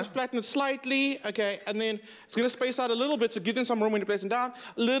spoon. You can just flatten it slightly. Okay, and then it's going to space out a little bit, so give them some room when you place them down.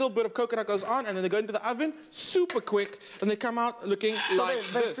 A little bit of coconut goes on, and then they go into the oven, super quick, and they come out looking like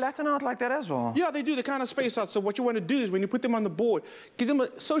they this. flatten out like that as well? Yeah, they do. They kind of space out. So what you want to do is when you put them on the board, give them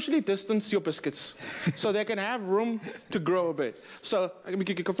socially distance your biscuits so they can have room to grow a bit. So you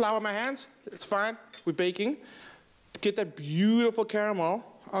can flour my hands. It's fine. We're baking. Get that beautiful caramel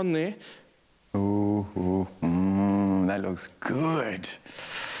on there. Ooh, that looks good.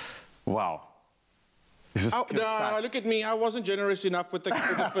 Wow. No, look at me. I wasn't generous enough with the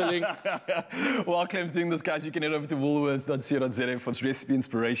filling. While Clem's doing this, guys, you can head over to woolworths.co.za for its recipe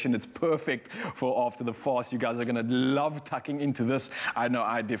inspiration. It's perfect for after the fast. You guys are going to love tucking into this. I know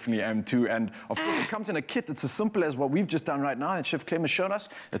I definitely am too. And, of course, it comes in a kit. It's as simple as what we've just done right now that Chef Clem has shown us.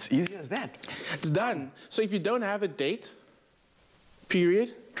 It's easy as that. It's done. So if you don't have a date,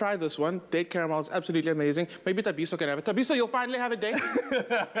 period, try this one. Date caramel is absolutely amazing. Maybe Tabiso can have it. Tabiso, you'll finally have a date.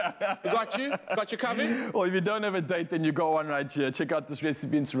 Got you covered. Well, if you don't have a date, then you go on right here. Check out this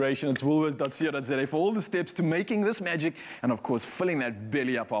recipe inspiration. It's woolworths.co.za for all the steps to making this magic and, of course, filling that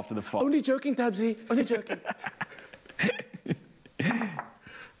belly up after the fast. Only joking, Tabsy. Only joking.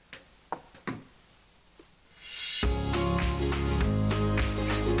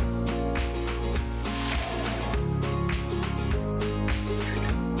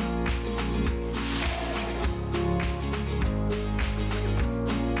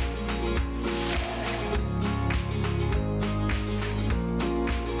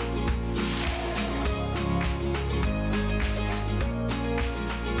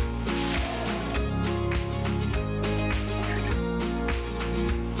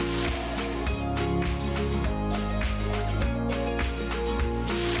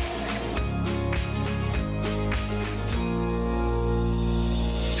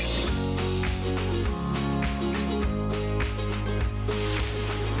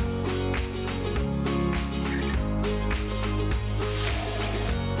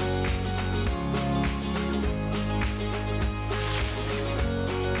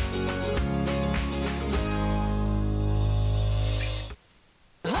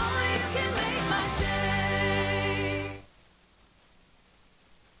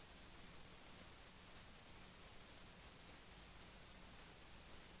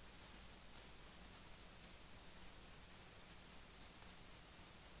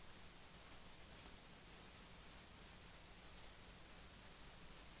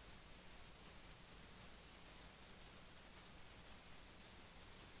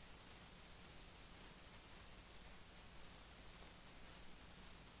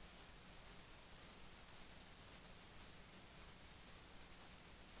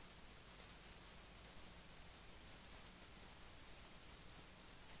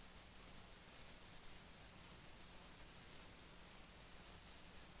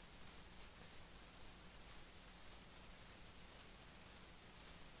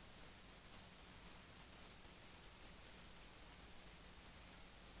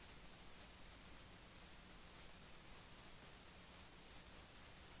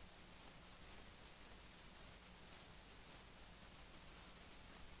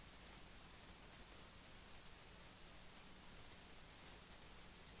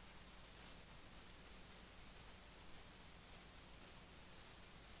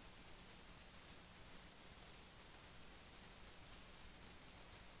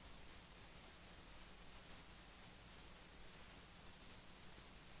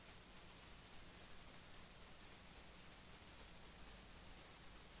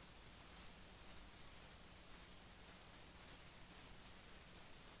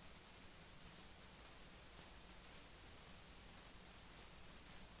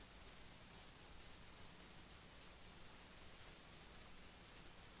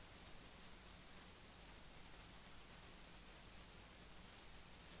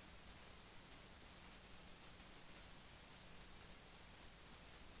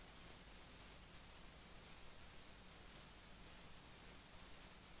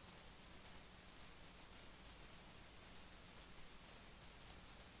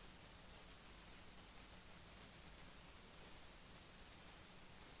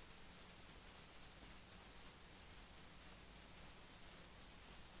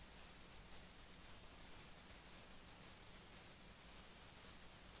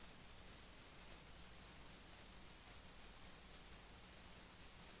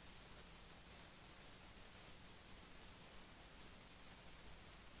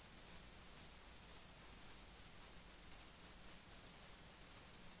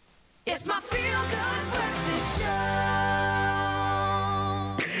 It's my feel-good breakfast show.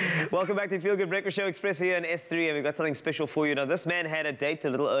 Welcome back to Feel Good Breakfast Show. Expresso here in S3, and we've got something special for you. Now, this man had a date a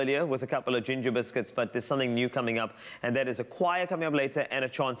little earlier with a couple of ginger biscuits, but there's something new coming up, and that is a choir coming up later and a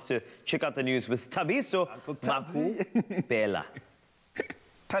chance to check out the news with Thabiso Makubela.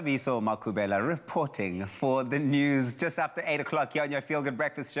 Thabiso Makubela reporting for the news just after 8 o'clock here on your Feel Good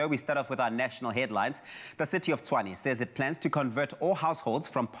Breakfast Show. We start off with our national headlines. The city of Tshwane says it plans to convert all households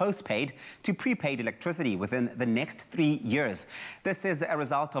from postpaid to prepaid electricity within the next 3 years. This is a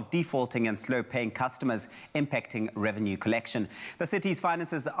result of defaulting and slow-paying customers, impacting revenue collection. The city's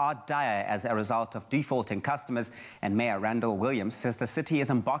finances are dire as a result of defaulting customers, and Mayor Randall Williams says the city is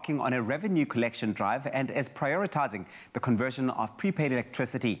embarking on a revenue collection drive and is prioritizing the conversion of prepaid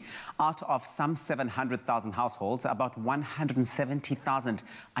electricity. Out of some 700,000 households, about 170,000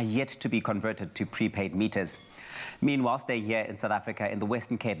 are yet to be converted to prepaid meters. Meanwhile, staying here in South Africa, in the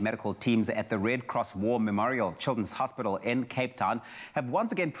Western Cape, medical teams at the Red Cross War Memorial Children's Hospital in Cape Town have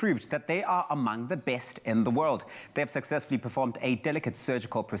once again proved that they are among the best in the world. They have successfully performed a delicate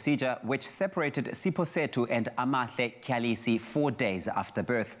surgical procedure which separated Siposetu and Amahle Kyalisi 4 days after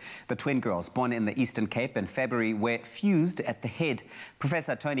birth. The twin girls, born in the Eastern Cape in February, were fused at the head.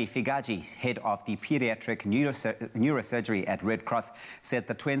 Professor Tony Figaji, head of the pediatric neurosurgery at Red Cross, said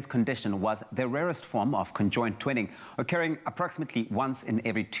the twins' condition was the rarest form of conjoined twinning, occurring approximately once in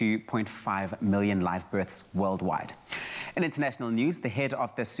every 2.5 million live births worldwide. In international news, the head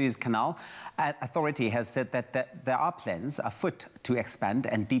of the Suez Canal Authority has said that there are plans afoot to expand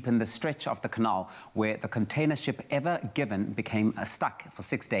and deepen the stretch of the canal where the container ship Ever Given became stuck for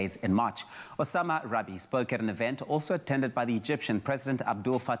 6 days in March. Osama Rabi spoke at an event also attended by the Egyptian President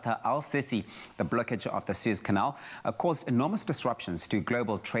Abdel Fattah al-Sisi. The blockage of the Suez Canal caused enormous disruptions to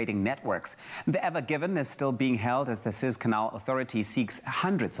global trading networks. The Ever Given is still being held as the Suez Canal Authority seeks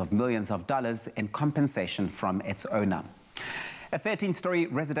hundreds of millions of dollars in compensation from its owner. A 13-story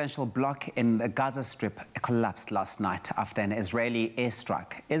residential block in the Gaza Strip collapsed last night after an Israeli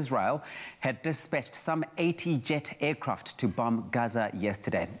airstrike. Israel had dispatched some 80 jet aircraft to bomb Gaza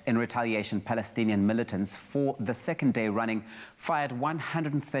yesterday. In retaliation, Palestinian militants, for the second day running, fired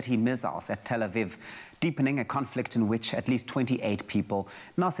 130 missiles at Tel Aviv, deepening a conflict in which at least 28 people,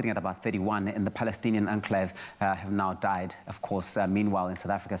 now sitting at about 31 in the Palestinian enclave, have now died. Of course, meanwhile, in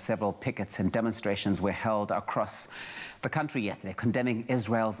South Africa, several pickets and demonstrations were held across the country yesterday, condemning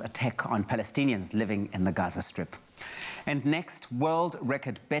Israel's attack on Palestinians living in the Gaza Strip. And next, world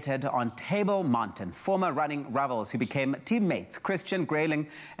record bettered on Table Mountain. Former running rivals who became teammates, Christian Grayling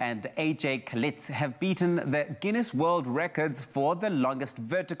and AJ Kalitz, have beaten the Guinness World Records for the longest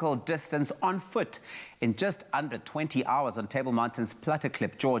vertical distance on foot in just under 20 hours on Table Mountain's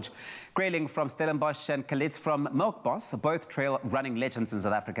Platteklip George. Grayling from Stellenbosch and Kalitz from Milkbos, both trail running legends in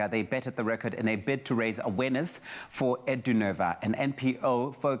South Africa. They bettered the record in a bid to raise awareness for EduNova, an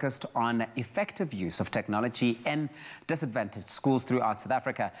NPO focused on effective use of technology in disadvantaged schools throughout South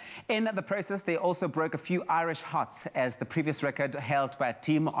Africa. In the process, they also broke a few Irish hearts as the previous record held by a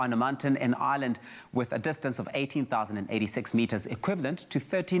team on a mountain in Ireland with a distance of 18,086 meters, equivalent to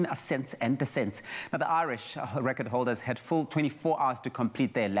 13 ascents and descents. Now, the Irish record holders had full 24 hours to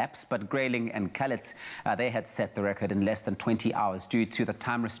complete their laps, but Grayling and Kalitz, they had set the record in less than 20 hours due to the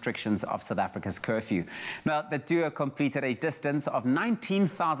time restrictions of South Africa's curfew. Now, the duo completed a distance of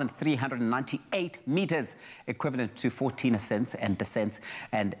 19,398 meters, equivalent to 14 ascents and descents,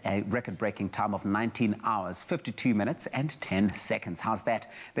 and a record-breaking time of 19 hours, 52 minutes and 10 seconds. How's that?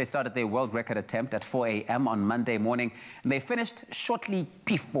 They started their world record attempt at 4 a.m. on Monday morning, and they finished shortly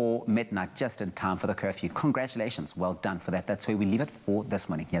before midnight, just in time for the curfew. Congratulations. Well done for that. That's where we leave it for this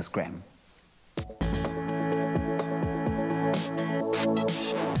morning. Here's Graham.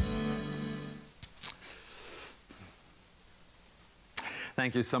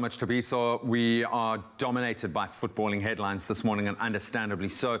 Thank you so much, Thabiso. We are dominated by footballing headlines this morning, and understandably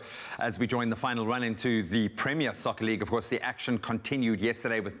so. As we join the final run into the Premier Soccer League, of course, the action continued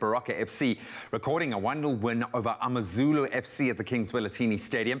yesterday with Baroka FC recording a 1-0 win over Amazulu FC at the Kings Wellatini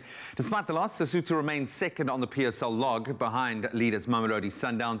Stadium. Despite the loss, Sesotho remains second on the PSL log behind leaders Mamelodi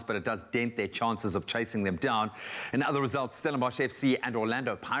Sundowns, but it does dent their chances of chasing them down. In other results, Stellenbosch FC and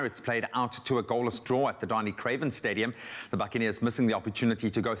Orlando Pirates played out to a goalless draw at the Donny Craven Stadium. The Buccaneers missing the opportunity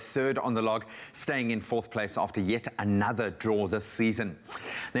opportunity to go third on the log, staying in fourth place after yet another draw this season.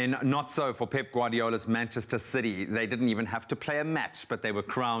 Then not so for Pep Guardiola's Manchester City. They didn't even have to play a match, but they were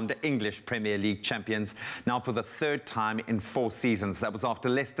crowned English Premier League champions now for the third time in 4 seasons. That was after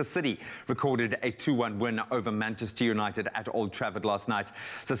Leicester City recorded a 2-1 win over Manchester United at Old Trafford last night.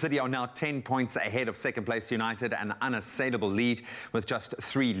 So City are now 10 points ahead of second place United, an unassailable lead with just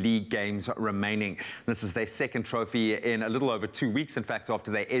 3 league games remaining. This is their second trophy in a little over 2 weeks, in fact,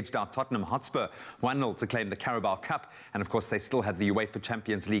 after they edged out Tottenham Hotspur 1-0 to claim the Carabao Cup. And of course, they still have the UEFA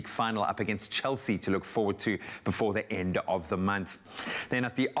Champions League final up against Chelsea to look forward to before the end of the month. Then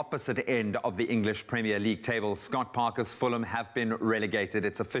at the opposite end of the English Premier League table, Scott Parker's Fulham have been relegated.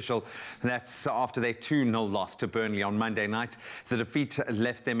 It's official. That's after their 2-0 loss to Burnley on Monday night. The defeat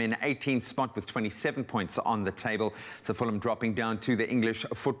left them in 18th spot with 27 points on the table. So Fulham dropping down to the English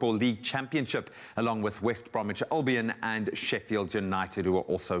Football League Championship, along with West Bromwich Albion and Sheffield United, who are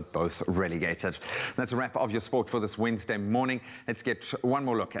also both relegated. That's a wrap of your sport for this Wednesday morning. Let's get one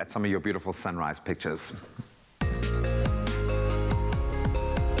more look at some of your beautiful sunrise pictures.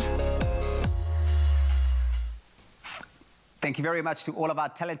 Thank you very much to all of our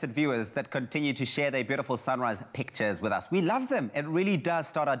talented viewers that continue to share their beautiful sunrise pictures with us. We love them. It really does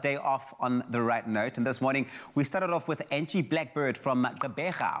start our day off on the right note. And this morning, we started off with Angie Blackbird from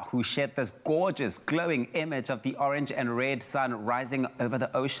Gqeberha, who shared this gorgeous, glowing image of the orange and red sun rising over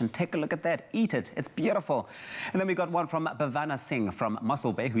the ocean. Take a look at that. Eat it. It's beautiful. And then we got one from Bhavana Singh from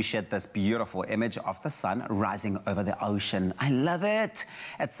Mossel Bay, who shared this beautiful image of the sun rising over the ocean. I love it.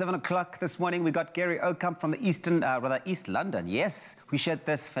 At 7 o'clock this morning, we got Gary Oakamp from the East London. Yes, we shared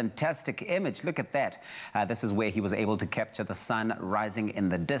this fantastic image. Look at that. This is where he was able to capture the sun rising in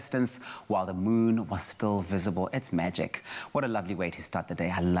the distance while the moon was still visible. It's magic. What a lovely way to start the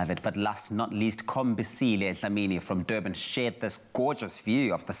day. I love it. But last not least, Kombisile Dlamini from Durban shared this gorgeous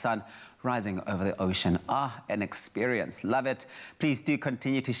view of the sun rising over the ocean. Ah, an experience. Love it. Please do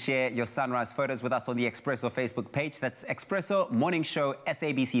continue to share your sunrise photos with us on the Expresso Facebook page. That's Expresso Morning Show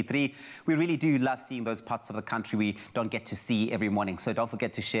SABC3. We really do love seeing those parts of the country we don't get to see every morning. So don't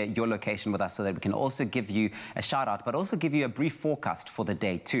forget to share your location with us so that we can also give you a shout out, but also give you a brief forecast for the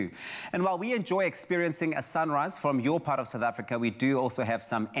day too. And while we enjoy experiencing a sunrise from your part of South Africa, we do also have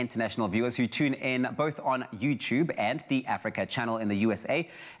some international viewers who tune in both on YouTube and the Africa channel in the USA.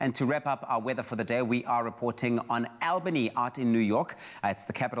 And to wrap up our weather for the day, we are reporting on Albany out in New York. It's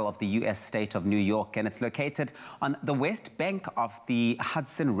the capital of the U.S. state of New York, and it's located on the west bank of the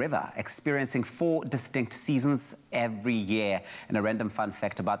Hudson River, experiencing 4 distinct seasons every year. And a random fun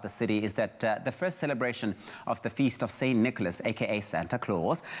fact about the city is that the first celebration of the Feast of St. Nicholas, aka Santa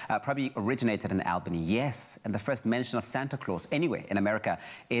Claus, probably originated in Albany. Yes, and the first mention of Santa Claus anywhere in America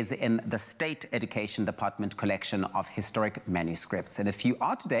is in the State Education Department collection of historic manuscripts. And if you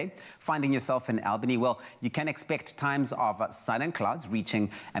are today finding yourself in Albany, well, you can expect times of sun and clouds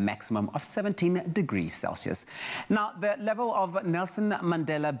reaching a maximum of 17 degrees Celsius. Now, the level of Nelson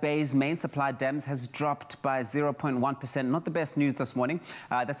Mandela Bay's main supply dams has dropped by 0.1%. Not the best news this morning.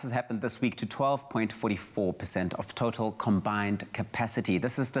 This has happened this week to 12.44% of total combined capacity.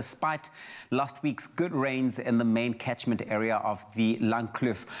 This is despite last week's good rains in the main catchment area of the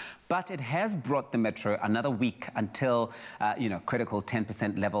Langkloof. But it has brought the metro another week until, critical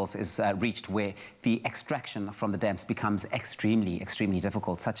 10% levels is reached, where the extraction from the dams becomes extremely, extremely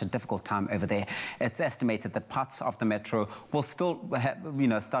difficult. Such a difficult time over there. It's estimated that parts of the metro will still,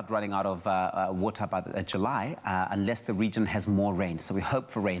 start running out of water by July, unless the region has more rain. So we hope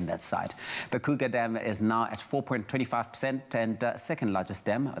for rain that side. The Kruger Dam is now at 4.25%, and second largest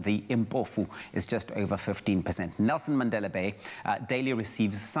dam, the Impofu, is just over 15%. Nelson Mandela Bay daily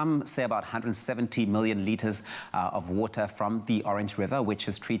receives say about 170 million litres of water from the Orange River, which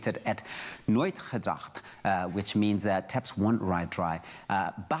is treated at Nooit Gedacht, which means taps won't run dry.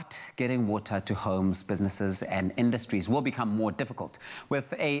 But getting water to homes, businesses and industries will become more difficult.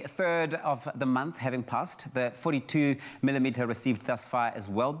 With a third of the month having passed, the 42 millimetre received thus far is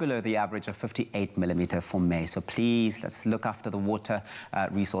well below the average of 58 millimetre for May. So please, let's look after the water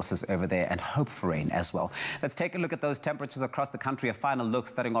resources over there and hope for rain as well. Let's take a look at those temperatures across the country. A final look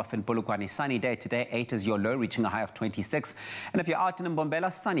starting off in Polokwane. Sunny day today. 8 is your low, reaching a high of 26. And if you're out in Mbombela,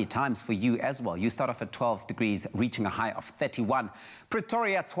 sunny times for you as well. You start off at 12 degrees, reaching a high of 31.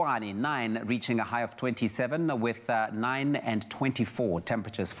 Pretoria, Tshwane, 9, reaching a high of 27, with 9 and 24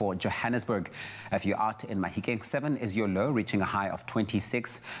 temperatures for Johannesburg. If you're out in Mahikeng, 7 is your low, reaching a high of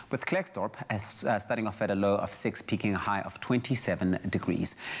 26, with Klerksdorp starting off at a low of 6, peaking a high of 27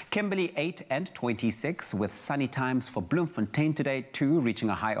 degrees. Kimberley, 8 and 26, with sunny times for Bloemfontein today, 2, reaching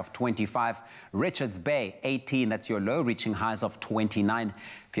a high of of 25. Richards Bay, 18, that's your low, reaching highs of 29.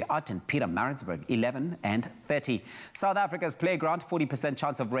 If you're out in Peter Maritzburg, 11 and 30. South Africa's playground, 40%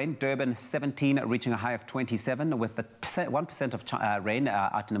 chance of rain. Durban, 17, reaching a high of 27, with the 1% of rain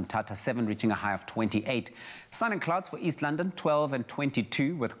out in Mthatha, 7, reaching a high of 28. Sun and clouds for East London, 12 and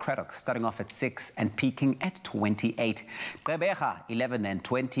 22, with Craddock starting off at 6 and peaking at 28. Gqeberha, 11 and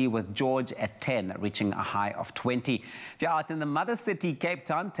 20, with George at 10, reaching a high of 20. If you're out in the mother city, Cape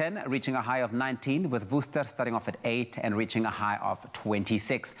Town, 10, reaching a high of 19, with Worcester starting off at 8 and reaching a high of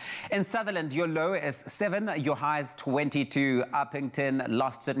 26. In Sutherland, your low is 7, your high is 22. Uppington,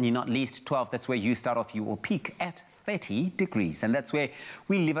 last certainly not least, 12. That's where you start off. You will peak at 30 degrees. And that's where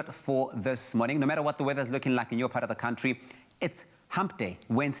we leave it for this morning. No matter what the weather's looking like in your part of the country, it's Hump Day,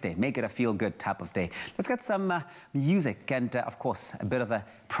 Wednesday. Make it a feel-good type of day. Let's get some music and, of course, a bit of a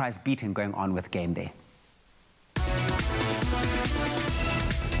prize beating going on with Game Day.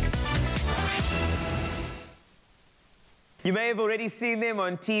 You may have already seen them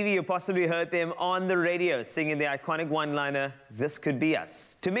on TV or possibly heard them on the radio singing the iconic one-liner, "This could be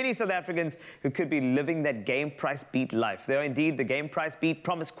us." To many South Africans who could be living that Game Price Beat life. They are indeed the Game Price Beat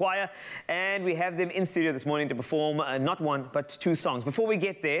Promise Choir, and we have them in studio this morning to perform not one, but 2 songs. Before we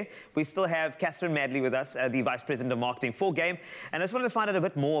get there, we still have Catherine Madley with us, the Vice President of Marketing for Game, and I just wanted to find out a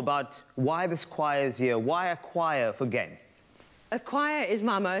bit more about why this choir is here. Why a choir for Game? A choir is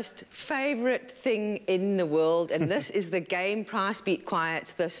my most favourite thing in the world, and this is the Game Price Beat Choir.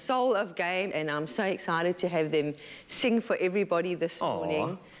 It's the soul of Game, and I'm so excited to have them sing for everybody this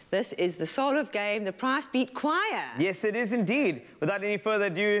morning. This is the soul of Game, the Price Beat Choir. Yes, it is indeed. Without any further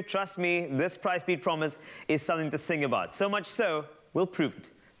ado, trust me, this Price Beat Promise is something to sing about. So much so, we'll prove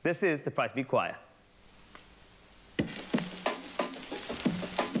it. This is the Price Beat Choir.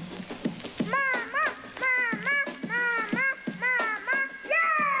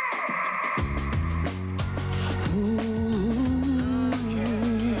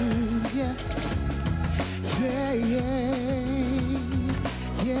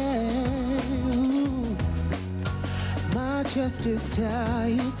 Chest is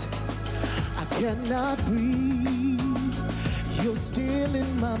tight, I cannot breathe. You're still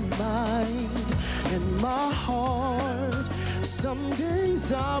in my mind and my heart. Some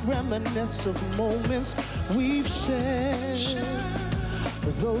days I reminisce of moments we've shared.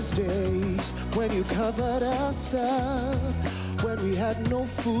 Those days when you covered us up, when we had no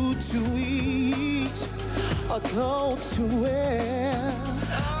food to eat or clothes to wear.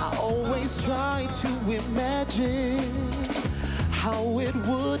 I always try to imagine how it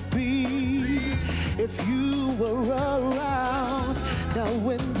would be if you were around. Now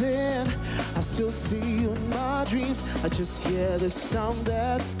and then I still see you in my dreams. I just hear the sound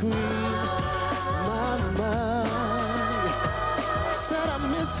that screams, Mama. Said I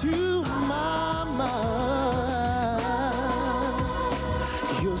miss you, Mama.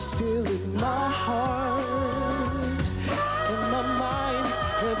 You're still in my heart, in my mind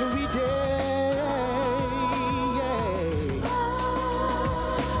every day. Yeah.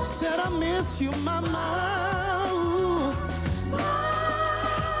 Said I miss you, Mama. Ooh.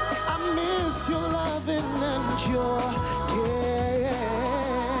 I miss your loving and your care.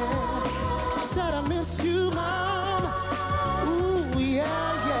 Said I miss you, Mama. Ooh,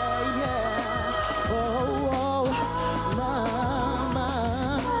 yeah, yeah, yeah. Oh, oh, Mama,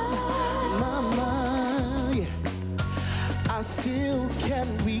 Mama, yeah. I still can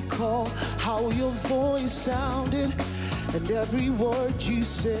recall how your voice sounded and every word you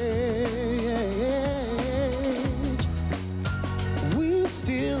said. We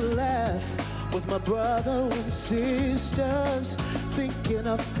still laugh with my brother and sisters, thinking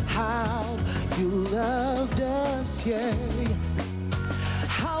of how you loved us, yeah.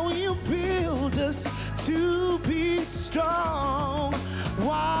 How you build us to be strong,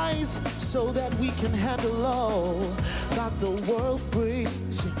 wise, so that we can handle all that the world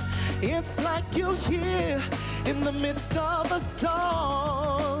brings. It's like you're here in the midst of us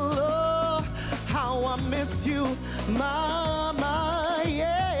all. Oh, how I miss you, Mama,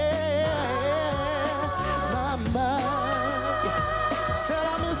 yeah, Mama. Said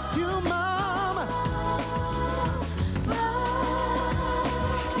I miss you, Mama.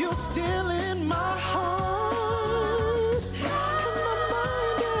 You're still in my heart, in my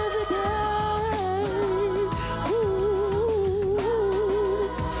mind every day. Ooh.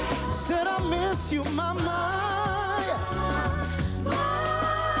 Said I miss you, Mama.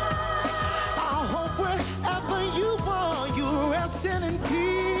 I hope wherever you are, you're resting in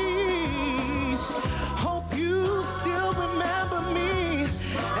peace. Hope you still remember me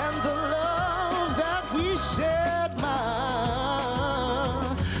and the love that we shared,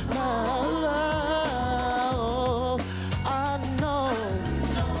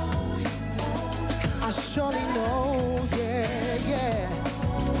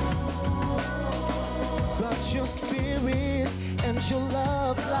 your spirit and your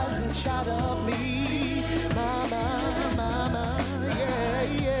love lies inside of me. Mama, mama, yeah,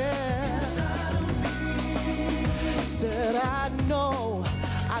 yeah. Said I know,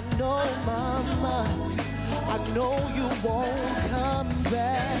 mama, I know you won't come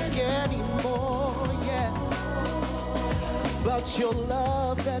back anymore, yeah. But your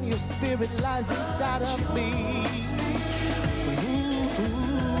love and your spirit lies inside of me.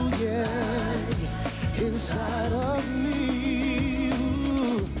 Ooh, yeah, inside of me.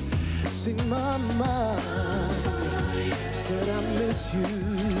 Ooh. Sing mama, said I miss you,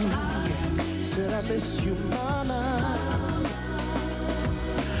 said I miss you mama.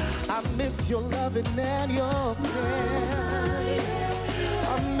 I miss your loving and your care.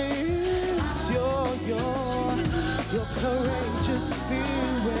 I miss your courageous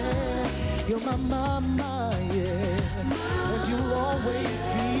spirit. You're my mama, yeah, and you'll always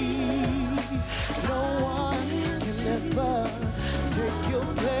be. No one can ever take your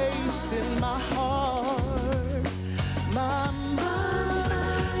place in my heart. Mama,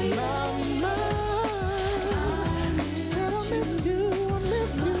 mama, said I miss you, I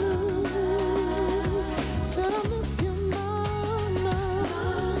miss you. Said I miss you, mama.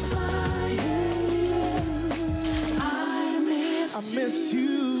 I miss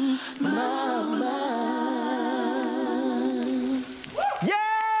you, mama.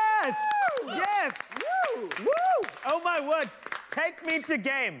 Yes! Yes! Woo! Oh my word, take me to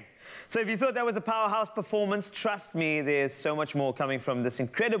game. So if you thought that was a powerhouse performance, trust me, there's so much more coming from this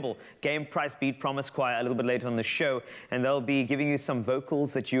incredible Game Price Beat Promise Choir a little bit later on the show, and they'll be giving you some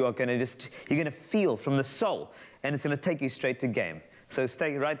vocals that you are going to you're going to feel from the soul, and it's going to take you straight to game. So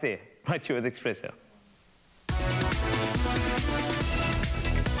stay right there, right here with Expresso.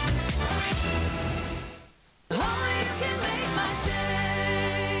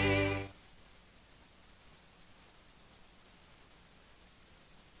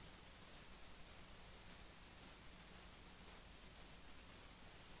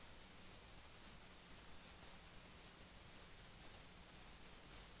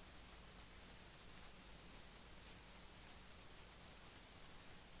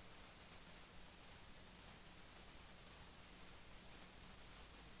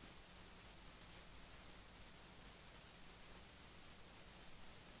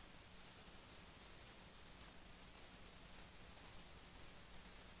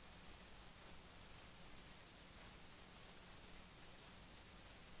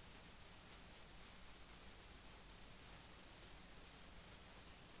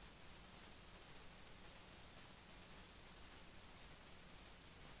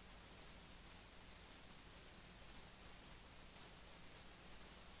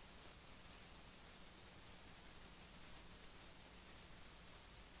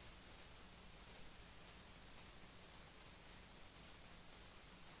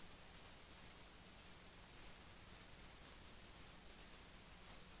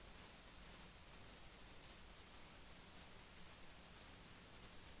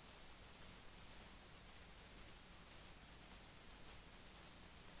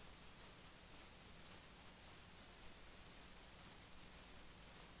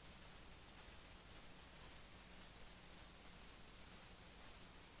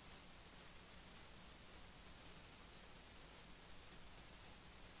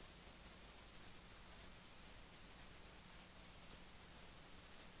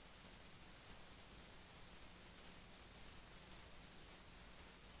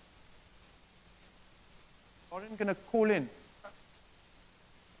 Lauren gonna call in?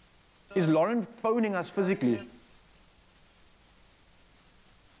 Is Lauren phoning us physically?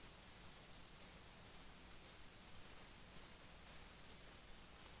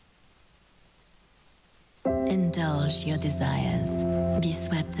 Indulge your desires. Be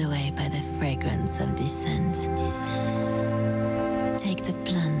swept away by the fragrance of descent. Take the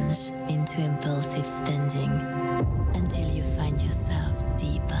plunge into impulsive spending until you find yourself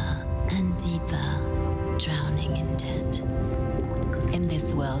deeper and deeper, drowning in debt. In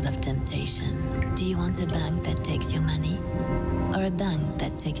this world of temptation, do you want a bank that takes your money? Or a bank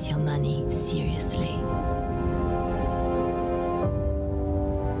that takes your money seriously?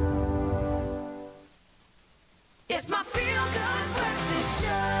 It's my feel-good breakfast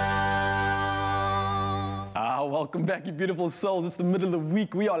show. Welcome back, you beautiful souls. It's the middle of the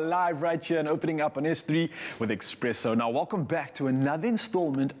week. We are live right here and opening up on S3 with Expresso. Now, welcome back to another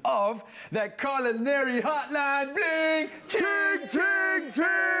installment of that culinary hotline bling. Ching, ching,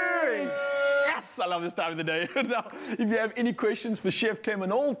 ching. Yes! Yes, I love this time of the day. Now, if you have any questions for Chef Clem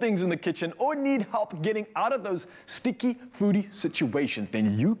on all things in the kitchen or need help getting out of those sticky, foodie situations,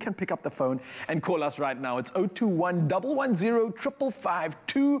 then you can pick up the phone and call us right now. It's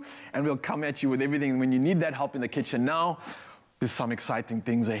 021-110-552, and we'll come at you with everything when you need that help in the kitchen. Now, there's some exciting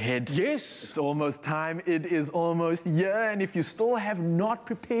things ahead. Yes. It's almost time. It is almost here. And if you still have not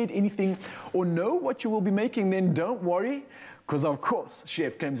prepared anything or know what you will be making, then don't worry. Because, of course,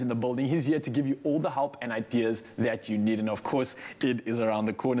 Chef Clem's in the building. He's here to give you all the help and ideas that you need. And, of course, it is around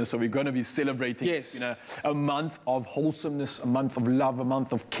the corner. So we're going to be celebrating a month of wholesomeness, a month of love, a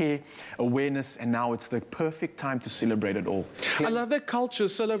month of care, awareness. And now it's the perfect time to celebrate it all. I love that culture.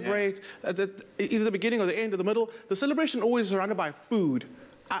 Celebrate at either the beginning or the end or the middle. The celebration always is surrounded by food.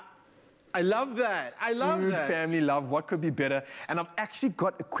 I love that. I love Food, that. family, love, what could be better? And I've actually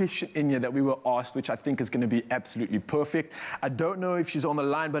got a question in here that we were asked, which I think is going to be absolutely perfect. I don't know if she's on the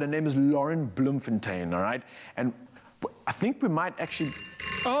line, but her name is Lauren Bloemfontein, all right? And I think we might actually...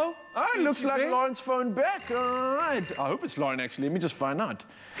 Oh, it looks like Lauren's phone back. All right. I hope it's Lauren, actually. Let me just find out.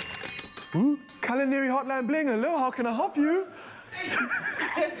 Ooh, culinary hotline bling. Hello, how can I help you?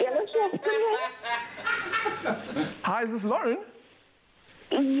 Hi, is this Lauren?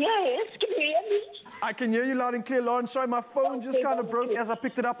 Yes, can you hear me? I can hear you loud and clear, Lauren. Sorry, my phone just kind of broke as I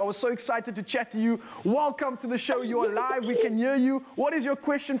picked it up. I was so excited to chat to you. Welcome to the show. You're live. We can hear you. What is your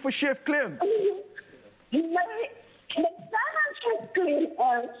question for Chef Clem? My Chef Clem is,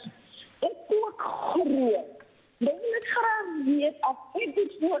 ek kook groot. Dan wil ek graag weet of ek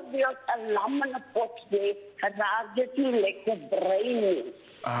bijvoorbeeld 'n lam in 'n pot steek, raak dit nie lekker bruin nie.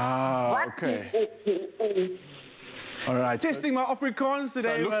 Okay. All right. Testing my Afrikaans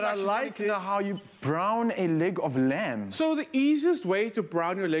today, but I like to know how you brown a leg of lamb. So the easiest way to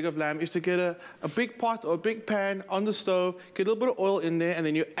brown your leg of lamb is to get a big pot or a big pan on the stove, get a little bit of oil in there, and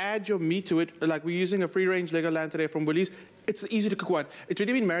then you add your meat to it. Like we're using a free-range leg of lamb today from Woolies. It's easy to cook one. It's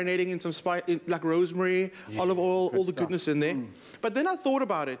really been marinating in some spice, like rosemary, olive oil, all the goodness in there. But then I thought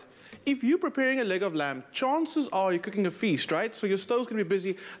about it. If you're preparing a leg of lamb, chances are you're cooking a feast, right? So your stove's going to be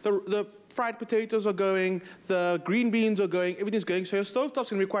busy. The fried potatoes are going, the green beans are going, everything's going. So your stovetop's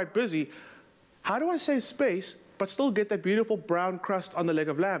going to be quite busy. How do I save space, but still get that beautiful brown crust on the leg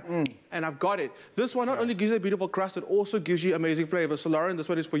of lamb? And I've got it. This one not only gives you a beautiful crust, it also gives you amazing flavor. So Lauren, this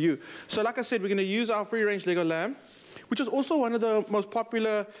one is for you. So like I said, we're going to use our free-range leg of lamb, which is also one of the most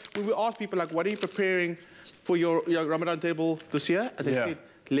popular, when we ask people, like, what are you preparing for your Ramadan table this year? And they said,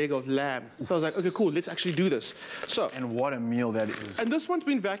 leg of lamb. So I was like, okay, cool, let's actually do this. So, and what a meal that is. And this one's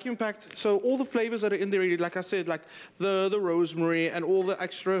been vacuum packed, so all the flavors that are in there, like I said, like the rosemary and all the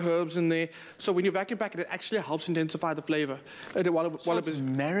extra herbs in there. So when you vacuum pack it, it actually helps intensify the flavor. While it is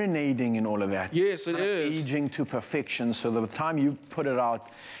marinating and all of that. Yes, it is. Aging to perfection, so the time you put it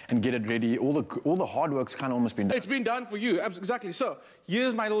out and get it ready, all the hard work's kind of almost been done. It's been done for you, exactly. So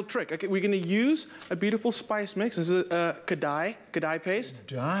here's my little trick. Okay, we're going to use a beautiful spice mix. This is a kadai paste.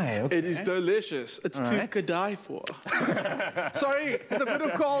 Okay. It is delicious. It's to die for. Sorry, it's a bit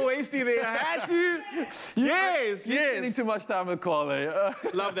of Carl Wasty there. I had to. Yes. You're spending too much time with Carl there.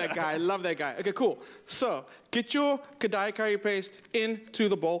 Love that guy. Love that guy. Okay, cool. So get your kadai curry paste into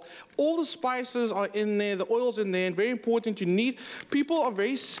the bowl. All the spices are in there. The oil's in there. And very important, people are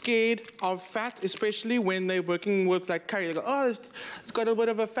very scared of fat, especially when they're working with like curry. They go, oh, it's got a bit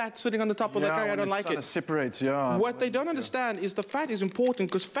of a fat sitting on the top of the curry. I don't like it. It separates, yeah. What they don't understand is the fat is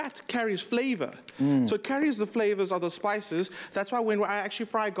important because fat carries flavor. So it carries the flavors of the spices. That's why when I actually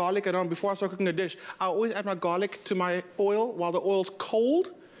fry garlic before I start cooking a dish, I always add my garlic to my oil while the oil's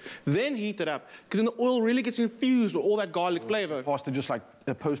cold. Then heat it up, because then the oil really gets infused with all that garlic flavor. Opposed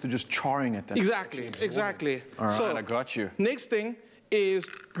to just charring it. Exactly. All right, so, I got you. Next thing is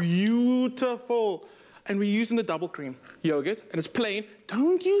beautiful. And we're using the double cream yogurt, and it's plain.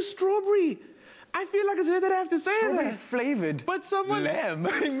 Don't use strawberry. I feel like it's weird that I have to say that. Strawberry flavored. But someone... lamb.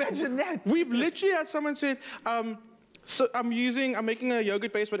 Imagine that. We've literally had someone say, so I'm making a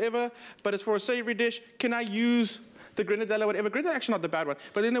yogurt base, whatever, but it's for a savory dish. Can I use the grenadella, whatever? Grenadella, actually not the bad one.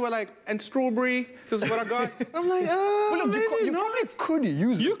 But then they were like, and strawberry, this is what I got. I'm like, well, look, you probably could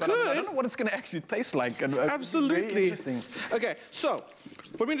use it. You could. I don't know what it's going to actually taste like. Absolutely. Very interesting. Okay, so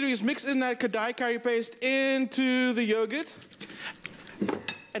what we're going to do is mix in that kadai curry paste into the yogurt.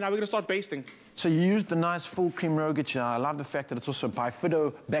 And now we're going to start basting. So you used the nice full cream yogurt here. I love the fact that it's also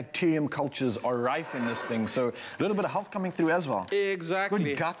bifidobacterium cultures are rife in this thing. So a little bit of health coming through as well. Exactly.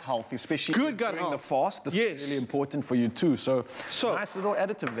 Good gut health, especially Good gut during the health. fast. This is really important for you too. So nice little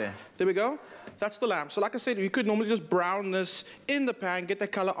additive there. There we go. That's the lamb. So like I said, you could normally just brown this in the pan, get the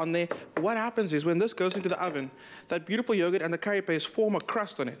color on there. But what happens is when this goes into the oven, that beautiful yogurt and the curry paste form a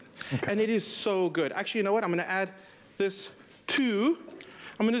crust on it. And it is so good. Actually, you know what? I'm going to add this to,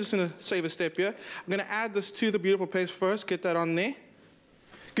 I'm just going to save a step here. I'm going to add this to the beautiful paste first, get that on there.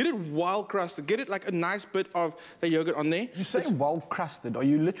 Get it wild crusted. Get it like a nice bit of the yogurt on there. You say wild crusted. Are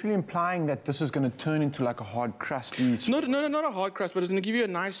you literally implying that this is going to turn into like a hard crusty? No, not a hard crust, but it's going to give you a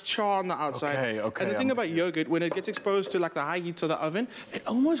nice char on the outside. Okay. And the thing about yogurt, when it gets exposed to like the high heats of the oven, it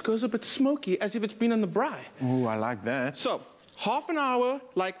almost goes a bit smoky, as if it's been in the braai. Ooh, I like that. So, half an hour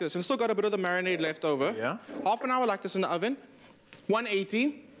like this, and still got a bit of the marinade left over. Yeah. Half an hour like this in the oven,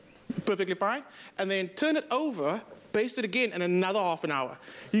 180, perfectly fine. And then turn it over, baste it again in another half an hour.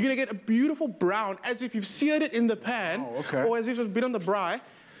 You're gonna get a beautiful brown, as if you've seared it in the pan, or as if it's been on the braai.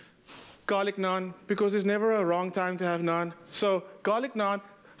 Garlic naan, because there's never a wrong time to have naan. So garlic naan,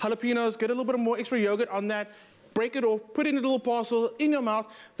 jalapenos, get a little bit of more extra yogurt on that, break it off, put it in a little parcel in your mouth.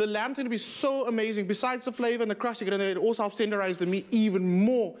 The lamb's gonna be so amazing. Besides the flavor and the crust, it also helps tenderize the meat even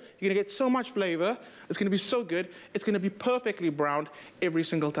more. You're gonna get so much flavor. It's gonna be so good. It's gonna be perfectly browned every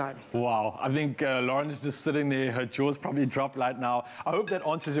single time. Wow, I think Lauren is just sitting there, her jaws probably dropped right now. I hope that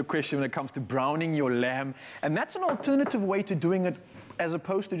answers your question when it comes to browning your lamb. And that's an alternative way to doing it, as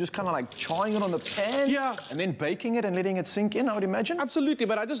opposed to just kind of like charring it on the pan and then baking it and letting it sink in, I would imagine. Absolutely,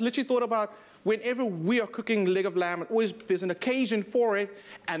 but I just literally thought about whenever we are cooking leg of lamb, there's an occasion for it,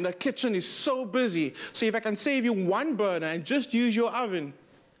 and the kitchen is so busy. So if I can save you one burner and just use your oven,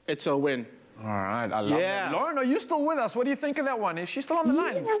 it's a win. All right, I love that. Lauren, are you still with us? What do you think of that one? Is she still on the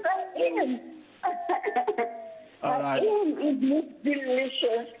line? Yes, I am. All right. It looks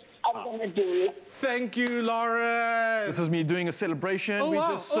delicious. I'm going to do it. Thank you, Lauren. This is me doing a celebration. We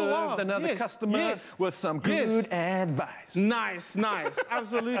just served another customer with some good advice. Nice,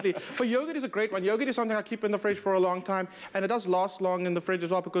 absolutely. But yogurt is a great one. Yogurt is something I keep in the fridge for a long time, and it does last long in the fridge as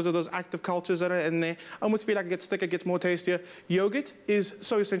well because of those active cultures that are in there. I almost feel like it gets thicker, gets more tastier. Yogurt is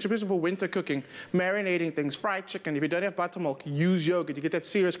so essential, especially for winter cooking. Marinating things, fried chicken. If you don't have buttermilk, use yogurt. You get that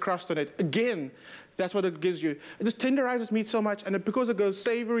serious crust on it. Again, that's what it gives you. It just tenderizes meat so much, and because it goes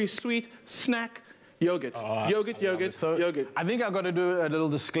savory, sweet, snack, yogurt. Yogurt. I think I've got to do a little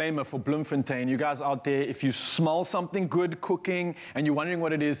disclaimer for Bloemfontein. You guys out there, if you smell something good cooking and you're wondering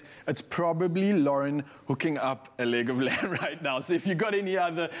what it is, it's probably Lauren hooking up a leg of lamb right now. So if you've got any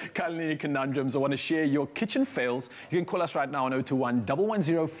other culinary conundrums or want to share your kitchen fails, you can call us right now on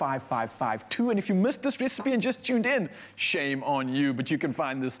 021-110-5552. And if you missed this recipe and just tuned in, shame on you. But you can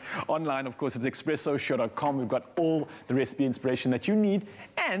find this online, of course, at expressoshow.com. We've got all the recipe inspiration that you need.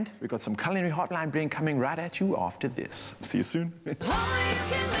 And we've got some culinary hotline bring coming right at you after this. See you soon.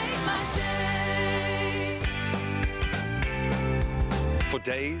 For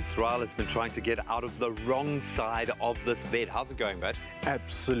days, Ryle has been trying to get out of the wrong side of this bed. How's it going, bud?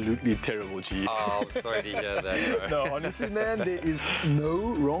 Absolutely terrible, G. Oh, I'm sorry to hear that, bro. No, honestly, man, there is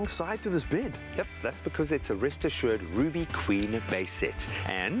no wrong side to this bed. Yep, that's because it's a Rest Assured Ruby Queen base set.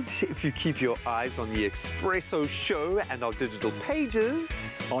 And if you keep your eyes on the Expresso show and our digital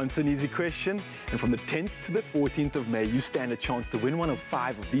pages... Answer an easy question, and from the 10th to the 14th of May, you stand a chance to win one of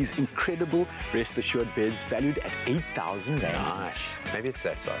 5 of these incredible Rest Assured beds valued at 8,000 Rand. Nice. Maybe it's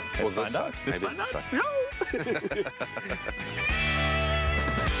that side. Let's find out. Let's find out. No!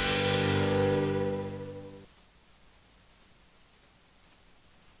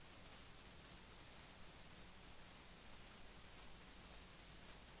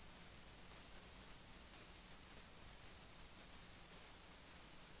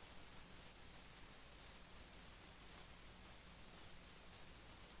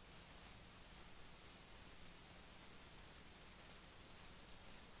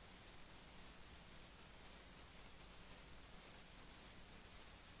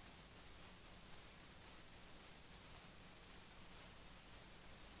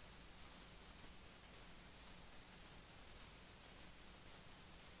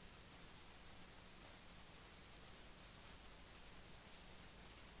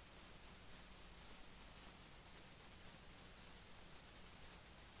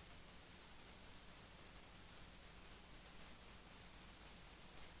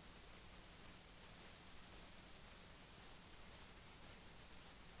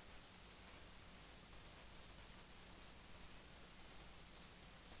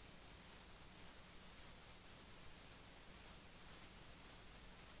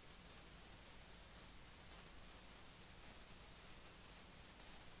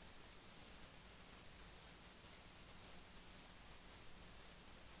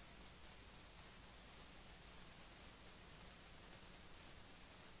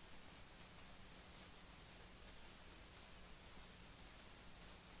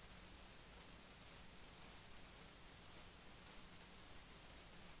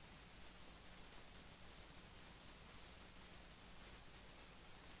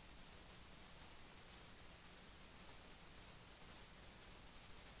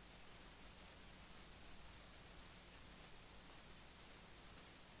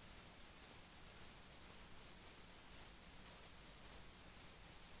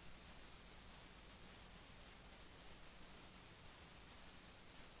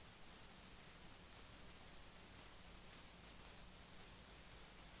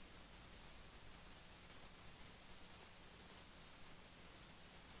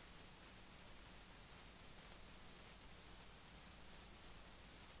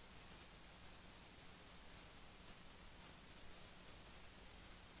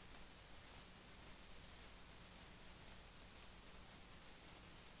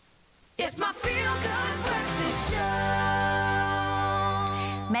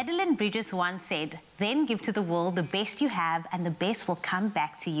 Madeline Bridges once said, "Then give to the world the best you have and the best will come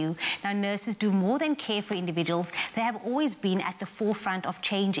back to you." Now, nurses do more than care for individuals. They have always been at the forefront of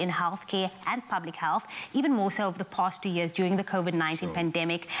change in healthcare and public health, even more so over the past 2 years during the COVID-19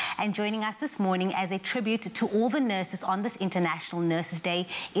 pandemic. And joining us this morning as a tribute to all the nurses on this International Nurses Day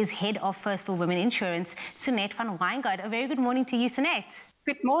is Head of First for Women Insurance, Sunette van Wijngaard. A very good morning to you, Sunette.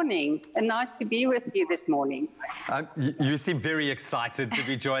 Good morning, and nice to be with you this morning. You seem very excited to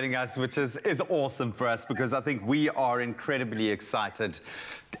be joining us, which is awesome for us, because I think we are incredibly excited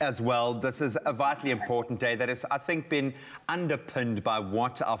as well. This is a vitally important day that has, I think, been underpinned by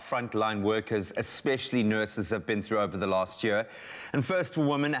what our frontline workers, especially nurses, have been through over the last year. And First for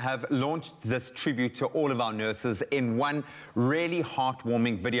Women have launched this tribute to all of our nurses in one really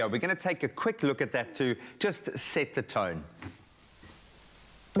heartwarming video. We're going to take a quick look at that to just set the tone.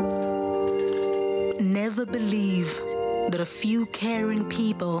 Never believe that a few caring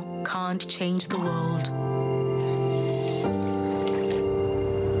people can't change the world.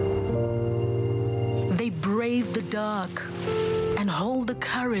 They brave the dark and hold the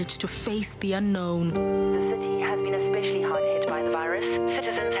courage to face the unknown. The city has been especially hard hit by the virus.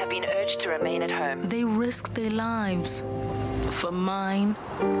 Citizens have been urged to remain at home. They risk their lives for mine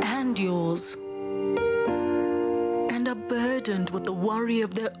and yours, and are burdened with the worry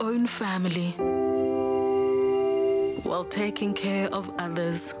of their own family while taking care of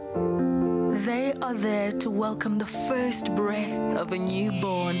others. They are there to welcome the first breath of a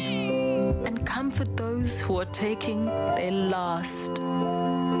newborn and comfort those who are taking their last.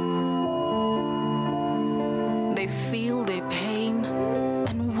 They feel their pain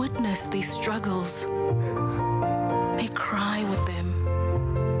and witness their struggles. They cry with them,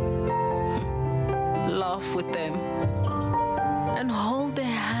 laugh with them, and hold their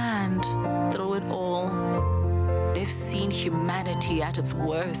hand through it all. They've seen humanity at its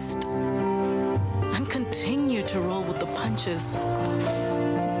worst and continue to roll with the punches.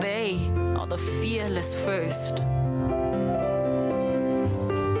 They are the fearless first.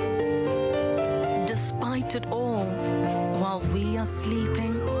 Despite it all, while we are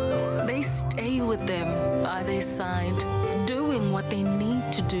sleeping, they stay with them by their side, doing what they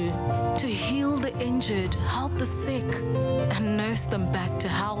need to do to heal the injured, help the sick, and nurse them back to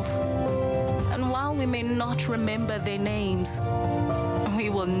health. And while we may not remember their names, we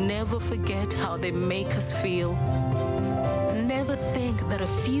will never forget how they make us feel. Never think that a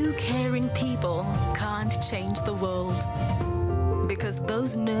few caring people can't change the world. Because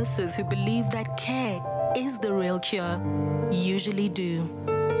those nurses who believe that care is the real cure usually do.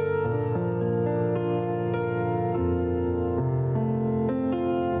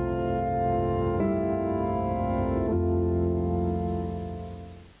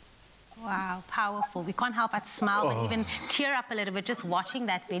 Powerful. We can't help but smile and even tear up a little bit just watching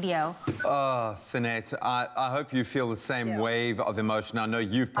that video. Oh, Sunette, I hope you feel the same wave of emotion. I know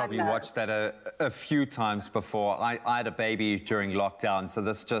you've probably watched that a few times before. I had a baby during lockdown, so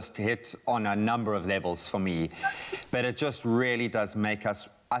this just hit on a number of levels for me. But it just really does make us,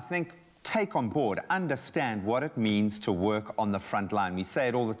 I think, take on board, understand what it means to work on the front line. We say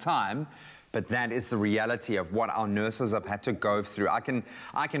it all the time, but that is the reality of what our nurses have had to go through. I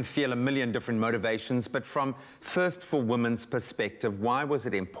can feel a million different motivations, but from First for Women's perspective, why was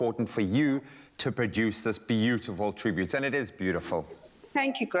it important for you to produce this beautiful tribute? And it is beautiful.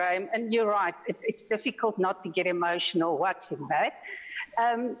 Thank you, Graham. And you're right, it's difficult not to get emotional watching that.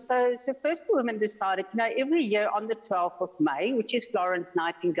 So First for Women decided, every year on the 12th of May, which is Florence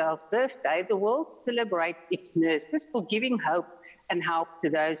Nightingale's birthday, the world celebrates its nurses for giving hope and help to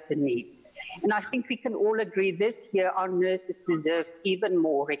those in need. And I think we can all agree this year our nurses deserve even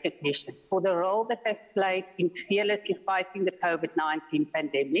more recognition for the role that they've played in fearlessly fighting the COVID-19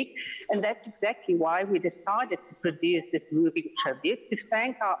 pandemic. And that's exactly why we decided to produce this moving tribute to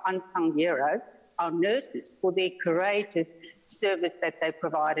thank our unsung heroes, our nurses, for their courageous service that they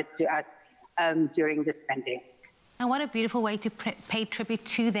provided to us during this pandemic. And what a beautiful way to pay tribute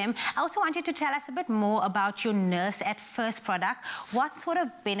to them. I also want you to tell us a bit more about your Nurse at First product. What sort of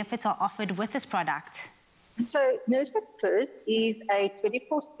benefits are offered with this product? So Nurse at First is a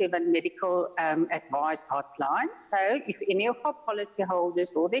 24/7 medical advice hotline. So if any of our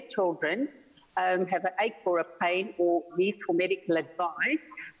policyholders or their children have an ache or a pain or need for medical advice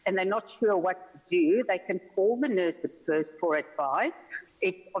and they're not sure what to do, they can call the Nurse at First for advice.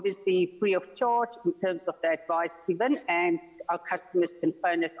 It's obviously free of charge in terms of the advice given, and our customers can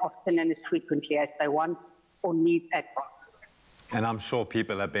phone us often and as frequently as they want or need advice. And I'm sure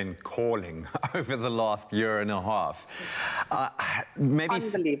people have been calling over the last year and a half. Maybe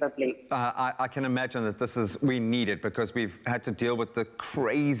unbelievably. I can imagine that we need it because we've had to deal with the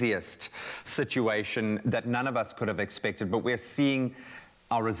craziest situation that none of us could have expected. But we're seeing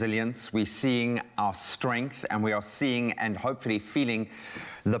our resilience, we're seeing our strength, and we are seeing and hopefully feeling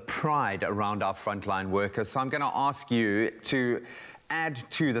the pride around our frontline workers. So I'm going to ask you to add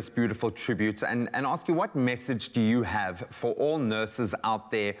to this beautiful tribute and ask you, what message do you have for all nurses out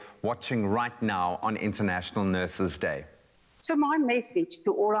there watching right now on International Nurses Day? So my message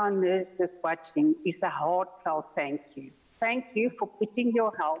to all our nurses watching is the heartfelt thank you. Thank you for putting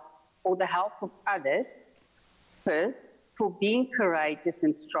your health or the health of others first, for being courageous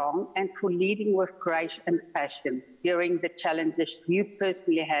and strong, and for leading with grace and passion during the challenges you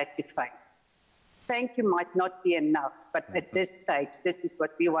personally had to face. Thank you might not be enough, but at this stage, this is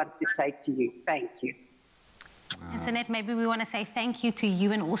what we want to say to you. Thank you. And Sanette, maybe we want to say thank you to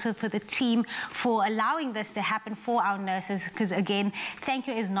you and also for the team for allowing this to happen for our nurses, because again, thank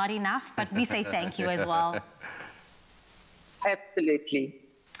you is not enough, but we say thank you as well. Absolutely.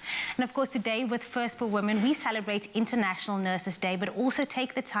 And of course, today with First for Women, we celebrate International Nurses Day, but also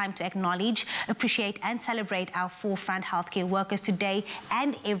take the time to acknowledge, appreciate and celebrate our forefront healthcare workers today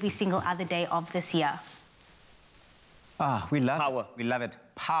and every single other day of this year. Ah, we love it. We love it.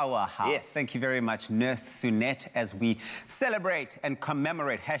 Powerhouse. Yes. Thank you very much, Nurse Sunette, as we celebrate and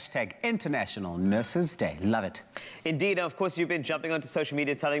commemorate #International Nurses Day. Love it. Indeed. Of course, you've been jumping onto social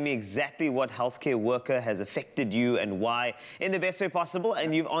media telling me exactly what healthcare worker has affected you and why in the best way possible.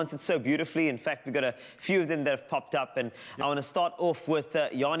 And you've answered so beautifully. In fact, we've got a few of them that have popped up. And I want to start off with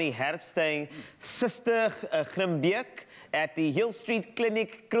Jani Herbst saying, Sister Grimbeek at the Hill Street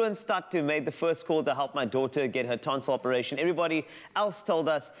Clinic, Kroonstad, who made the first call to help my daughter get her tonsil operation. Everybody else told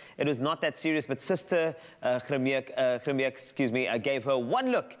us it was not that serious, but Sister Grimbeek, gave her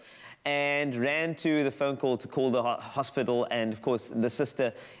one look and ran to the phone call to call the hospital. And of course, the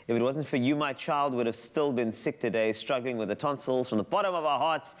sister, if it wasn't for you, my child would have still been sick today, struggling with the tonsils. From the bottom of our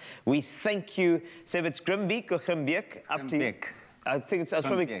hearts, we thank you. So if it's Grimbeek or Grimbeek, up to you. I think it's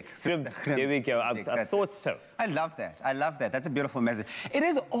probably Grim. There we go. I thought so. I love that. I love that. That's a beautiful message. It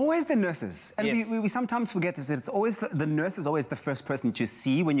is always the nurses. And yes. we sometimes forget this. It's always the nurse is always the first person that you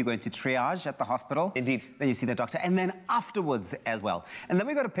see when you go into triage at the hospital. Indeed. Then you see the doctor. And then afterwards as well. And then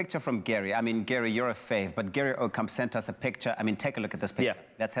we got a picture from Gary. I mean, Gary, you're a fave. But Gary Okamp sent us a picture. I mean, take a look at this picture.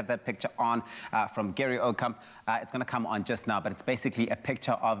 Yeah. Let's have that picture on from Gary Okamp. It's going to come on just now. But it's basically a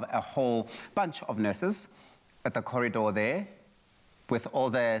picture of a whole bunch of nurses at the corridor there, with all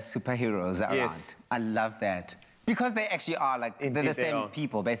the superheroes around. Yes. I love that. Because they actually are like, they're the same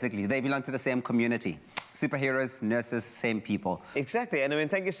people, basically. They belong to the same community. Superheroes, nurses, same people. Exactly. And I mean,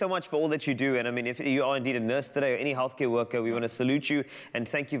 thank you so much for all that you do. And I mean, if you are indeed a nurse today or any healthcare worker, we want to salute you and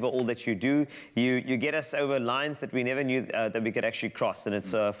thank you for all that you do. You get us over lines that we never knew that we could actually cross. And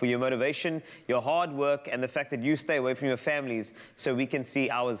it's for your motivation, your hard work, and the fact that you stay away from your families so we can see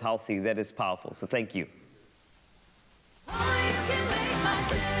ours healthy. That is powerful. So thank you.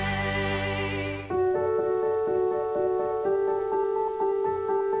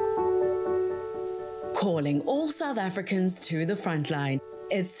 Calling all South Africans to the frontline.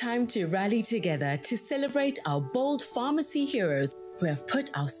 It's time to rally together to celebrate our bold pharmacy heroes who have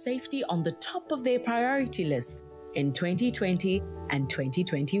put our safety on the top of their priority lists in 2020 and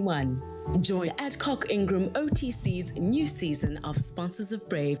 2021. Join Adcock Ingram OTC's new season of Sponsors of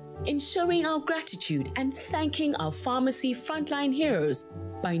Brave in showing our gratitude and thanking our pharmacy frontline heroes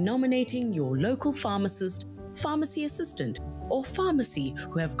by nominating your local pharmacist, pharmacy assistant, or pharmacy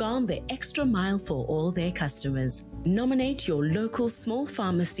who have gone the extra mile for all their customers. Nominate your local small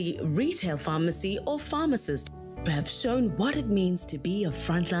pharmacy, retail pharmacy, or pharmacist who have shown what it means to be a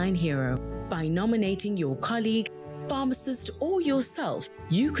frontline hero. By nominating your colleague, pharmacist, or yourself,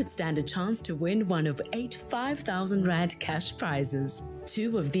 you could stand a chance to win one of 8 5,000 Rand cash prizes.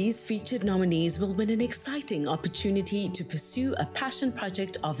 2 of these featured nominees will win an exciting opportunity to pursue a passion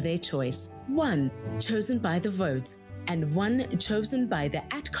project of their choice. 1 chosen by the votes, and 1 chosen by the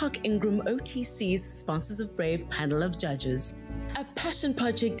Adcock Ingram OTC's Sponsors of Brave panel of judges. A passion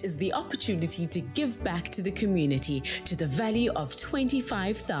project is the opportunity to give back to the community to the value of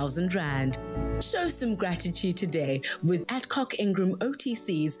 25,000 Rand. Show some gratitude today with Adcock Ingram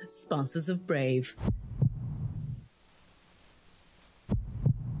OTC's Sponsors of Brave.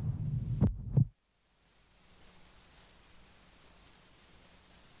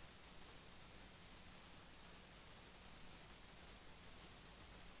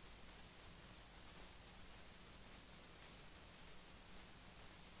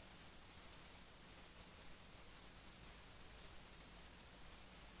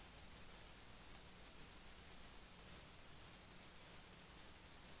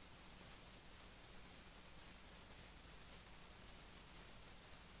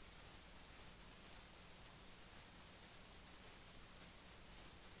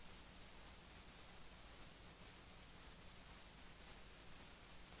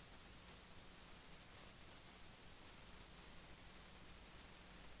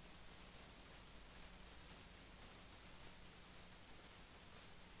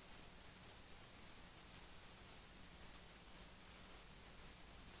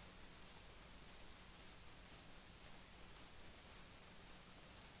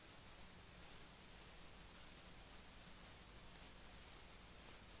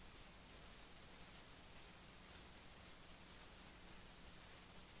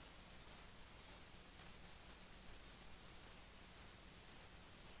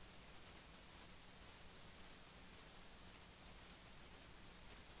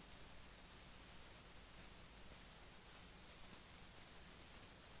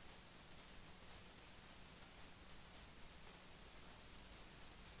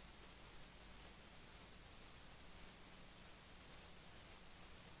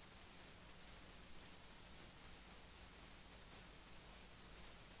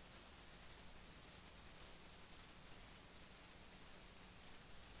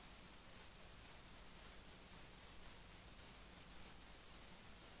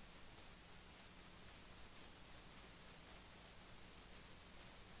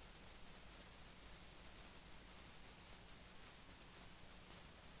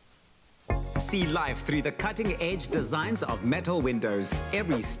 See life through the cutting-edge designs of metal windows.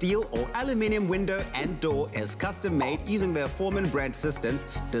 Every steel or aluminium window and door is custom-made using their Foreman brand systems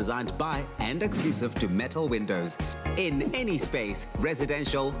designed by and exclusive to metal windows. In any space,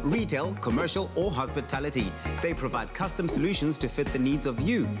 residential, retail, commercial or hospitality, they provide custom solutions to fit the needs of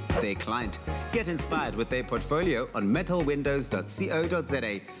you, their client. Get inspired with their portfolio on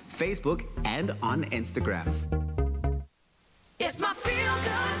metalwindows.co.za, Facebook and on Instagram. It's my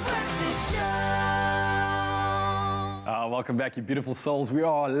feel-good breakfast show. Welcome back, you beautiful souls. We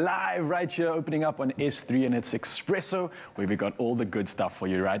are live right here, opening up on S3, and it's Expresso, where we got all the good stuff for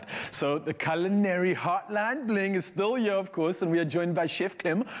you, right? So the culinary hotline bling is still here, of course, and we are joined by Chef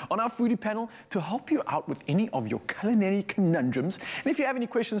Clem on our foodie panel to help you out with any of your culinary conundrums. And if you have any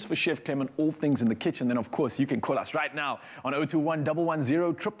questions for Chef Clem on all things in the kitchen, then of course you can call us right now on 021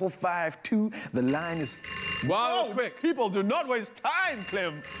 110 555 The line is... Wow, quick. People do not waste time,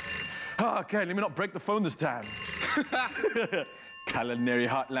 Clem. Okay, let me not break the phone this time. Culinary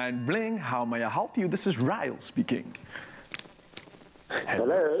hotline bling, how may I help you? This is Ryle speaking.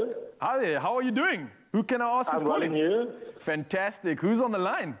 Hello. Hi there, how are you doing? Who can I ask is calling? I'm you. Fantastic. Who's on the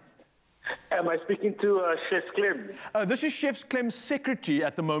line? Am I speaking to Chef Clem? This is Chef Clem's secretary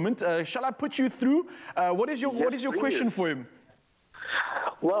at the moment. Shall I put you through? What is your question for him?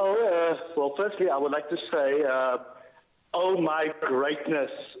 Well, firstly, I would like to say, oh my greatness,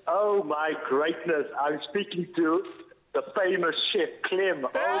 oh my greatness. I'm speaking to the famous Chef Clem. Oh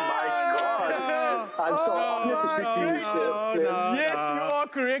my God. I'm so honored to speak to you, Chef Clem. Yes, you are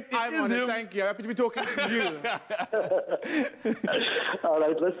correct. I'm on it, thank you. I'm happy to be talking to you. All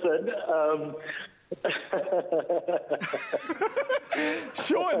right, listen.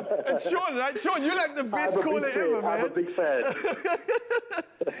 Sean, it's Sean, right? Sean, you're like the best caller ever, man. I'm a big fan.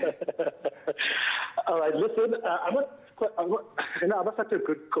 All right, listen, I'm not such a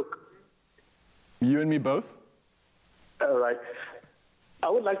good cook. You and me both? All right. I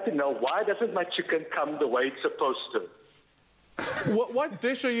would like to know, why doesn't my chicken come the way it's supposed to? What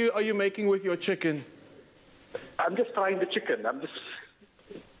dish are you making with your chicken? I'm just frying the chicken. I'm just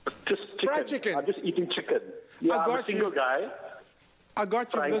chicken. Fried chicken. I'm just eating chicken. Yeah, I'm a single guy. I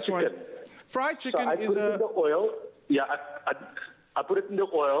got you for this chicken. one. Fried chicken so I put it in the oil. Yeah, I put it in the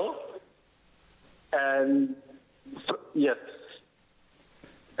oil. And yes.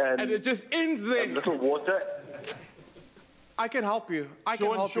 And it just ends there. A little water. I can help you.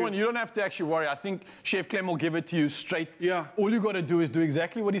 Sean, you don't have to actually worry. I think Chef Clem will give it to you straight. Yeah. All you got to do is do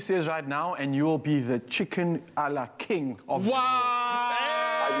exactly what he says right now, and you will be the chicken a la king of the world.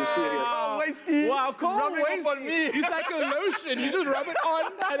 Are you serious? Oh, wasty. Wow, Rub it off on me. He's like a lotion. You just rub it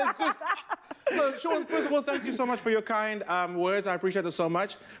on, and it's just... So, Sean, first of all, thank you so much for your kind words. I appreciate it so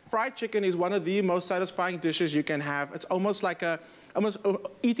much. Fried chicken is one of the most satisfying dishes you can have. It's almost like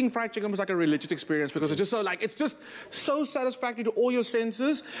eating fried chicken was like a religious experience, because it's just so satisfactory to all your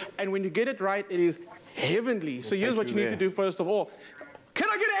senses. And when you get it right, it is heavenly. So here's what you need to do first of all. Can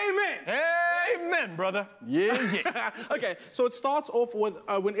I get an amen? Amen, brother. Yeah. Okay, so it starts off with,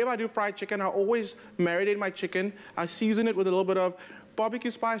 whenever I do fried chicken, I always marinate my chicken. I season it with a little bit of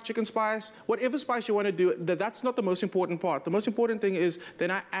barbecue spice, chicken spice, whatever spice you want to do. That's not the most important part. The most important thing is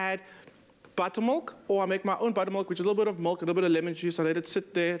then I add buttermilk, or I make my own buttermilk, which is a little bit of milk, a little bit of lemon juice. I let it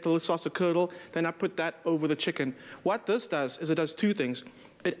sit there till it starts to curdle. Then I put that over the chicken. What this does is it does two things.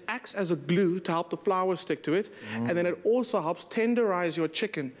 It acts as a glue to help the flour stick to it, and then it also helps tenderize your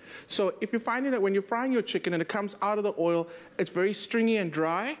chicken. So if you're finding that when you're frying your chicken and it comes out of the oil, it's very stringy and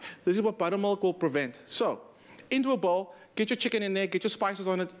dry, this is what buttermilk will prevent. So into a bowl, get your chicken in there, get your spices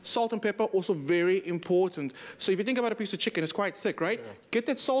on it. Salt and pepper, also very important. So if you think about a piece of chicken, it's quite thick, right? Yeah. Get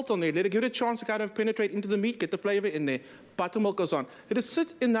that salt on there, give it a chance to kind of penetrate into the meat, get the flavor in there. Buttermilk goes on. Let it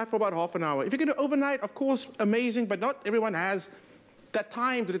sit in that for about half an hour. If you're going to overnight, of course, amazing, but not everyone has that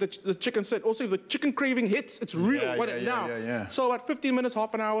time to let the chicken sit. Also, if the chicken craving hits, it's real. Yeah. So about 15 minutes,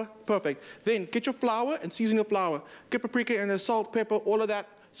 half an hour, perfect. Then get your flour and season your flour. Get paprika and the salt, pepper, all of that.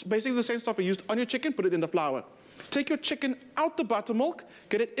 So basically the same stuff you used on your chicken, put it in the flour. Take your chicken out the buttermilk,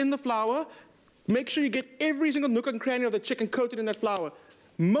 get it in the flour. Make sure you get every single nook and cranny of the chicken coated in that flour.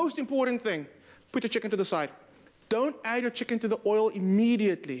 Most important thing, put your chicken to the side. Don't add your chicken to the oil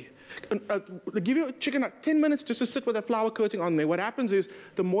immediately. Give your chicken 10 minutes just to sit with that flour coating on there. What happens is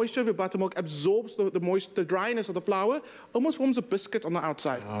the moisture of your buttermilk absorbs the dryness of the flour, almost forms a biscuit on the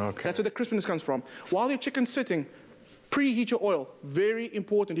outside. Okay. That's where the crispiness comes from. While your chicken's sitting, preheat your oil. Very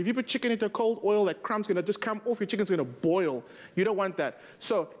important. If you put chicken into a cold oil, that crumb's going to just come off. Your chicken's going to boil. You don't want that.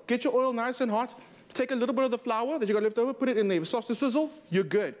 So get your oil nice and hot. Take a little bit of the flour that you got left over, put it in there. If it starts to sizzle, you're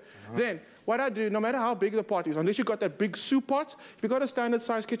good. Then what I do, no matter how big the pot is, unless you've got that big soup pot, if you've got a standard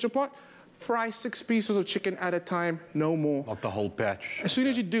size kitchen pot, fry 6 pieces of chicken at a time, no more. Not the whole batch. As soon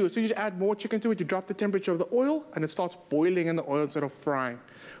as you add more chicken to it, you drop the temperature of the oil, and it starts boiling in the oil instead of frying.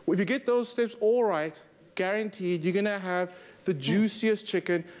 Well, if you get those steps all right, guaranteed, you're gonna have the juiciest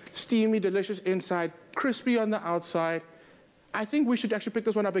chicken, steamy, delicious inside, crispy on the outside. I think we should actually pick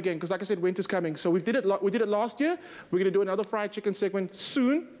this one up again, because like I said, winter's coming. So we did it last year. We're gonna do another fried chicken segment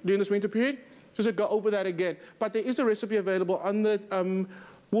soon, during this winter period. So go over that again. But there is a recipe available on the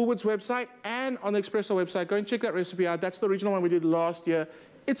Woolworths website and on the Expresso website. Go and check that recipe out. That's the original one we did last year.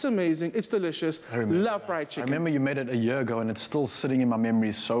 It's amazing. It's delicious. Love fried chicken. I remember you made it a year ago, and it's still sitting in my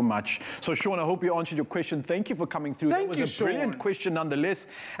memory so much. So, Sean, I hope you answered your question. Thank you for coming through. Thank you, That was a brilliant question nonetheless.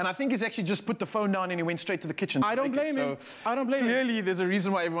 And I think he's actually just put the phone down and he went straight to the kitchen. I don't blame him. I don't blame him. Clearly, there's a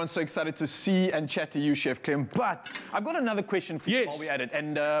reason why everyone's so excited to see and chat to you, Chef Clem. But I've got another question for you while we're at it.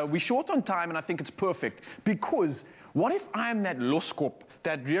 And we're short on time, and I think it's perfect. Because what if I'm that loskop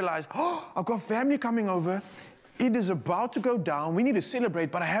that realized, oh, I've got family coming over. It is about to go down. We need to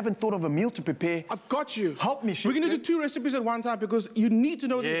celebrate, but I haven't thought of a meal to prepare. I've got you. Help me, Chef. We're going to do 2 recipes at one time because you need to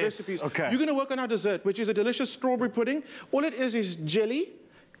know these recipes. Okay. You're going to work on our dessert, which is a delicious strawberry pudding. All it is jelly,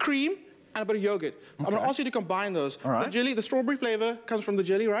 cream, and a bit of yogurt. I'm going to ask you to combine those. All The jelly, the strawberry flavor comes from the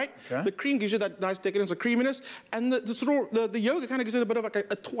jelly, right? Okay. The cream gives you that nice decadence of creaminess, and the yogurt kind of gives it a bit of like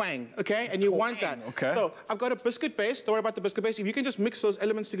a twang, okay? And you want that. Okay. So I've got a biscuit base. Don't worry about the biscuit base. If you can just mix those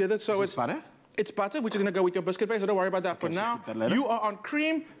elements together, so it's butter. It's butter, which is going to go with your biscuit base, so don't worry about that for now. You are on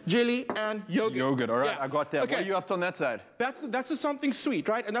cream, jelly, and yogurt. Yogurt, all right, Yeah. I got that. Okay. What are you up to on that side? That's just something sweet,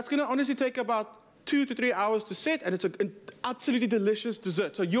 right? And that's going to honestly take about 2 to 3 hours to set, and it's an absolutely delicious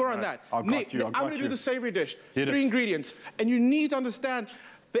dessert. So you're on that. I got Nick, you, I I'm got going to do you. the savory dish. Hit it. 3 ingredients. And you need to understand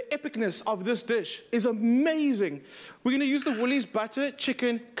the epicness of this dish is amazing. We're going to use the Woolies butter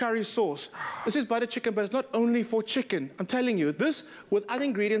chicken curry sauce. This is butter chicken, but it's not only for chicken. I'm telling you, this with other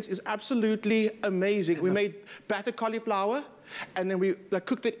ingredients is absolutely amazing. We made battered cauliflower, and then we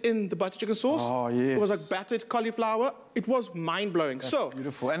cooked it in the butter chicken sauce. Oh, yes. It was like battered cauliflower. It was mind-blowing. So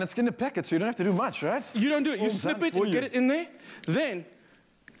beautiful. And it's in the packet, so you don't have to do much, right? you don't do it. You All snip done it for and get it in there. Then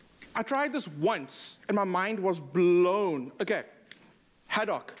I tried this once, and my mind was blown. Okay.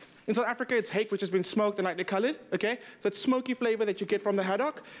 Haddock. In South Africa, it's hake, which has been smoked and lightly colored, okay? That smoky flavor that you get from the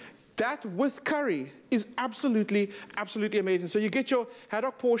haddock, that with curry is absolutely, absolutely amazing. So you get your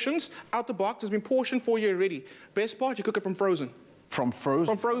haddock portions out the box. It's been portioned for you already. Best part, you cook it from frozen. From frozen?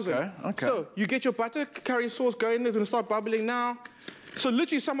 From frozen. Okay, okay. So you get your butter curry sauce going. It's going to start bubbling now. So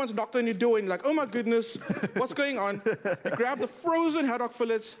literally someone's knocked on your door and you're like, oh my goodness, what's going on? You grab the frozen haddock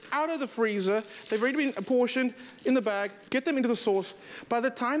fillets out of the freezer. They've already been portioned in the bag. Get them into the sauce. By the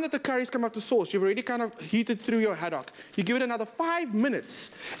time that the curries come out the sauce, you've already kind of heated through your haddock. You give it another 5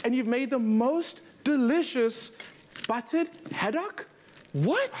 minutes and you've made the most delicious buttered haddock.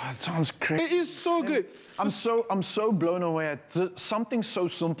 What? Oh, that sounds crazy. It is so good. I'm so blown away at something so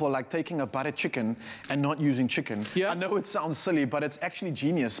simple like taking a butter chicken and not using chicken. Yeah. I know it sounds silly, but it's actually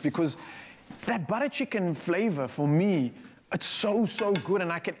genius because that butter chicken flavor for me, it's so good,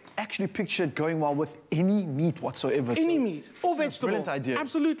 and I can actually picture it going well with any meat whatsoever. Any meat or vegetable. Brilliant idea.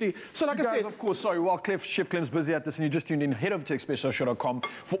 Absolutely. So like you I guys, said, of course, sorry, while Chef Clem's busy at this and you just tuned in, head over to expresso.com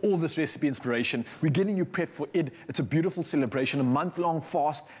for all this recipe inspiration. We're getting you prepped for it. It's a beautiful celebration, a month-long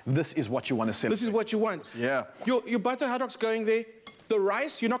fast. This is what you want to celebrate. This is what you want. Yeah. Your butter haddock's going there. The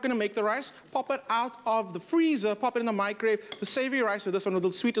rice, you're not going to make the rice. Pop it out of the freezer, pop it in the microwave. The savory rice with this one with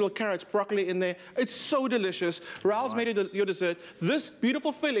the sweet little carrots, broccoli in there. It's so delicious. Raul's made your dessert. This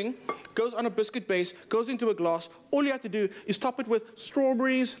beautiful filling goes on a biscuit base, goes into a glass. All you have to do is top it with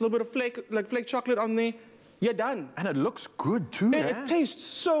strawberries, a little bit of flake chocolate on there. You're done. And it looks good too. It tastes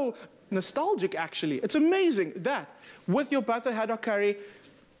so nostalgic, actually. It's amazing. That, with your butter haddock curry,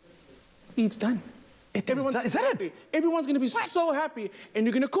 it's done. Everyone's is that happy. Everyone's going to be so happy. And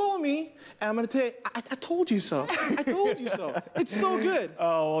you're going to call me, and I'm going to tell you, I told you so. I told you so. It's so good.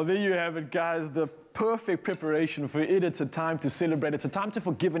 Oh, well, there you have it, guys. The perfect preparation for it. It's a time to celebrate. It's a time to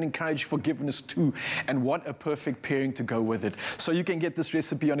forgive and encourage forgiveness too. And what a perfect pairing to go with it. So you can get this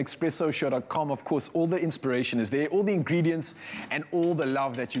recipe on expressoshow.com. Of course, all the inspiration is there, all the ingredients, and all the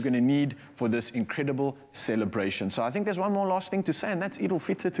love that you're going to need for this incredible celebration. So I think there's one more last thing to say, and that's Eid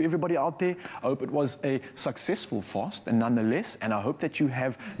al-Fitr to everybody out there. I hope it was a successful fast, and nonetheless, and I hope that you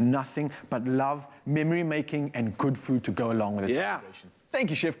have nothing but love, memory making, and good food to go along with it. Yeah. Thank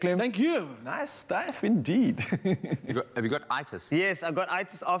you, Chef Clem. Thank you. Nice stuff indeed. Have you got itis? Yes, I've got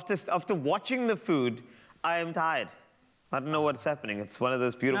itis. After watching the food, I am tired. I don't know what's happening. It's one of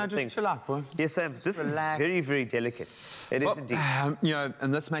those beautiful things. Chill out, boy. Yes, Sam. This is very, very delicate. It is indeed. You know,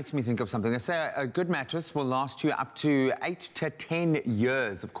 and this makes me think of something. They say a good mattress will last you up to 8 to 10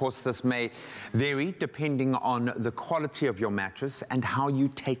 years. Of course, this may vary depending on the quality of your mattress and how you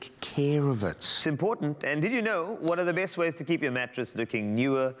take care of it. It's important. And did you know one of the best ways to keep your mattress looking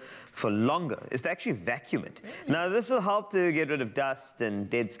newer for longer is to actually vacuum it? Now, this will help to get rid of dust and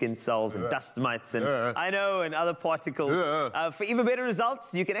dead skin cells and dust mites and and other particles. For even better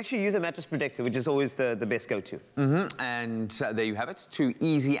results, you can actually use a mattress protector, which is always the best go-to. And there you have it, 2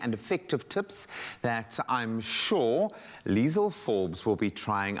 easy and effective tips that I'm sure Liesl Forbes will be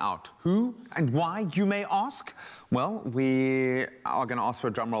trying out. Who and why, you may ask? Well, we are going to ask for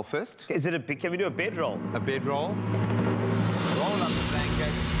a drum roll first. Is it can we do a bed roll? A bed roll. Roll up the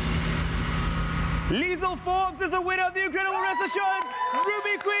blanket. Liesl Forbes is the winner of the incredible Rest Assured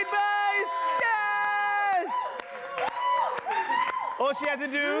Ruby Queen Base! Yes! All she had to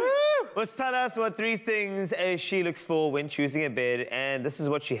do was tell us what 3 things she looks for when choosing a bed, and this is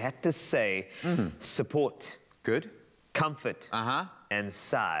what she had to say. Support. Good. Comfort. And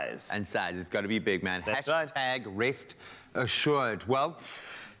size. And size. It's got to be big, man. That's Hashtag Rest Assured. Well,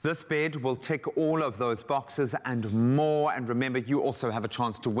 this bed will tick all of those boxes and more. And remember, you also have a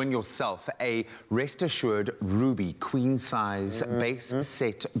chance to win yourself a Rest Assured Ruby Queen Size base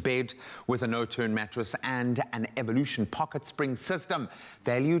set bed with a no-turn mattress and an Evolution pocket spring system,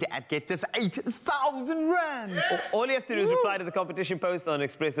 valued at, get this, 8,000 Rand. All you have to do is reply to the competition post on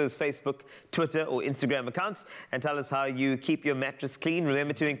Expresso's Facebook, Twitter or Instagram accounts and tell us how you keep your mattress clean.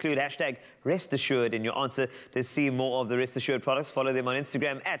 Remember to include hashtag Rest Assured in your answer. To see more of the Rest Assured products, follow them on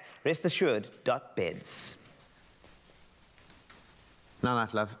Instagram at restassured.beds.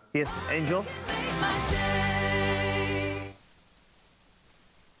 Night, love. Yes, Angel.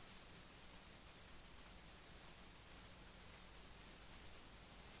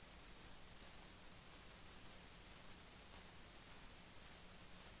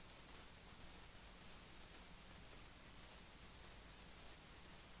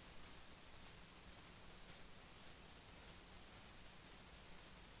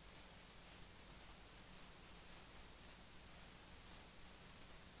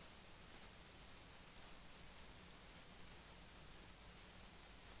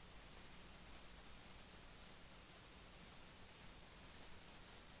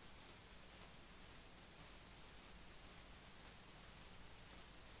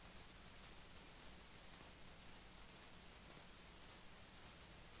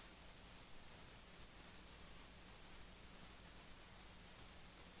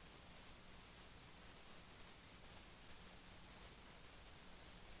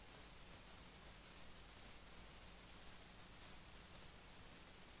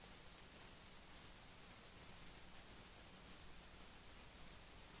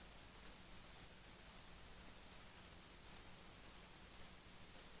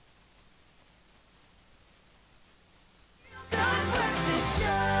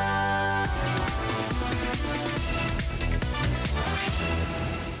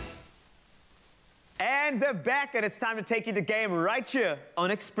 And they're back, and it's time to take you to game right here on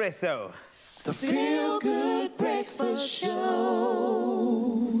Expresso. The Feel Good Breakfast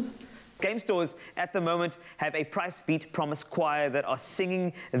Show. Game stores at the moment have a price beat promise choir that are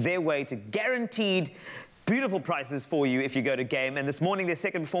singing their way to guaranteed beautiful prices for you if you go to game. And this morning, their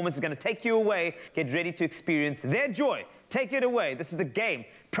second performance is going to take you away. Get ready to experience their joy. Take it away. This is the game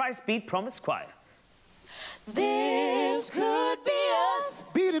Price Beat Promise Choir. This could be us.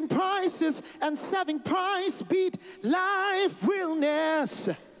 Beating prices and saving price beat life realness.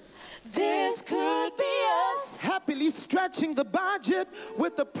 This could be us. Happily stretching the budget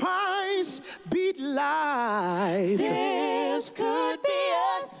with the price beat life. This could be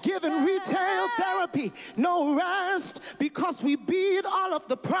us. Giving retail therapy no rest because we beat all of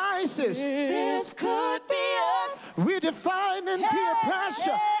the prices. This could be us. Redefining peer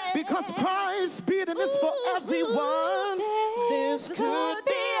pressure because price beating is for everyone. This could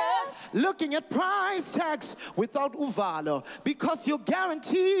be us. Looking at price tags without uvalo because you're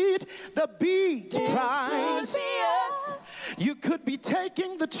guaranteed the beat price. Could be us. You could be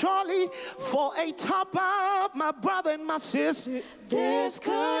taking the trolley for a top up, my brother and my sis. This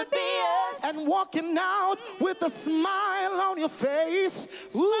could be us. And walking out with a smile on your face.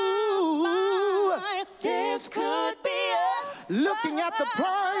 Ooh. Smile. This could be us. Looking at the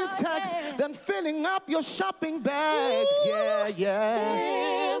price tags, then filling up your shopping bags. Yeah, yeah.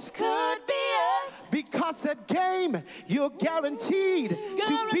 This could be us. Because at game, you're guaranteed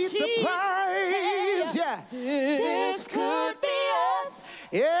to beat the price. Yeah. This could be us.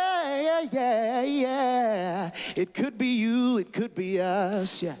 Yeah, yeah, yeah, yeah. It could be you, it could be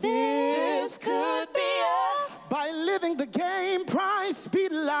us, yeah. This could be us. By living the game, price,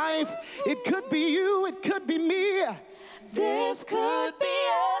 speed, life. It could be you, it could be me. This could be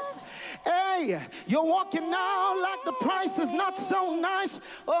us. Hey, you're walking out like the price is not so nice.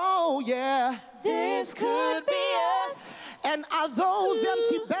 Oh, yeah. This could be us. And are those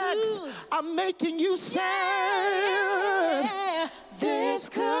empty bags are making you sad? Yeah. This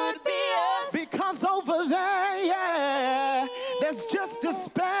could be us. Because over there, yeah, there's just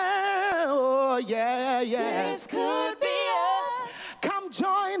despair. Oh, yeah, yeah. This could be us. Come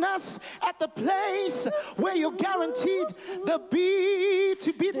join us at the place where you're guaranteed the beat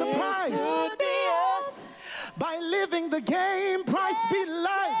to beat the price. This could be us. By living the game, price beat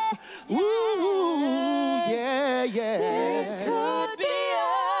life. Ooh, yeah, yeah. This could be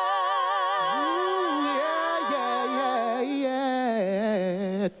us. Ooh, yeah, yeah, yeah,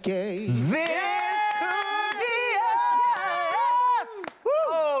 yeah. Game. This could be us!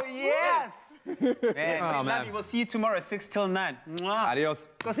 Oh, yes! Man, we love you. We'll see you tomorrow, 6 till 9. Mwah. Adios.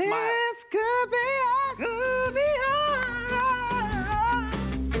 Go smile. This could be us. Could be us.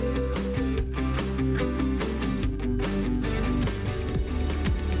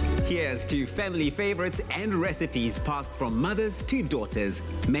 Here's to family favorites and recipes passed from mothers to daughters.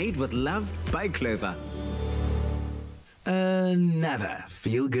 Made with love by Clover. Another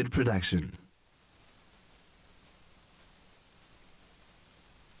feel-good production.